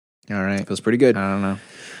 All right. Feels pretty good. I don't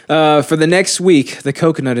know. For the next week, the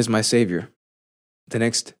coconut is my savior. The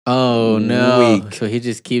next week. So he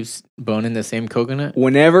just keeps boning the same coconut?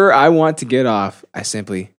 Whenever I want to get off, I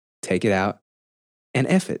simply take it out and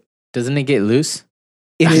F it. Doesn't it get loose?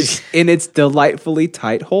 in its delightfully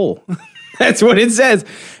tight hole. That's what it says.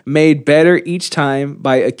 Made better each time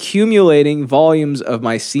by accumulating volumes of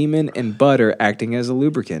my semen and butter acting as a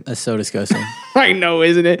lubricant. That's so disgusting. I know,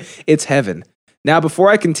 isn't it? It's heaven. Now, before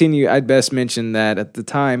I continue, I'd best mention that at the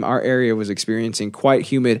time, our area was experiencing quite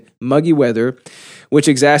humid, muggy weather, which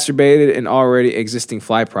exacerbated an already existing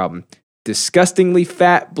fly problem. Disgustingly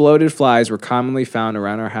fat, bloated flies were commonly found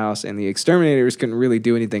around our house, and the exterminators couldn't really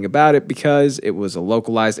do anything about it because it was a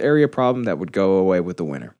localized area problem that would go away with the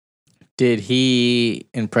winter. Did he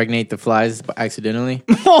impregnate the flies accidentally?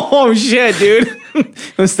 Oh, shit, dude.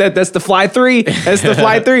 That's the fly 3. That's the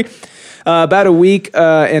fly 3. About a week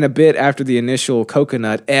and a bit after the initial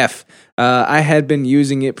coconut F, I had been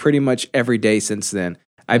using it pretty much every day since then.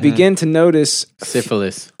 I began to notice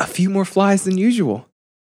Syphilis. a few more flies than usual.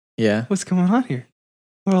 Yeah. What's going on here?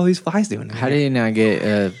 What are all these flies doing? How did he not get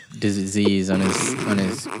a disease on his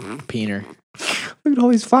peener? Look at all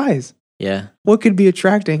these flies. Yeah. What could be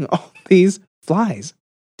attracting all these flies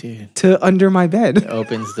Dude. to under my bed?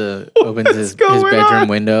 Opens his What's going bedroom on?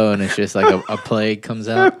 window and it's just like a plague comes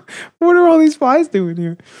out. What are all these flies doing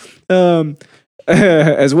here?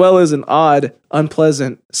 As well as an odd,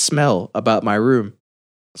 unpleasant smell about my room.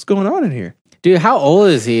 What's going on in here? Dude, how old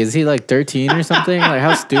is he? Is he like 13 or something? Like,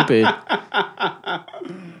 how stupid.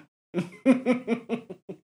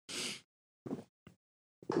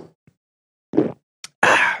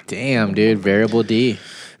 Damn, dude. Variable D.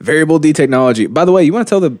 Variable D technology. By the way, you want to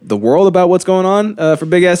tell the world about what's going on for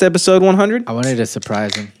Big Ass episode 100? I wanted to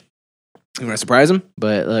surprise him. You want to surprise him?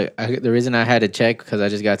 But like, the reason I had to check because I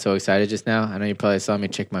just got so excited just now. I know you probably saw me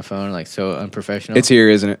check my phone, like so unprofessional. It's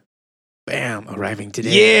here, isn't it? Bam, arriving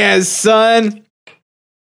today. Yeah, son.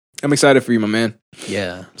 I'm excited for you, my man.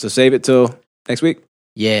 Yeah. So save it till next week.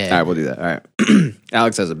 Yeah. All right, we'll do that. All right.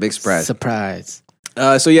 Alex has a big surprise. Surprise.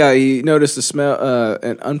 So yeah, he noticed a smell,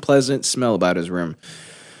 an unpleasant smell about his room.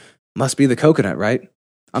 Must be the coconut, right?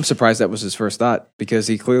 I'm surprised that was his first thought because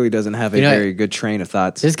he clearly doesn't have a very good train of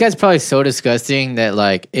thoughts. This guy's probably so disgusting that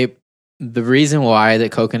like it. The reason why the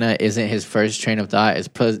coconut isn't his first train of thought is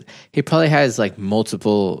because he probably has like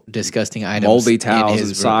multiple disgusting items, Moldy in towels his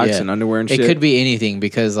and socks and underwear and shit. It could be anything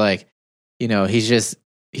because like, you know, he's just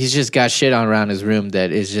got shit on around his room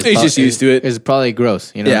that is just He's just used to it. It's probably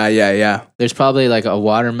gross, you know. Yeah. There's probably like a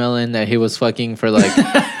watermelon that he was fucking for like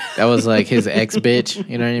that was like his ex bitch.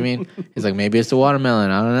 You know what I mean? He's like, maybe it's the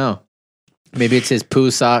watermelon. I don't know. Maybe it's his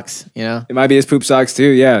poo socks. You know, it might be his poop socks too.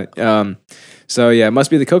 Yeah. So yeah, it must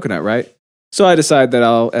be the coconut, right? So I decide that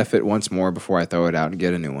I'll F it once more before I throw it out and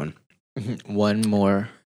get a new one. One more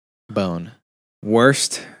bone.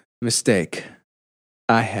 Worst mistake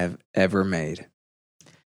I have ever made.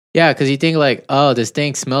 Yeah, because you think like, oh, this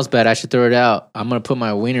thing smells bad. I should throw it out. I'm gonna put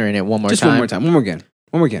my wiener in it one more time. Just one more time. One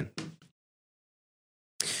more again.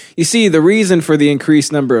 You see, the reason for the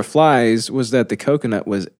increased number of flies was that the coconut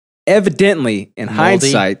was evidently, in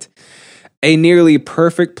hindsight, a nearly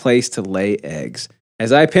perfect place to lay eggs.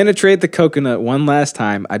 As I penetrate the coconut one last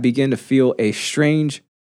time, I begin to feel a strange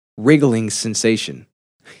wriggling sensation.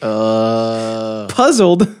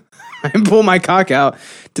 Puzzled, I pull my cock out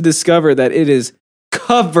to discover that it is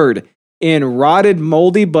covered in rotted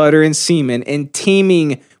moldy butter and semen and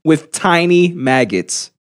teeming with tiny maggots.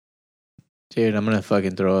 Dude, I'm gonna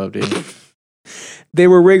fucking throw up, dude. They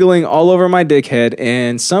were wriggling all over my dickhead,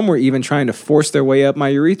 and some were even trying to force their way up my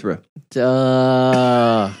urethra.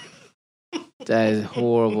 That is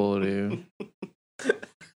horrible, dude.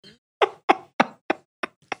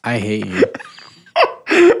 I hate you.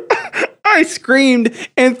 I screamed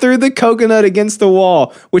and threw the coconut against the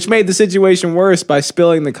wall, which made the situation worse by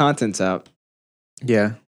spilling the contents out.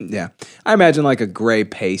 Yeah. Yeah. I imagine like a gray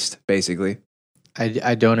paste, basically.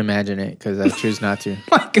 I don't imagine it because I choose not to.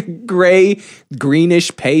 Like a gray,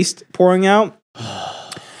 greenish paste pouring out.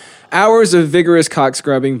 Hours of vigorous cock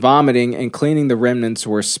scrubbing, vomiting, and cleaning the remnants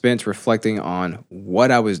were spent reflecting on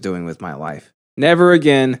what I was doing with my life. Never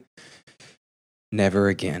again. Never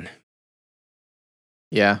again.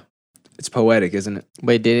 Yeah. It's poetic, isn't it?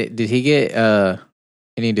 Wait, did he get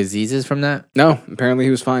any diseases from that? No, apparently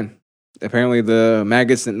he was fine. Apparently the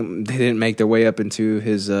maggots they didn't make their way up into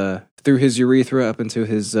his through his urethra up into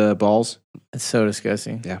his balls. It's so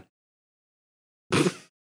disgusting. Yeah.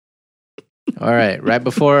 All right, right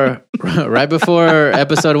before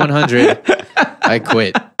episode 100, I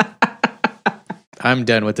quit. I'm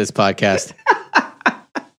done with this podcast.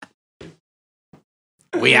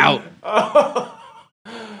 We out.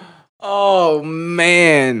 Oh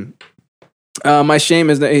man. My shame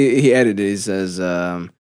is that he edited. He says,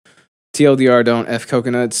 TLDR, don't F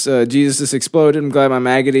coconuts. Jesus is exploded. I'm glad my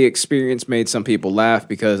maggoty experience made some people laugh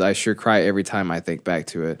because I sure cry every time I think back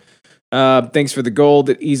to it. Thanks for the gold.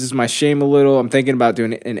 It eases my shame a little. I'm thinking about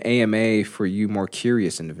doing an AMA for you more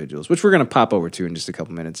curious individuals, which we're going to pop over to in just a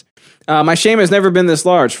couple minutes. My shame has never been this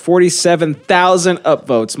large. 47,000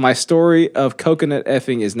 upvotes. My story of coconut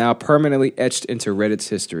effing is now permanently etched into Reddit's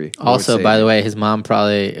history. Also, by the way, his mom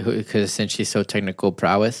probably, because since she's so technical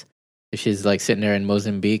prowess, she's like sitting there in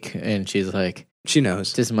Mozambique and she's like, she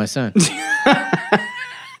knows. this is my son.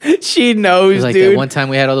 She knows, Like dude. that one time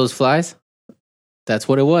we had all those flies. That's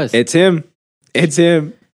what it was. It's him. It's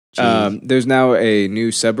him. Jeez. There's now a new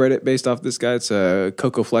subreddit based off this guy. It's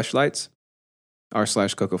Coco Fleshlights.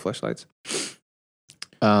 r/Coco Fleshlights.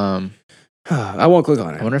 I won't click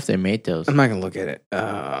on I it. wonder if they made those. I'm not gonna look at it.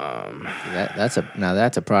 That's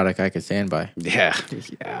a product I could stand by. Yeah.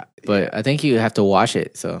 But I think you have to wash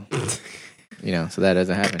it, so so that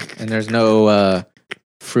doesn't happen. And there's no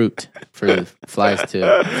fruit for the flies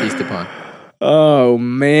to feast upon. Oh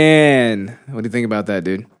man, what do you think about that,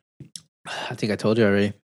 dude? I think I told you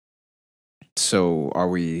already. So, are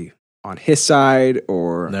we on his side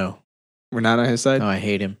or No, we're not on his side? no, I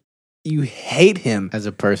hate him You hate him. as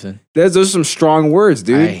a person. Those are some strong words,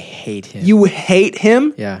 dude. I hate him. You hate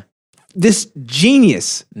him? Yeah. This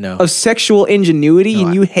genius No. of sexual ingenuity, No,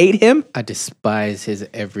 and you hate him? I despise his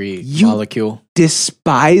every You- molecule.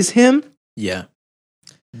 Despise him? Yeah.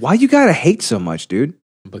 Why you gotta hate so much, dude?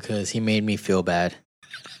 Because he made me feel bad.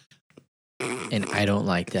 And I don't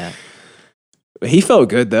like that. He felt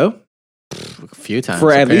good though. A few times.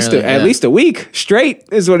 For at least apparently, at yeah. least a week straight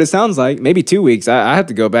is what it sounds like. Maybe 2 weeks. I have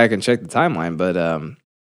to go back and check the timeline, but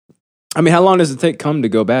I mean, how long does it take cum to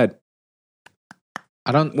go bad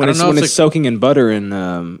I don't when know if it's soaking in butter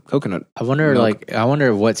and coconut? I wonder, milk. I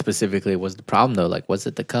wonder what specifically was the problem though. Like, was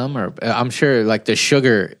it the cum, or I'm sure like the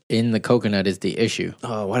sugar in the coconut is the issue.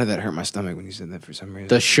 Oh, why did that hurt my stomach when you said that for some reason?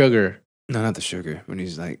 The sugar, No, not the sugar. When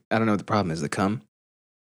he's like, I don't know what the problem is. The cum.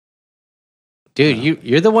 dude.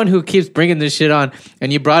 You're the one who keeps bringing this shit on,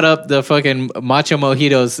 and you brought up the fucking matcha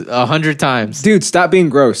mojitos 100 times. Dude, stop being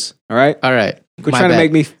gross. All right. All right, Quit my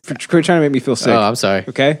trying bad. quit trying to make me feel sick. Oh, I'm sorry.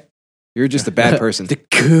 Okay. You're just a bad person. The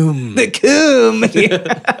cum. The cum.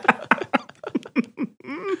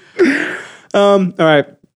 All right.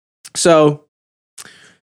 So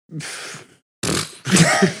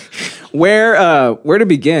where to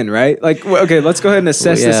begin, right? Like, okay, let's go ahead and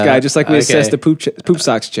assess this Yeah, guy just like we assessed the okay. poop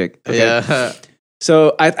socks chick. Okay? Yeah.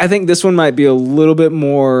 So I think this one might be a little bit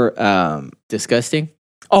more Disgusting.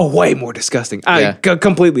 way more disgusting. Yeah.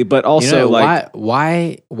 Completely, but also like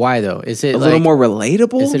why though? Is it a like, little more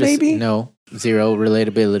relatable is it maybe? no, zero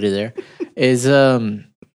relatability there. Is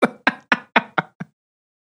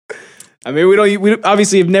I mean, we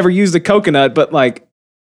obviously have never used a coconut, but like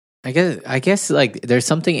I guess like there's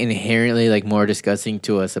something inherently like more disgusting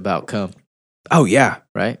to us about cum, oh yeah.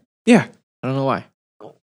 right? Yeah. I don't know why.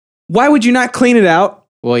 Why would you not clean it out?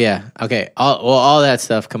 Well, yeah. Okay. All that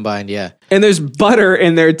stuff combined, yeah. And there's butter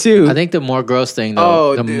in there too. I think the more gross thing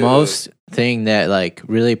though, Oh, the dude. most thing that like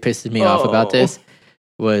really pisses me off about Oh. this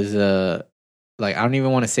was like I don't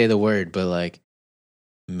even want to say the word, but like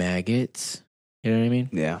maggots. You know what I mean?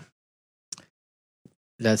 Yeah.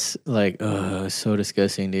 That's like so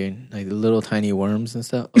disgusting, dude. Like the little tiny worms and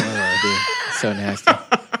stuff. Oh, dude. So nasty.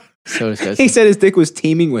 So disgusting. He said his dick was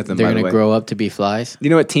teeming with them, They're by the gonna way. grow up to be flies.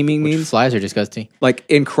 You know what teeming Which means? flies are disgusting. Like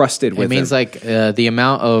encrusted with It means them. like the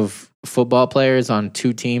amount of football players on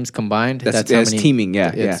two teams combined. That's how that's many teeming,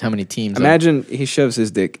 yeah. That's how many teams. Imagine he shoves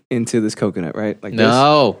his dick into this coconut, right? Like this.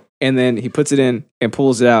 No, And then he puts it in and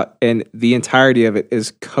pulls it out, and the entirety of it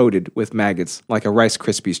is coated with maggots, like a Rice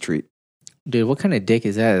Krispies treat. dude. What kind of dick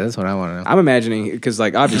is that? That's what I want to know. I'm imagining, because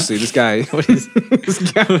like obviously this guy, What is-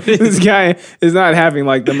 this guy is not having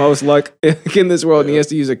like the most luck in this world, and he has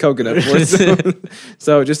to use a coconut for it.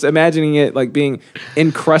 So just imagining it like being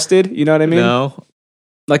encrusted, you know what I mean? No,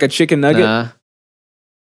 Like a chicken nugget. nah,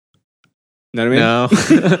 You know what I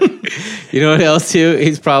mean? no. You know what else too?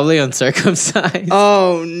 He's probably uncircumcised.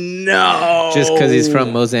 Oh no! Just because he's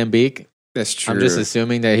from Mozambique. That's true. I'm just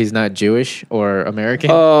assuming that he's not Jewish or American.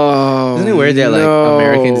 Oh, Isn't it weird that like no.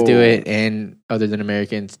 Americans do it and other than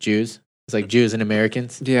Americans, Jews? It's like Jews and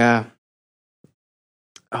Americans. Yeah.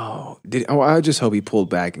 I just hope he pulled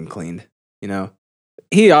back and cleaned. You know,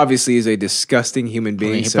 he obviously is a disgusting human I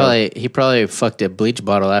being. mean, so he probably fucked a bleach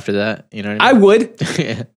bottle after that. You know what I I mean?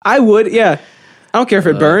 would, I would, yeah. I don't care if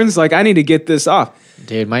it burns. Like I need to get this off.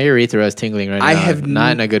 Dude, my urethra is tingling right now. I have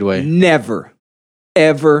not in a good way. Never,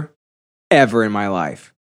 ever, ever in my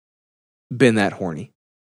life been that horny.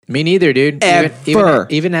 Me neither, dude. Ever.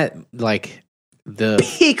 Even at like the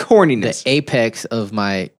Peak horniness. the apex of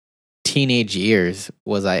my teenage years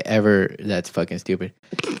was I ever. That's fucking stupid.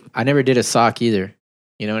 I never did a sock either.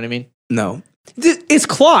 You know what I mean? No. It's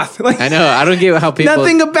cloth. Like, I know. I don't get how people.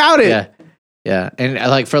 nothing about it. Yeah, yeah. And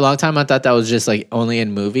like for a long time, I thought that was just like only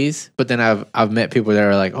in movies. But then I've met people that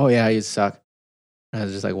are like, oh yeah, I use a sock. And I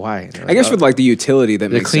was just like, why? Like, I guess with like the utility that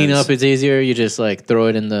the makes cleanup sense. is easier. You just like throw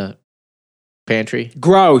it in the pantry,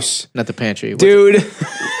 Gross. not the pantry, Dude.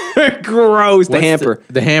 Gross. The What's hamper.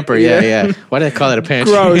 The hamper. Yeah, Yeah. yeah. Why do they call it a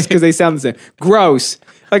pantry? Gross, because they sound the same. Gross.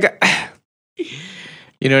 Like,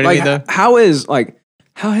 You know what I mean? like Though.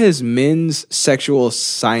 how has men's sexual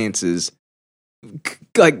sciences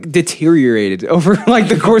like deteriorated over like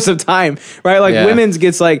the course of time, right? Like Yeah. women's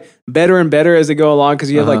gets like better and better as they go along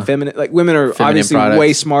because you have like feminine, like women are Feminine obviously products.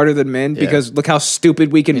 way smarter than men because look how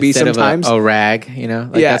stupid we can Instead be sometimes. of a rag, you know,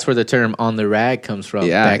 like Yeah. that's where the term "on the rag" comes from.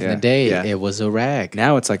 Yeah, Back in yeah, the day, yeah. it was a rag.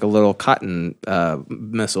 Now it's like a little cotton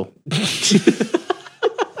missile.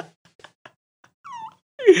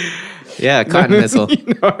 Yeah, cotton missile. You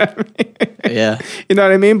know what I mean? Yeah, You know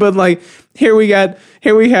what I mean? But like here we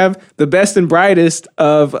have the best and brightest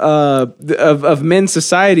of men's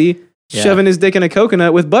society Yeah. shoving his dick in a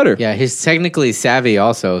coconut with butter. yeah. He's technically savvy,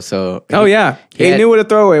 also. So Oh yeah, he he had- knew what a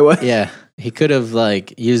throwaway was. yeah, he could have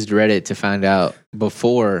like used Reddit to find out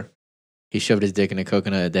before he shoved his dick in a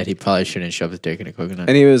coconut that he probably shouldn't shove his dick in a coconut.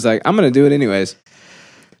 And he was like, "I'm gonna do it anyways."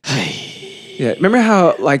 Yeah, remember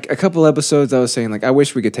how like a couple episodes I was saying like I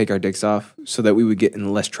wish we could take our dicks off so that we would get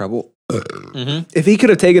in less trouble. Mhm. If he could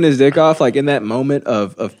have taken his dick off like in that moment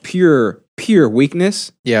of pure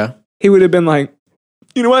weakness, Yeah, he would have been like,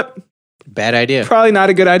 you know what? bad idea. Probably not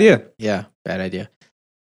a good idea, Yeah, bad idea.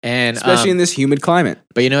 And especially in this humid climate.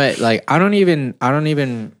 But you know what? Like, I don't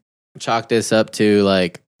even chalk this up to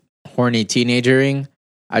like horny teenagering.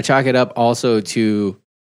 I chalk it up also to,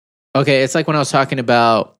 okay, it's like when I was talking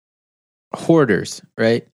about hoarders,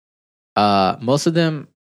 right? Most of them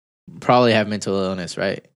probably have mental illness,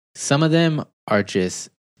 right? Some of them are just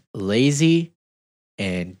lazy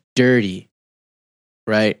and dirty,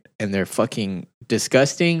 right? And they're fucking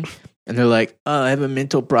disgusting. And they're like, oh, I have a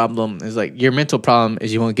mental problem. It's like, your mental problem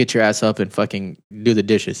is you won't get your ass up and fucking do the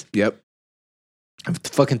dishes. Yep.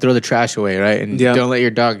 Fucking throw the trash away, right? And Yeah. don't let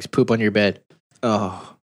your dogs poop on your bed.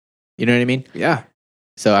 Oh, You know what I mean? yeah.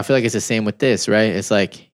 So I feel like it's the same with this, right? It's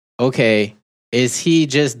like, okay, is he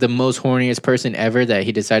just the most horniest person ever that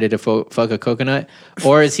he decided to fuck a coconut?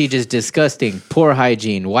 Or is he just disgusting? Poor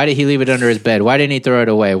hygiene. Why did he leave it under his bed? Why didn't he throw it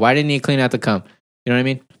away? Why didn't he clean out the cum? You know what I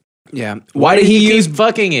mean? Yeah. Why did he keep use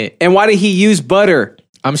fucking it? and why did he use butter?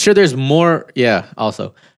 I'm sure there's more. Yeah,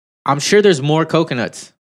 also. I'm sure there's more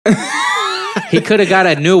coconuts. He could have got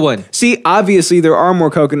a new one. See, obviously there are more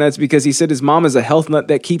coconuts because he said his mom is a health nut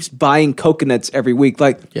that keeps buying coconuts every week.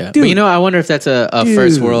 Like, Yeah, dude, but you know, I wonder if that's a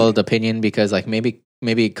first Dude. world opinion because like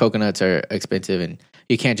maybe coconuts are expensive and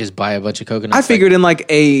you can't just buy a bunch of coconuts. I figured in like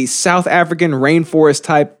a South African rainforest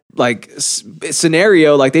type like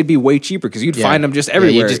scenario, like they'dy be way cheaper because you'd find them just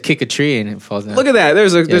everywhere. you just kick a tree and it falls down. Look at that.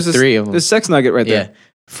 There's three of them. There's sex nugget right yeah, there.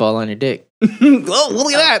 fall on your dick. Oh,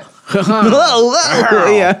 look at that.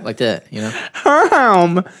 Whoa, yeah. Like that. You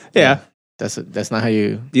know, Yeah. that's not how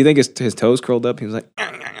you. Do you think his toes curled up? He was like,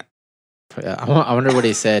 I wonder what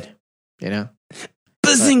he said. You know,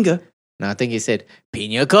 bazinga. no, I think he said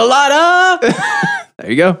pina colada. There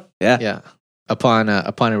you go. Yeah. Yeah, upon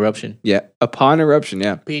eruption. Yeah. Upon eruption.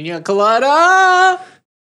 Yeah. Pina colada.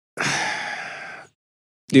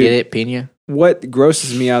 Dude. Get it, pina? What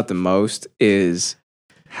grosses me out the most is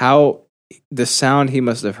how the sound he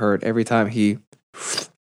must have heard every time he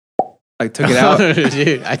like took it out.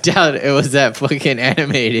 Dude, I doubt it was that fucking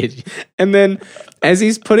animated. And then as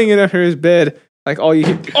he's putting it under his bed, like all you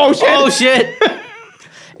hear, oh shit. Oh shit!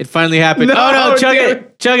 It finally happened. No, Oh no! Chug dude.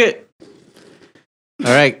 it! Chug it!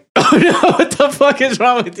 All right. Oh no! What the fuck is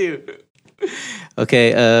wrong with you?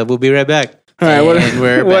 Okay, we'll be right back. All right, And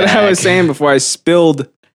we're what I back. was saying before I spilled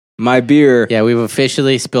my beer Yeah, we've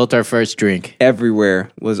officially spilt our first drink.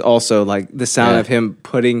 everywhere was also like the sound Yeah. of him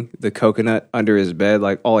putting the coconut under his bed.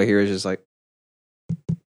 Like all I hear is just like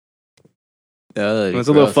it's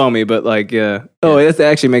a little foamy, but like yeah. Oh, that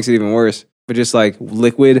actually makes it even worse. But just like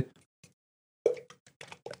liquid.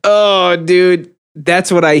 Oh, dude,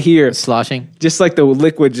 that's what I hear. Sloshing. Just like the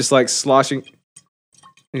liquid, just like sloshing.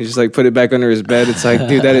 And you just like put it back under his bed. It's like,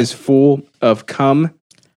 dude, that is full of cum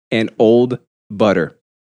and old butter.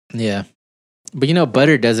 Yeah, but you know,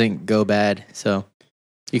 butter doesn't go bad, so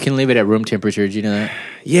you can leave it at room temperature. Do you know that?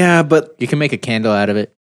 Yeah, but You can make a candle out of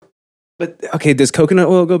it. okay, does coconut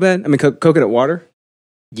oil go bad? I mean, coconut water?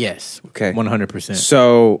 Yes, Okay. 100%.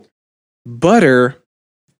 So butter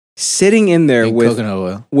sitting in there And with coconut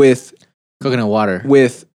oil, with coconut water.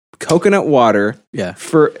 with coconut water Yeah.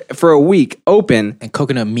 for a week, open And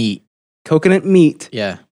coconut meat. coconut meat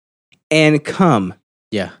Yeah. and cum,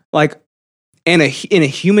 Yeah. like in a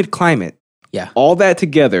humid climate. Yeah. All that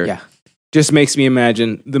together, Yeah. just makes me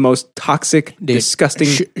imagine the most toxic, Dude, disgusting.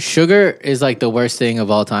 Sugar is like the worst thing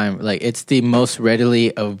of all time. Like it's the most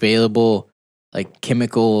readily available, like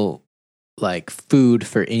chemical, like food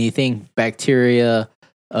for anything, bacteria,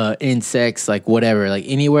 insects, like whatever. Like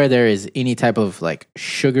anywhere there is any type of like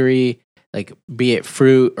sugary, like be it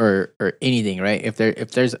fruit or anything, right?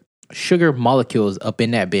 If there's sugar molecules up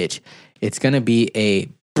in that bitch, it's gonna be a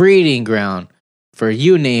breeding ground for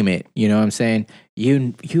you name it. You know what I'm saying?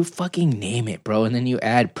 You fucking name it, bro. And then you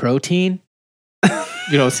add protein.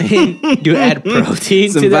 You know what I'm saying? You add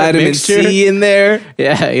protein Some to that vitamin mixture. C in there.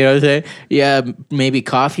 Yeah, you know what I'm saying? Yeah, maybe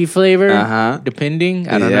coffee flavor, depending.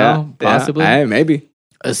 I don't know. Possibly. Maybe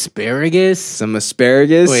Asparagus. some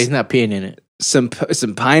asparagus. Wait, he's not peeing in it. Some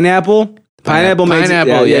pineapple. Pineapple makes it,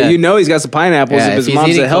 Pineapple, yeah. You know he's got some pineapples Yeah, if if his he's mom's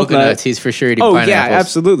eating a health coconuts, nut. he's for sure eating Oh pineapples. yeah,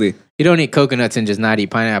 absolutely. You don't eat coconuts and just not eat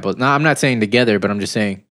pineapples. No, I'm not saying together, but I'm just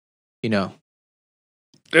saying, you know.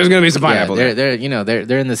 There's gonna be some Yeah, pineapple.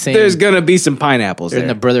 they're in the same. There's gonna be some pineapples. They're in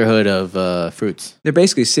the brotherhood of fruits. They're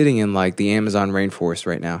basically sitting in like the Amazon rainforest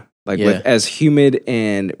right now, like Yeah. with as humid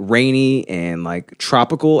and rainy and like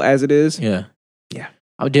tropical as it is. Yeah. Yeah.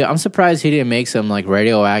 Oh, dude, I'm surprised he didn't make some like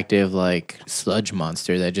radioactive like sludge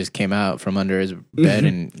monster that just came out from under his bed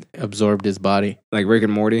and absorbed his body. Like Rick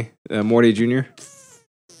and Morty, Morty Jr.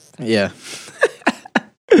 Yeah.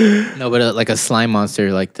 No, but like a slime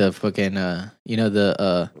monster, like the fucking, you know,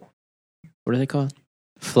 the, what are they called?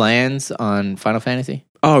 Flans on Final Fantasy?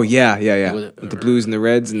 Oh yeah. With- With the blues and the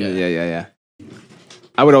reds and Yeah. yeah.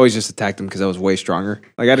 I would always just attack them because I was way stronger.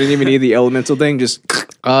 Like I didn't even need the elemental thing. Just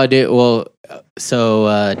Oh, dude. Well,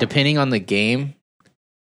 so depending on the game,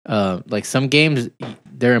 like some games,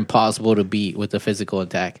 they're impossible to beat with a physical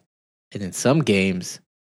attack. And in some games,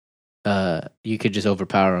 you could just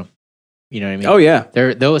overpower them. You know what I mean? oh yeah.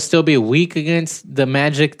 They'll still be weak against the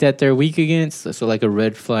magic that they're weak against. So like a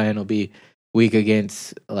red flan will be weak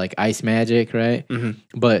against like ice magic, right? Mhm.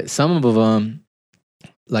 But some of them,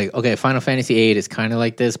 like okay, Final Fantasy VIII is kind of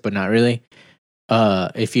like this, but not really.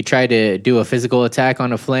 If you try to do a physical attack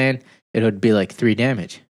on a flan, it would be like 3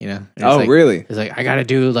 damage. You know? And it's Oh like, really? It's like I gotta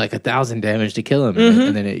do like 1,000 damage to kill him,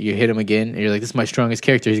 and then you hit him again, and you're like, "This is my strongest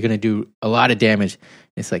character. He's gonna do a lot of damage."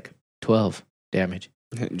 It's like 12 damage.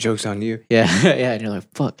 Joke's on you. Yeah, yeah, and you're like,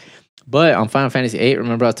 fuck. But on Final Fantasy VIII,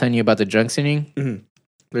 remember I was telling you about the junctioning? Mhm.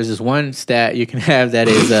 There's this one stat you can have that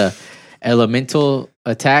is a elemental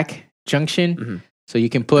attack junction. Mhm. So you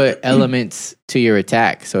can put elements to your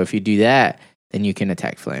attack. So if you do that, then you can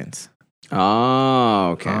attack flans. Oh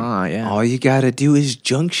okay. Ah, yeah. All you gotta do is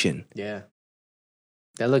junction. Yeah.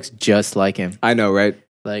 That looks just like him. I know, right?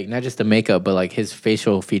 Like, not just the makeup, but like his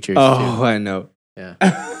facial features Oh, too. I know. Yeah.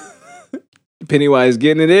 Pennywise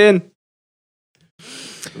getting it in.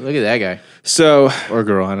 Look at that guy. So Or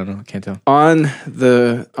girl, I don't know. Can't tell. on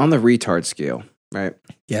the retard scale, right?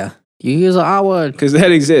 Yeah. You use an I word. Because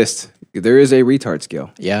that exists. There is a retard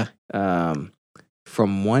scale. Yeah.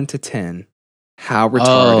 From 1 to 10, how Oh,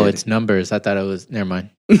 retarded? it's numbers. I thought it was. Never mind.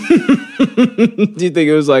 Do you think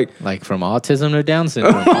it was like? Like from autism to Down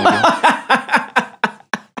syndrome.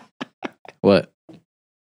 What?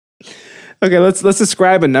 Okay, let's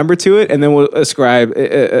ascribe a number to it, and then we'll ascribe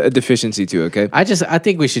a deficiency to it. Okay. I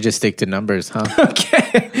think we should just stick to numbers, huh?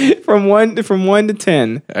 Okay. From 1 to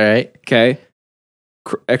 10. All right. Okay.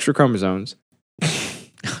 Extra chromosomes.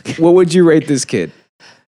 What would you rate this kid?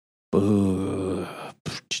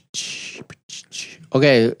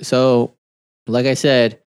 Okay, so like I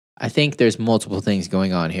said, I think there's multiple things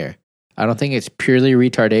going on here. I don't think it's purely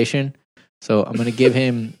retardation. So I'm gonna give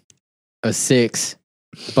him a 6,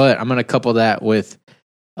 but I'm gonna couple that with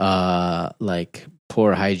like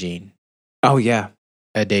poor hygiene, Oh yeah.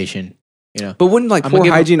 adation. You know. But wouldn't like I'm gonna poor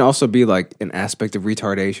give him- hygiene also be like an aspect of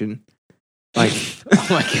retardation? Like, Oh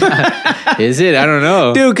my god, is it? I don't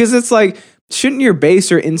know. dude, because it's like, shouldn't your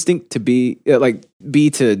base or instinct to be be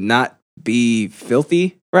to not be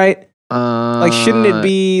filthy, right? Like, shouldn't it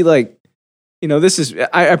be like, you know, this is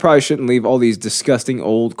I probably shouldn't leave all these disgusting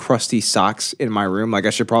old crusty socks in my room. Like, I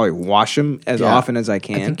should probably wash them as Yeah. often as I I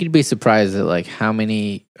can. think you'd be surprised at like how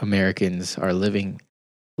many Americans are living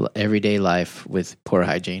everyday life with poor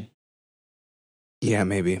hygiene. Yeah,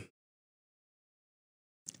 maybe.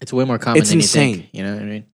 It's way more common It's than insane. you think. You know what I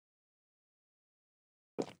mean?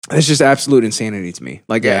 It's just absolute insanity to me.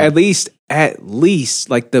 Like, Yeah. at least,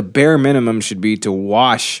 like the bare minimum should be to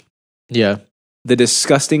wash Yeah. the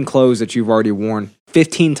disgusting clothes that you've already worn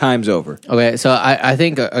 15 times over. Okay, so I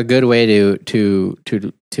think a good way to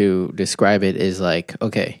describe it is like,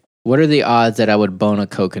 okay, what are the odds that I would bone a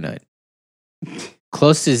coconut?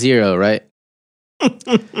 Close to 0, right?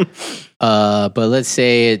 But let's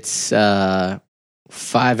say it's 5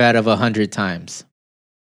 out of 100 times.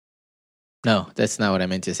 No, that's not what I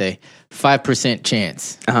meant to say. 5%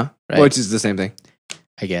 chance. Uh-huh. Right? Which is the same thing.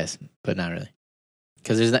 I guess, but not really.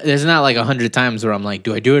 Because there's not like 100 times where I'm like,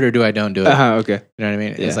 do I do it or do I don't do it? Okay. You know what I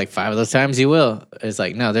mean? Yeah. It's like 5 of those times you will. It's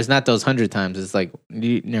like, no, there's not those 100 times. It's like,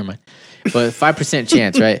 never mind. But 5%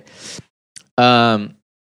 chance, right?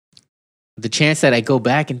 The chance that I go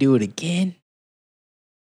back and do it again.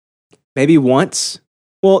 Maybe once.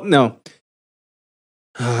 Well, no.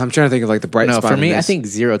 I'm trying to think of like the bright spot. No, for in me, this. I think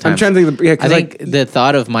 0 times. I'm trying to think of I think the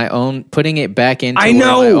thought of my own putting it back into I where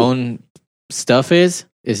know. my own stuff is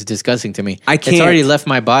disgusting to me. I can't. It's already left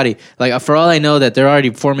my body. Like for all I know, that they're already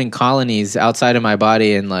forming colonies outside of my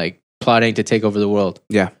body and like plotting to take over the world.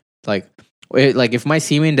 Yeah. Like if my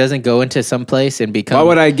semen doesn't go into some place and become Why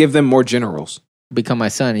would I give them more generals? become my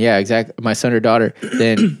son? Yeah, exactly. My son or daughter.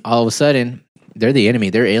 Then all of a sudden, they're the enemy.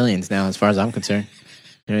 They're aliens now, as far as I'm concerned.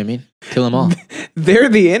 You know what I mean? Kill them all. They're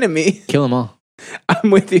the enemy. Kill them all.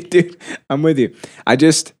 I'm with you, dude. I'm with you. I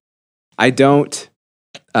don't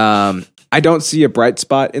see a bright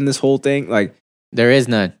spot in this whole thing. Like There is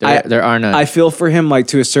none. There are none. I feel for him like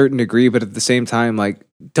to a certain degree, but at the same time, like,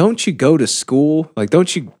 don't you go to school? Like,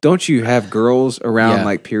 don't you have girls around Yeah.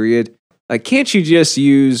 like period? Like, can't you just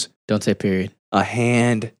use Don't say period. a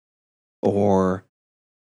hand or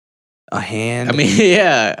a hand? I mean,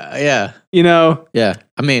 yeah. you know, Yeah,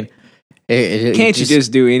 I mean, can't you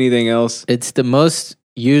just do anything else? It's the most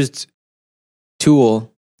used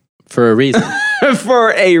tool for a reason,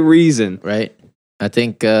 For a reason. right? I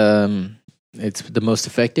think it's the most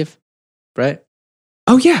effective, right?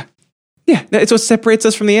 Oh yeah. Yeah, it's what separates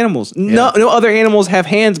us from the animals. No other animals have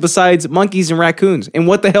hands besides monkeys and raccoons. And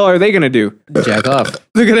what the hell are they going to do? Jack off.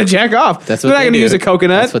 They're going to jack off. That's They're what not they going to do. use a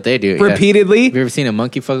coconut That's what they do. Yeah. repeatedly. Have you ever seen a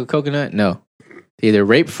monkey fuck a coconut? No. They either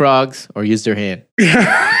rape frogs or use their hand.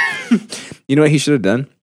 You know what he should have done?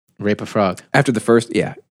 Rape a frog. After the first,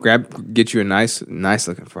 get you a nice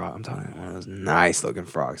looking frog. I'm talking one of those nice looking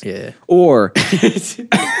frogs. Yeah. Or,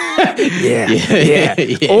 yeah.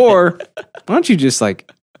 Or, why don't you just like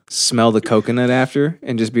smell the coconut after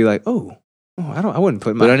and just be like, I wouldn't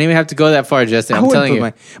put We my. don't even have to go that far, Justin. I I'm wouldn't telling put you.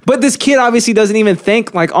 my. But this kid obviously doesn't even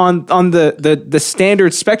think like on the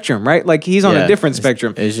standard spectrum, right? Like he's on Yeah, a different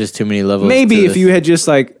spectrum. It's just too many levels. Maybe to if this. you had just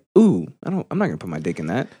like, I'm not gonna put my dick in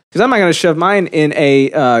that because I'm not gonna shove mine in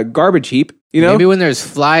a garbage heap. You know, Maybe when there's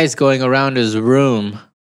flies going around his room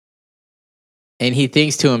and he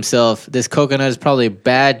thinks to himself, this coconut is probably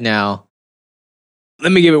bad now.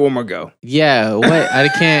 let me give it one more go. Yeah, what? I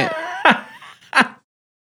can't.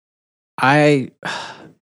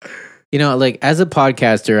 Like as a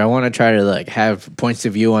podcaster, I want to try to like have points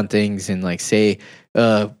of view on things and like say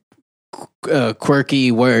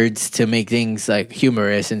quirky words to make things like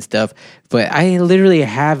humorous and stuff. But I literally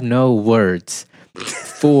have no words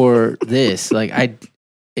for this. Like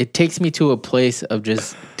it takes me to a place of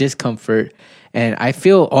just discomfort, and I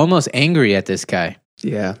feel almost angry at this guy.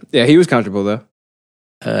 Yeah, he was comfortable though.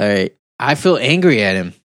 I feel angry at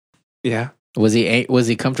him. Yeah, Was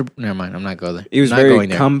he comfortable? Never mind. I'm not going there. he was Not very going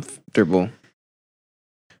there. comfortable.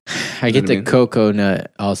 I get what I the mean?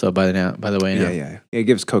 coconut also by the way. Now. Yeah. It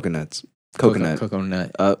gives coconut Coconut.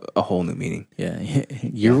 a whole new meaning. Yeah.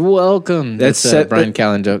 You're welcome. That's That's a Brian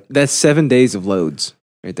Callen joke. That's 7 days of loads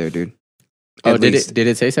right there, dude. Oh, At did least.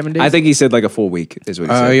 it say 7 days? I think he said like a full week is what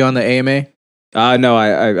he Are said. you on the AMA? No,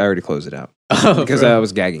 I already closed it out Oh, because bro. I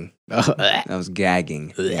was gagging. Oh, I was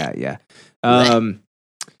gagging. Yeah.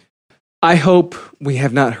 I hope we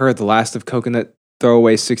have not heard the last of Coconut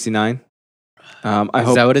Throwaway 69. I is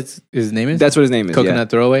hope that what his name is? that's what his name is. Coconut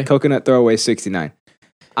Throwaway? Yeah. Coconut Throwaway 69.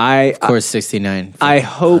 Of course, 69. I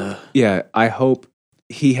hope. I hope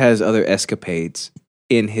he has other escapades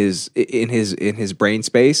in his brain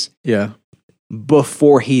space Yeah.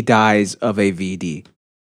 before he dies of a VD,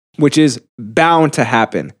 which is bound to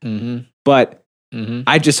happen. Mm-hmm. But Mm-hmm.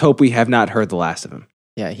 I just hope we have not heard the last of him.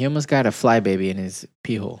 Yeah, he almost got a flybaby in his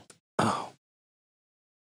pee hole. Oh,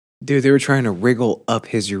 dude, they were trying to wriggle up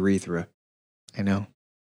his urethra. I know.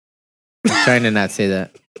 I was trying to not say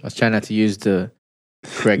that. I was trying not to use the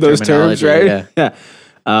correct Those terms, terminology. right? Yeah.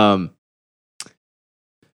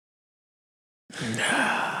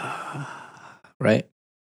 Right?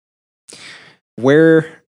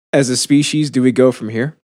 Where, as a species, do we go from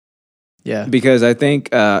here? Yeah. Because I think,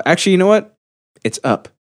 actually, you know what? It's up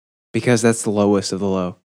because that's the lowest of the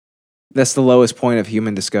low. That's the lowest point of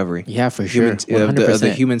human discovery. Yeah, for sure. Human, of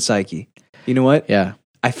the human psyche. You know what? Yeah.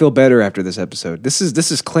 I feel better after this episode. This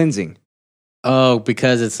is cleansing. Oh,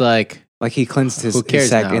 because it's like he cleansed his, Who cares his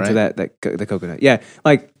sack now, into right? the coconut. Yeah,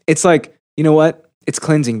 it's like, you know what? It's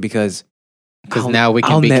cleansing because now we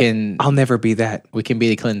can I'll never be that. we can be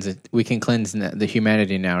the cleanse. We can cleanse the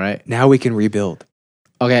humanity now, right? Now we can rebuild.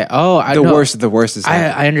 Okay. Oh, I The know. worst of the worst is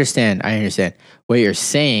happening. I understand. I understand. What you're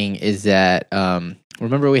saying is that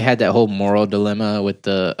remember we had that whole moral dilemma with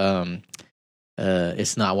the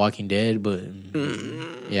it's not Walking Dead, but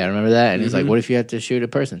yeah, remember that? And it's like, what if you have to shoot a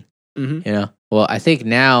person? Mhm. You know? Well, I think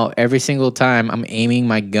now every single time I'm aiming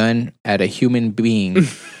my gun at a human being,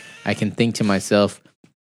 I can think to myself,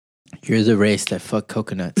 "You're the race that fuck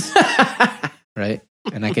coconuts," right?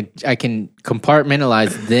 And I can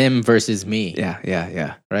compartmentalize them versus me.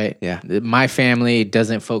 Yeah. Right? Yeah. My family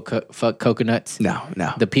doesn't fuck coconuts. No.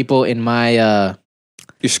 The people in my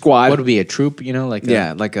Your squad. what would be a troop, you know, like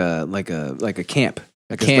like a camp.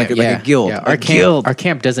 a camp, like a guild. Yeah. A guild. Our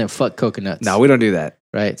camp doesn't fuck coconuts. No, we don't do that.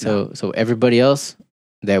 Right? So everybody else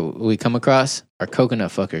that we come across are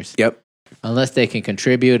coconut fuckers. Yep. Unless they can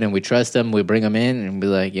contribute and we trust them, we bring them in and be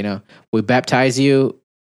like, you know, we baptize you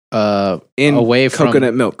In away from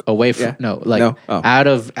coconut milk. away from Yeah. out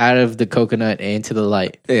of the coconut and into the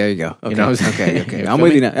light. There you go. Okay. You know what I'm saying? Okay. You I'm feel with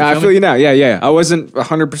me? you now. You I feel feel me? you now. Yeah. I wasn't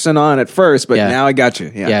 100% on at first, but Yeah. now I got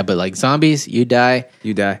you. Yeah. Yeah, but like zombies, you die.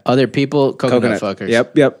 You die. Other people, coconut fuckers.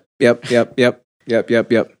 Yep.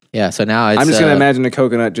 Yeah, so now it's, I'm just gonna imagine a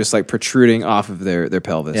coconut just like protruding off of their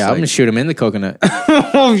pelvis. Yeah, I'm gonna shoot him in the coconut.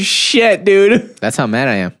 Oh shit, dude. That's how mad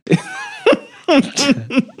I am.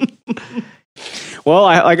 Well,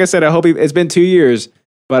 like I said, I hope it's been 2 years,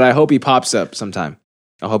 but I hope he pops up sometime.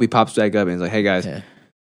 I hope he pops back up and he's like, "Hey guys,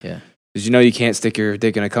 Yeah. did you know you can't stick your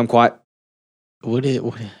dick in a kumquat?" What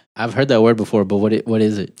I've heard that word before, but what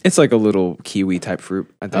is it? It's like a little kiwi type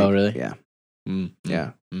fruit. I think. Oh, really? Yeah. Mm,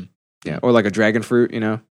 Yeah. mm. Yeah, or like a dragon fruit, you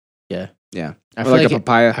know? Yeah. Yeah. I Or feel like like a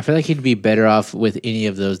papaya. I feel like he'd be better off with any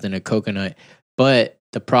of those than a coconut. But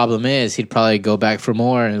the problem is he'd probably go back for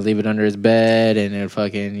more and leave it under his bed and it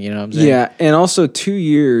fucking, you know what I'm saying? Yeah, and also 2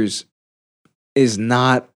 years is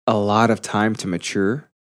not a lot of time to mature.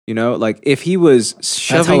 You know, like if he was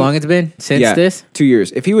shoving, That's how long it's been since Yeah. this? 2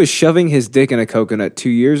 years. If he was shoving his dick in a coconut 2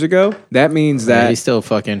 years ago, that means Yeah, that he's still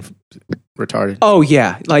fucking retarded. oh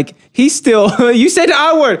yeah, like he's still. You said the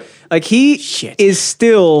I word. Like he Shit. is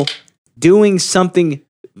still doing something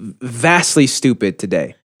vastly stupid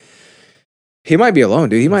today. He might be alone,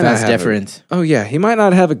 dude. He might Vast not have. deference. Oh yeah, he might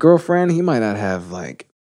not have a girlfriend. He might not have like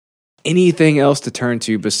anything else to turn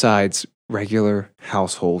to besides regular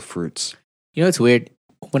household fruits You know what's weird?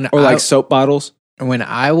 When or like soap bottles. when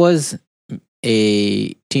I was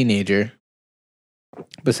a teenager,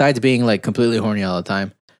 besides being like completely horny all the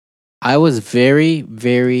time, I was very,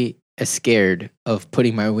 very scared of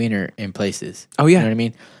putting my wiener in places. Oh You know yeah, what I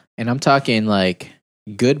mean? And I'm talking like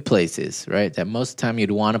good places, right? That most of the time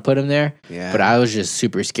you'd want to put them there. yeah. But I was just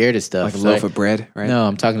super scared of stuff. like a So loaf of bread, right? No,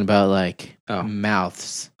 I'm talking about like Oh.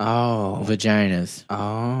 mouths, Oh. vaginas.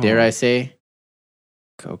 Oh. Dare I say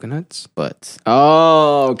coconuts? butts?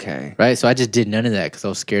 Oh, okay. Right? So I just did none of that because I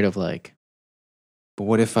was scared of like, But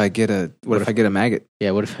what if I get a what if I get a maggot?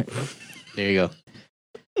 yeah, what if there you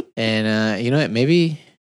go. And you know what? Maybe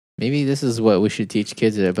this is what we should teach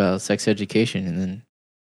kids about sex education, and then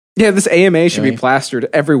Yeah, this AMA should be Right. plastered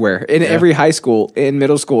everywhere in Yeah. every high school, in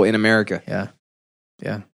middle school in America. yeah.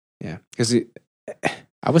 Yeah, because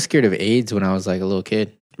I was scared of AIDS when I was like a little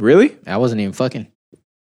kid. really, I wasn't even fucking.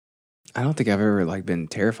 I don't think I've ever like been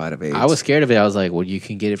terrified of AIDS. I was scared of it. I was like, well, you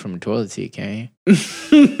can get it from a toilet seat, can you?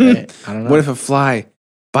 Right? I don't know. What if a fly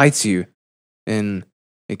bites you and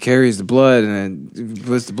it carries the blood and it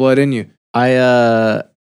puts the blood in you? I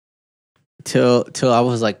till I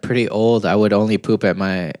was like pretty old, I would only poop at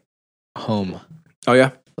my home. Oh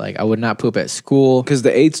yeah, Like I would not poop at school, because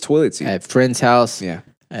the AIDS toilet seat. at friend's house, Yeah,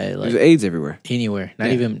 at there's like AIDS everywhere. anywhere. Not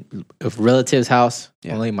Yeah. even a relative's house.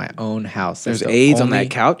 Yeah. Only my own house. There's That's the AIDS on only that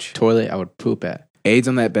couch. toilet I would poop at. AIDS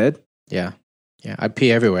on that bed. Yeah. Yeah. I'd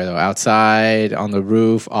pee everywhere though. Outside, on the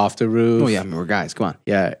roof, off the roof. Oh yeah, I mean, we're guys. Come on,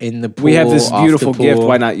 Yeah. In the pool. we have this off the beautiful gift. pool.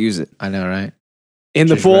 Why not use it I know, right? in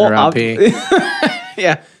the Just pool? run around I'll- peeing.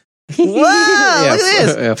 yeah. yeah, look at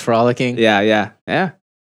this. Yeah, frolicking. Yeah. Yeah.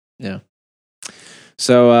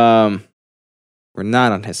 So we're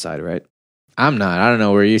not on his side, right? I'm not. I don't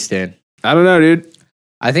know where you stand. I don't know, dude.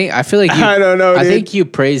 I feel like you I don't know, I dude. think you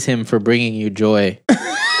praise him for bringing you joy,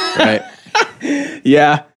 right?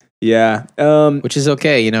 Yeah. Which is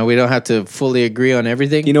okay. You know, we don't have to fully agree on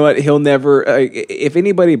everything. You know what? He'll never. If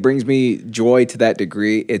anybody brings me joy to that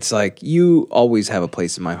degree, it's like you always have a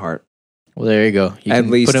place in my heart. Well, there you go. You At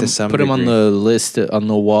can least put him, to some put him on degree. the list on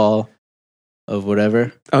the wall of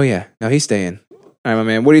whatever. Oh yeah, no, he's staying. All right, my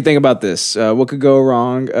man. What do you think about this? What could go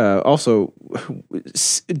wrong? Also,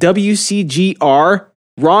 WCGR.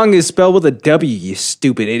 Wrong is spelled with a W. You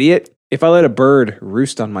stupid idiot. If I let a bird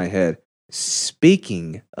roost on my head.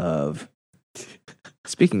 Speaking of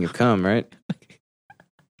cum, right?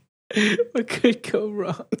 What could go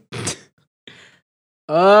wrong?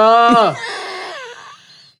 Oh,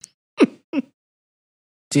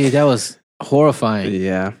 dude, that was horrifying.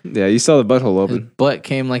 Yeah. You saw the butthole His open. butt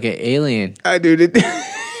came like an alien. I do.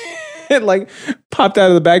 It like popped out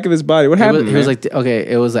of the back of his body. What happened? He was man? like,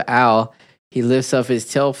 okay, it was an owl. He lifts up his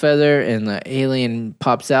tail feather, and the alien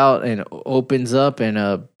pops out and opens up, and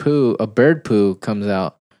a bird poo comes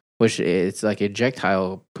out, which it's like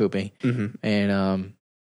ejectile pooping, Mhm. and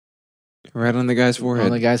right on the guy's forehead.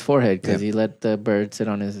 on the guy's forehead because Yep. he let the bird sit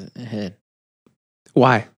on his head.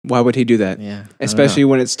 Why? Why would he do that? Yeah, I don't Especially know.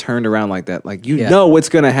 when it's turned around like that. Like you Yeah. know what's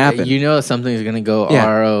gonna happen. You know something's gonna go Yeah.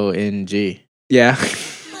 RONG. Yeah.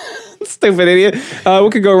 Stupid idiot.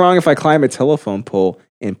 What could go wrong if I climb a telephone pole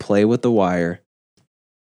and play with the wire?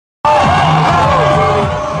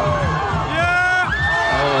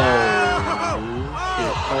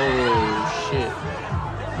 Oh shit!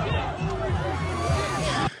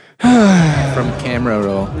 From camera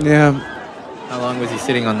roll. Yeah. How long was he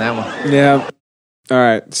sitting on that one? Yeah. All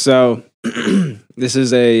right. So this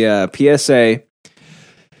is a PSA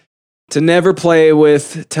to never play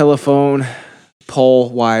with telephone pole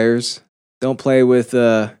wires. Don't play with.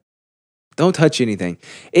 Don't touch anything.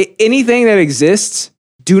 Anything that exists.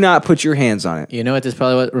 Do not put your hands on it. You know what? This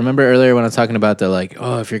probably was. Remember earlier when I was talking about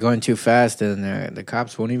if you're going too fast, then the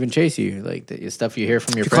cops won't even chase you. Like the stuff you hear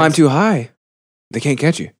from your If you climb friends. too high, they can't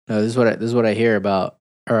catch you. No, this is what I hear about,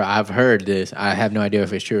 or I've heard this. I have no idea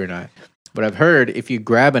if it's true or not, but I've heard if you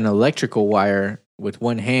grab an electrical wire with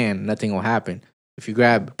one hand, nothing will happen. If you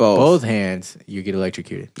grab both hands, you get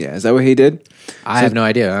electrocuted. Yeah, is that what he did? I have no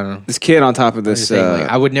idea. I don't know. This kid on top of I'm this. just saying,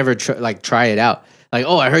 I would never try it out. Like,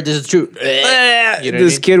 oh, I heard this is true. You know what I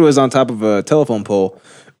This mean? kid was on top of a telephone pole,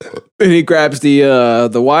 and he grabs the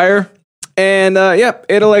wire, and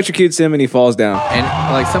it electrocutes him, and he falls down. And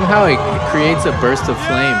like somehow it creates a burst of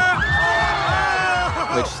flame,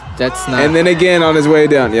 which that's not. And then again on his way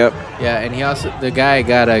down. Yep, yeah, and the guy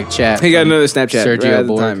got a chat. he got from another Snapchat. Sergio right at the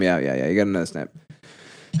Borg. time. Yeah. He got another snap.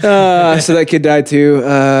 So that kid died too.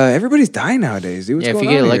 Everybody's dying nowadays, dude. What's Yeah, if going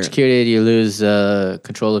you get on here? electrocuted, you lose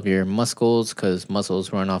control of your muscles because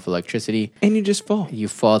muscles run off electricity. And you just fall. You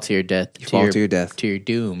fall to your death. You fall to your death. To your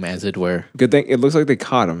doom, as it were. Good thing it looks like they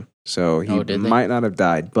caught him, so he Oh, did they? might not have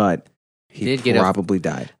died, but he did get probably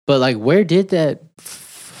died. But like, where did that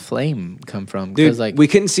flame come from? Dude, like, we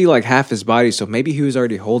couldn't see like half his body, so maybe he was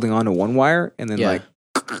already holding on to one wire, and then Yeah. like,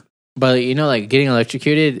 but you know, like getting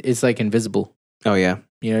electrocuted is like invisible. oh yeah.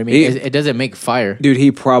 You know what I mean? He- It doesn't make fire. Dude,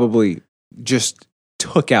 he probably just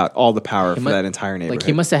took out all the power for mu- that entire neighborhood. Like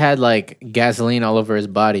he must have had like gasoline all over his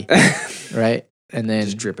body, right? And then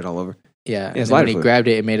just drip it all over. yeah, and his then when lighter he fluid. grabbed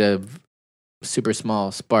it, it made a super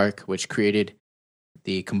small spark, which created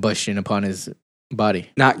the combustion upon his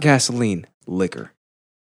body. Not gasoline, liquor.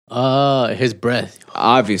 His breath.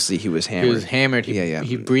 Obviously, he was hammered. He was hammered. Yeah.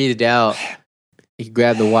 He breathed out. He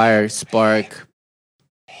grabbed the wire, spark,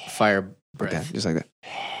 fire like breath. that, just like that,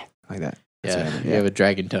 like that. That's what Yeah, happened, you have a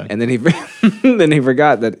dragon tongue. And then he, then he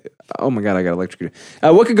forgot that. Oh my god, I got electrocuted.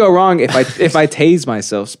 What could go wrong if I tase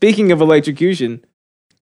myself? Speaking of electrocution,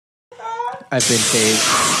 I've been tased.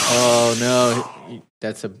 Oh no,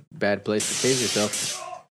 that's a bad place to tase yourself.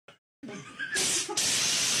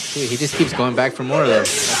 Dude, he just keeps going back for more of those.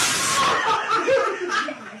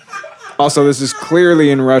 also this is clearly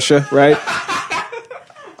in Russia, right?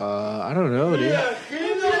 I don't know, dude.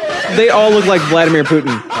 They all look like Vladimir Putin.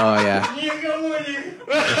 Oh yeah,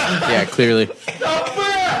 yeah, clearly.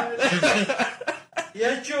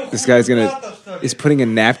 This guy's is putting a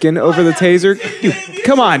napkin over the taser. Dude,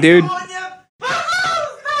 come on, dude.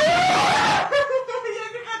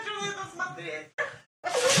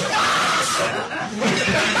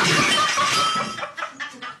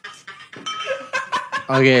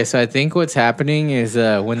 Okay, so I think what's happening is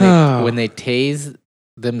when they tase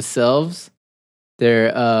themselves,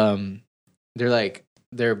 they're like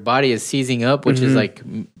their body is seizing up, which is like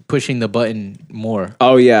pushing the button more.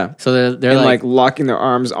 Oh yeah, So they're and like, locking their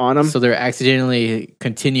arms on him. so they're accidentally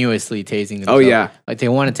continuously tasing themselves. Oh, yeah. like they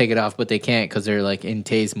want to take it off, but they can't because they're like in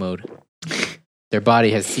tase mode. their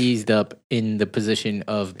body has seized up in the position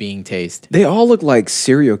of being tased. They all look like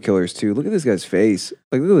serial killers too. Look at this guy's face.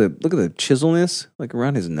 Like look at the chiselness like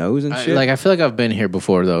around his nose and shit. I feel like I've been here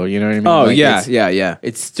before though. You know what I mean? Oh like, yeah.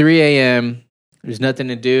 It's 3 a.m. There's nothing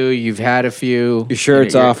to do. You've had a few. Your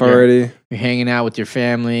shirt's off already. You're hanging out with your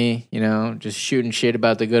family. You know, just shooting shit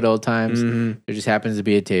about the good old times. Mm-hmm. There just happens to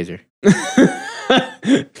be a taser.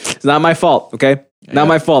 It's not my fault. Okay, not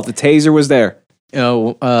my fault. The taser was there.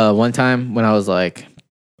 One time when I was like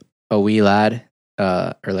a wee lad,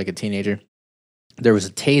 or like a teenager, there was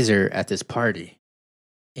a taser at this party,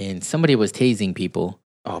 and somebody was tasing people.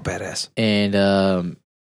 Oh, badass! And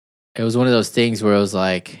it was one of those things where it was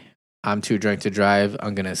like, I'm too drunk to drive.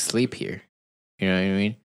 I'm gonna sleep here. You know what I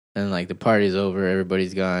mean? And like the party's over,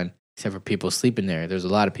 everybody's gone except for people sleeping there. There's a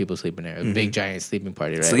lot of people sleeping there. A big giant sleeping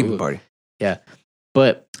party, right? Sleeping party. Yeah,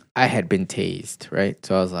 but I had been tased, right?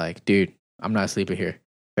 So I was like, dude, I'm not sleeping here,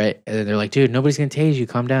 right? And then they're like, dude, nobody's gonna tase you.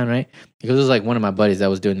 Calm down, right? Because it was like one of my buddies that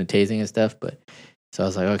was doing the tasing and stuff. But so I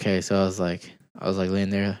was like, okay. So I was like laying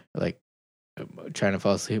there, like trying to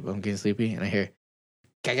fall asleep. I'm getting sleepy, and I hear,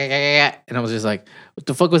 and I was just like, what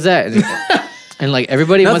the fuck was that? And like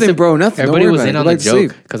everybody, Nothing. Everybody was in on the joke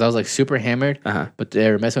sleep. because I was like super hammered. But they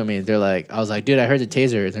were messing with me. They're like, I was like, dude, I heard the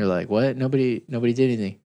taser, and they're like, what? Nobody did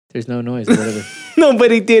anything. There's no noise or whatever.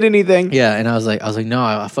 Nobody did anything. Yeah, and I was like, no,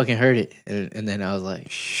 I fucking heard it, and then I was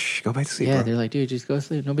like, shh, go back to sleep. yeah, bro. they're like, dude, just go to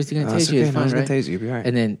sleep. Nobody's gonna tase It's you. okay. It's fine, Nobody's right? gonna tase you. You'll be all right.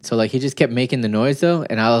 And then so like he just kept making the noise though,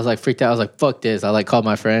 and I was like freaked out. I was like, fuck this. I like called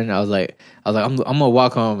my friend. I was like, I'm gonna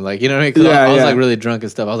walk home. Like, you know what I mean? 'Cause I was like really drunk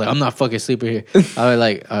and stuff. I was like, I'm not fucking sleeping here. I was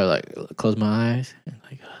like close my eyes and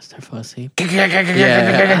like start falling asleep. Fuck it.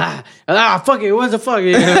 What the fuck?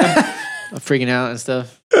 You know? I'm freaking out and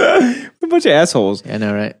stuff. A bunch of assholes. Yeah, I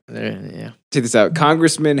know, right? Yeah. Check this out.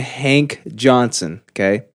 Congressman Hank Johnson,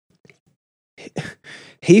 okay?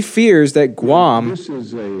 He fears that Guam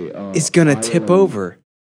is going to tip over.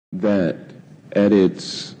 That at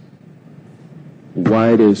its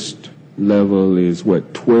widest level is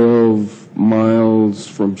 12 miles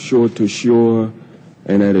from shore to shore,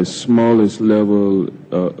 and at its smallest level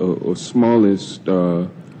or smallest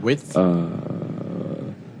width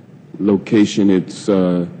location, it's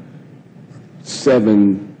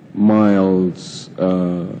 7 miles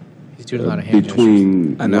He's doing a lot of hand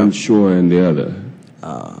between one shore and the other.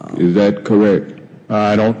 Is that correct?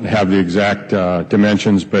 I don't have the exact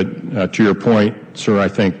dimensions, but to your point, sir, I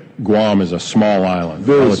think Guam is a small island.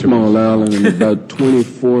 Very small island, and about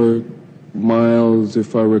 24 miles,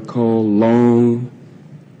 if I recall, long.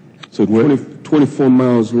 So 24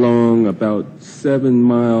 miles long, about 7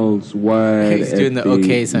 miles wide. He's doing the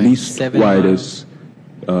okay sign. Least 7 widest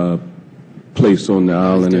place on the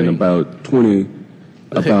island, and about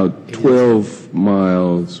 12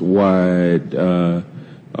 miles wide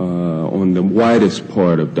on the widest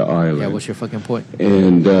part of the island. Yeah, what's your fucking point?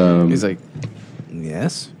 And He's like,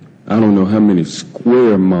 yes. I don't know how many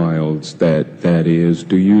square miles that is.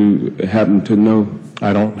 Do you happen to know?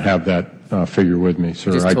 I don't have that figure with me,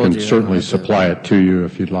 sir. Just I told can you, certainly supply it to you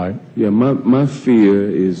if you'd like. Yeah, my fear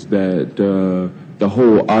is that the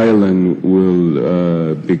whole island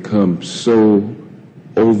will become so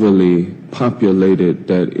overly populated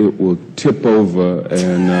that it will tip over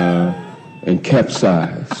and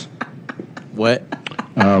capsize. What?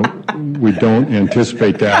 We don't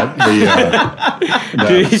anticipate that.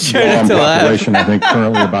 The Guam population, I think,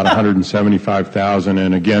 currently about 175,000,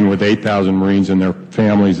 and again, with 8,000 Marines and their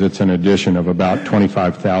families, it's an addition of about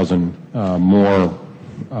 25,000 more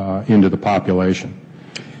into the population.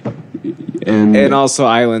 And also,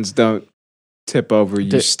 islands don't tip over,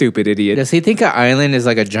 you stupid idiot. Does he think an island is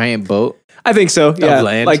like a giant boat? I think so, yeah.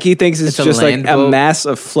 Land? Like, he thinks it's a just like land a boat? mass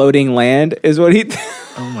of floating land, is what he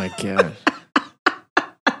Oh my god.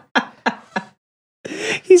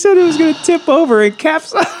 He said it was going to tip over and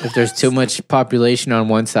capsize. If there's too much population on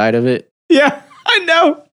one side of it. Yeah, I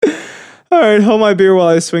know. All right, hold my beer while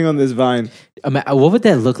I swing on this vine. What would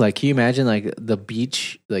that look like? Can you imagine like the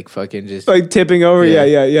beach, like fucking just Like tipping over? Yeah.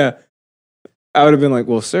 Yeah. I would have been like,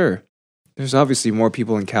 well, sir, there's obviously more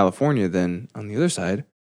people in California than on the other side.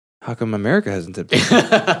 How come America hasn't tipped over?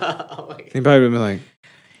 Oh my God. He probably would have been like,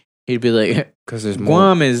 He'd be like, because there's more.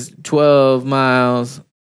 Guam is 12 miles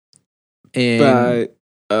in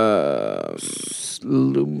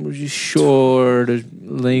short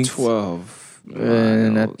length 12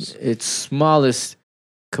 and at miles. its smallest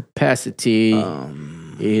capacity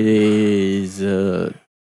it is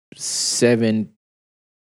 7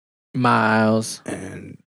 miles.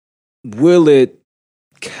 And will it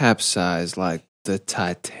capsize like the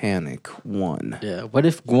Titanic one? Yeah. What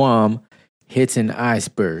if Guam hits an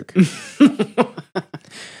iceberg?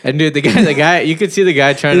 And dude, the guy, you could see the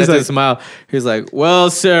guy trying not to smile. He's like, "Well,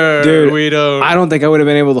 sir, Dude, we don't I don't think I would have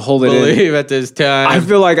been able to hold it in. believe at this time." I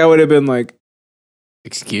feel like I would have been like,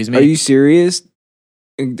 Excuse me. "Are you serious?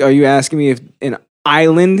 Are you asking me if an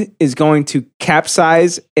island is going to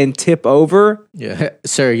capsize and tip over?" Yeah,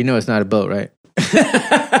 sir. You know it's not a boat, right?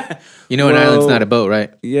 You know an island's not a boat,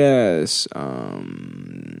 right? Yes.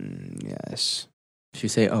 Yes. If you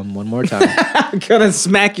say one more time, I'm gonna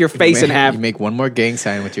smack your face in half. You make one more gang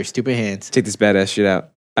sign with your stupid hands. Take this badass shit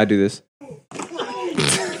out. I do this.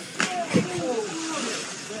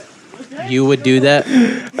 You would do that?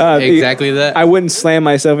 Exactly that? I wouldn't slam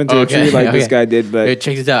myself into a tree like this guy did, but Here,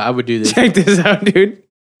 check this out. I would do this. check this out, dude.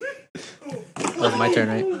 That was my turn,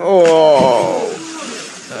 right? Oh.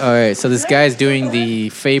 All right, so this guy's doing the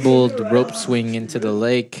fabled rope swing into the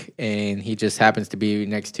lake, and he just happens to be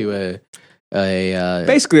next to a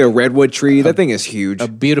Basically a redwood tree. That thing is huge. a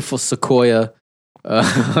beautiful sequoia,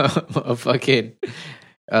 a fucking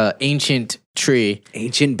ancient tree.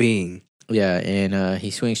 Ancient being. Yeah, and he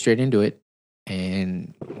swings straight into it,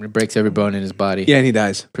 and it breaks every bone in his body. Yeah, and he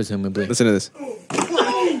dies. Presumably. Listen to this.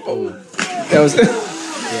 That was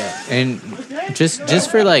Yeah, and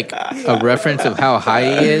just for like a reference of how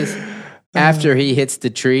high he is, after he hits the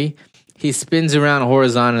tree, he spins around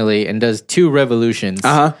horizontally and does 2 revolutions.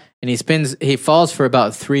 Uh-huh. And he falls for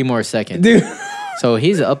about 3 more seconds. dude. So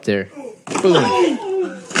he's up there. Boom.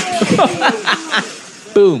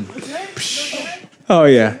 Boom. Oh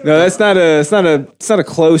yeah. No, it's not a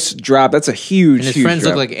close drop. That's a huge, And his huge friends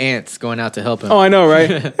drop. look like ants going out to help him. Oh, I know, right?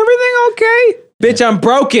 Everything okay? Bitch, I'm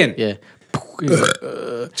broken. Yeah.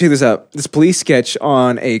 Check this out. This police sketch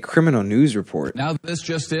on a criminal news report. Now, this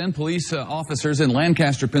just in, police officers in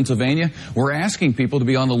Lancaster, Pennsylvania, were asking people to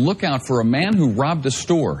be on the lookout for a man who robbed a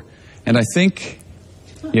store. And I think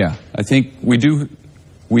we do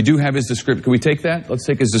have his description. Can we take that? Let's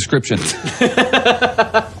take his description.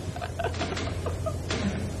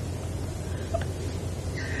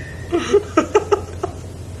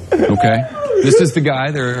 Okay. This is the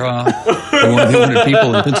guy they're one of the 100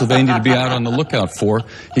 people in Pennsylvania to be out on the lookout for.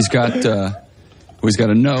 He's got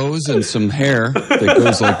a nose and some hair that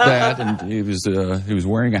goes like that, and he was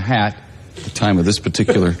wearing a hat at the time of this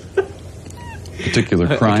particular crime.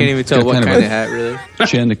 I can't even tell what kind of hat, really.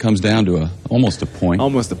 Chin that comes down to almost a point.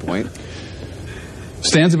 Almost a point.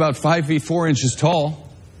 Stands about 5 feet 4 inches tall.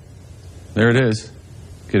 There it is.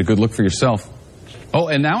 Get a good look for yourself. Oh,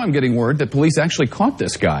 and now I'm getting word that police actually caught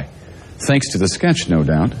this guy. Thanks to the sketch, no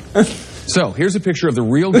doubt. So, here's a picture of the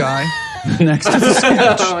real guy next to the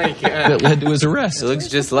sketch that led to his arrest. It looks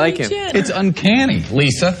just like him. It's uncanny,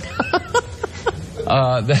 Lisa.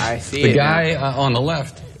 I see the it guy on the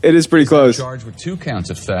left, It is pretty close. charged with 2 counts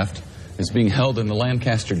of theft, is being held in the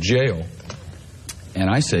Lancaster jail. And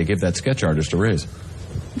I say, give that sketch artist a raise.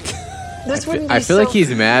 I feel like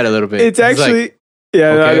he's mad a little bit. It's He's actually like,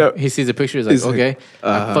 yeah. No, I okay. know. He sees the picture. He's like, He's like, okay,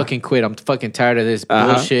 I fucking quit. I'm fucking tired of this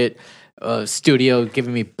bullshit. Studio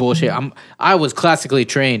giving me bullshit. I was classically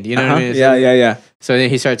trained. You know what I mean? Yeah. So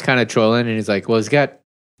then he starts kind of trolling, and he's like, "Well, he's got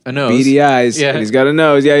a nose, Beady eyes. Yeah. And he's got a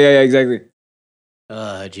nose. Yeah, exactly.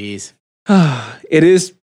 Jeez. It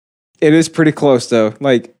is pretty close though.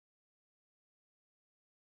 Like,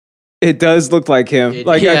 it does look like him, a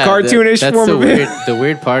cartoonish that's form the of weird. it. The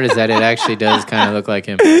weird part is that it actually does kind of look like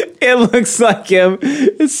him. It looks like him.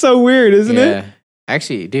 It's so weird, isn't it?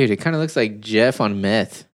 Actually, dude, it kind of looks like Jeff on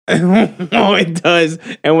meth. Oh, it does,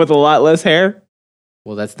 and with a lot less hair.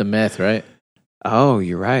 Well, that's the meth, right? Oh,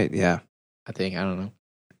 you're right. Yeah. I think. I don't know.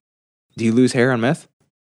 Do you lose hair on meth?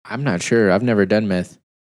 I'm not sure. I've never done meth.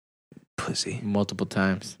 Pussy. Multiple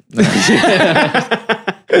times.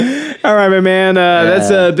 All right, my man. That's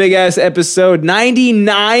a big ass episode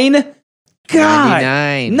 99. God,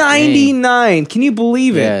 99. Can you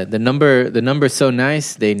believe it? Yeah, the number's so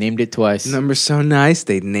nice they named it twice. Number so nice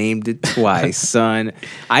they named it twice, son.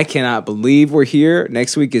 I cannot believe we're here.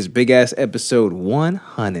 Next week is big ass episode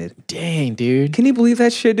 100. Dang, dude. Can you believe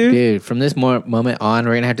that shit, dude? Dude, from this moment on,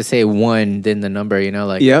 we're gonna have to say 1, then the number,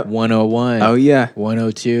 like Yep. 101. Oh yeah,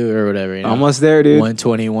 102 or whatever. almost there, dude.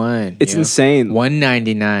 121. It's insane.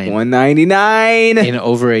 199. 199. In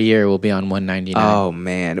over a year, we'll be on 199. Oh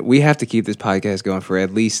man, we have to keep this podcast going for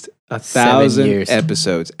at least 7 1,000 years.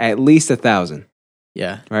 episodes. At least 1,000,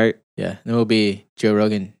 Yeah, right? yeah. Then we'll be Joe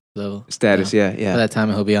Rogan level Status, Yeah. yeah. By that time,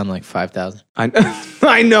 he'll be on like 5,000.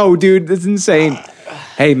 I know, dude. That's insane.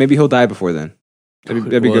 Hey, maybe he'll die before then.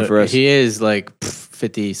 That'd be good for us. He is like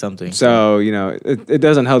 50 something. So, it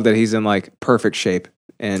doesn't help that he's in like perfect shape.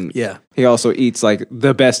 And Yeah. he also eats like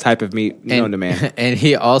the best type of meat known to man. And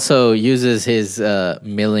he also uses his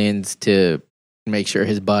millions to make sure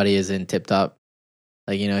his body is in tip top.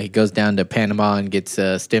 Like, you know, he goes down to Panama and gets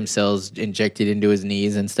stem cells injected into his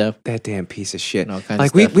knees and stuff. That damn piece of shit. And all kinds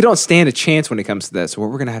Like of stuff. we don't stand a chance when it comes to that. So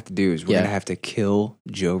what we're gonna have to do is we're Yeah. gonna have to kill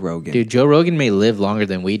Joe Rogan. Dude, Joe Rogan may live longer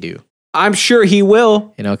than we do. I'm sure he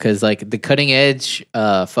will. You know, because like the cutting edge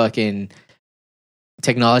fucking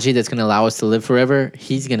technology that's going to allow us to live forever,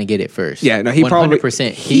 he's going to get it first. Yeah, no, he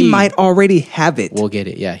 100%. he might already have it. We'll get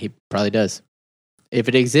it. Yeah, he probably does. If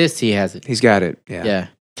it exists, he has it. He's got it. Yeah. Yeah.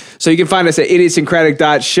 So you can find us at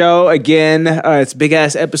idiotsyncratic.show. Again, it's Big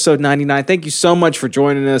Ass episode 99. Thank you so much for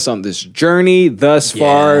joining us on this journey thus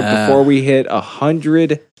far before we hit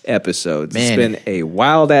 100 episours. Man. It's been a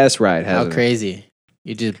wild ass ride, How hasn't it? crazy.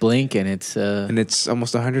 You just blink and it's And it's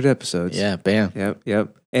almost 100 episodes. yeah, bam.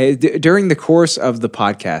 Yep. During the course of the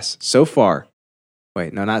podcast, so far,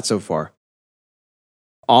 wait, no, not so far,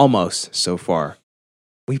 almost so far,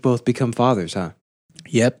 we both become fathers, huh?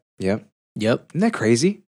 Yep. Yep. Yep. Isn't that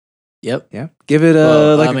crazy? Yep. Yeah. Give it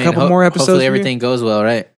Well, I a mean, couple more episodes. Hopefully from you. everything goes well,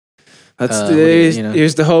 right? That's what do you know?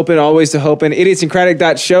 here's the hoping, always the hoping.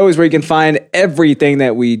 Idiotsyncratic.show is where you can find everything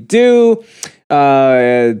that we do.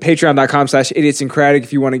 Patreon.com/idiotsyncratic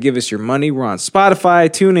if you want to give us your money. We're on Spotify,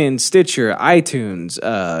 TuneIn, Stitcher, iTunes,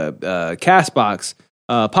 Castbox,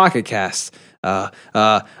 Pocket Cast,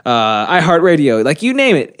 iHeartRadio. Like, you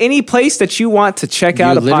name it. Any place that you want to check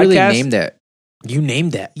out a literally podcast. named that. You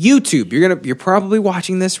named that. YouTube. You're probably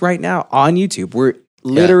watching this right now on YouTube. We're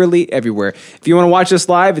literally everywhere. If you want to watch us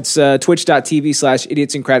live, it's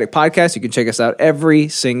twitch.tv/idiotsyncratic podcast. You can check us out every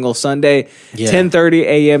single Sunday, 10:30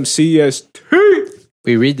 a.m. CST.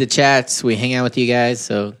 We read the chats. We hang out with you guys.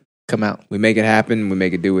 So come out. We make it happen. We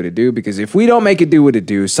make it do what it do. Because if we don't make it do what it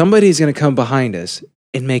do, somebody's going to come behind us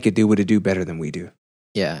and make it do what it do better than we do.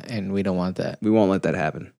 Yeah, and we don't want that. We won't let that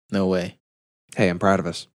happen. No way. Hey, I'm proud of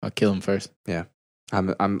us. I'll kill him first. Yeah.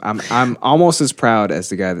 I'm almost as proud as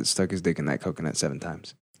the guy that stuck his dick in that coconut 7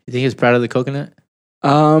 times. You think he was proud of the coconut?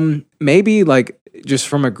 Maybe like just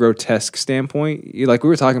from a grotesque standpoint, like we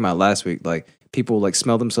were talking about last week, like people like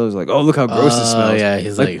smell themselves like, oh, look how gross this smells. Oh, yeah.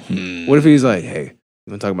 He's like, what if he's like, hey,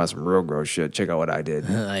 we're talking about some real gross shit. Check out what I did.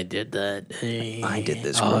 I did that. I did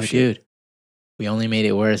this Oh, gross shit. dude. We only made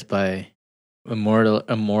it worse by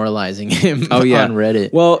immortalizing him Oh, yeah. on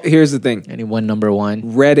Reddit. Well, here's the thing. And he won #1.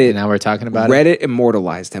 Reddit. And now we're talking about it. Reddit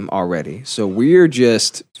immortalized him already. So we're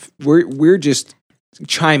just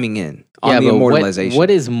chiming in on the but immortalization. what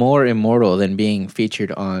is more immortal than being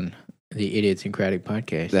featured on the Idiotsyncratic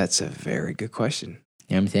podcast? That's a very good question.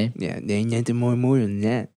 You know what I'm saying? Yeah, there ain't nothing more immortal than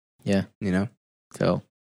that. Yeah. You know? So,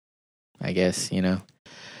 I guess, you know.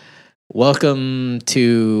 Welcome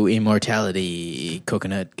to immortality,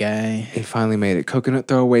 coconut guy. He finally made it. Coconut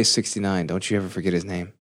Throwaway 69. Don't you ever forget his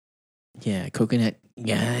name. Yeah, coconut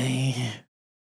guy.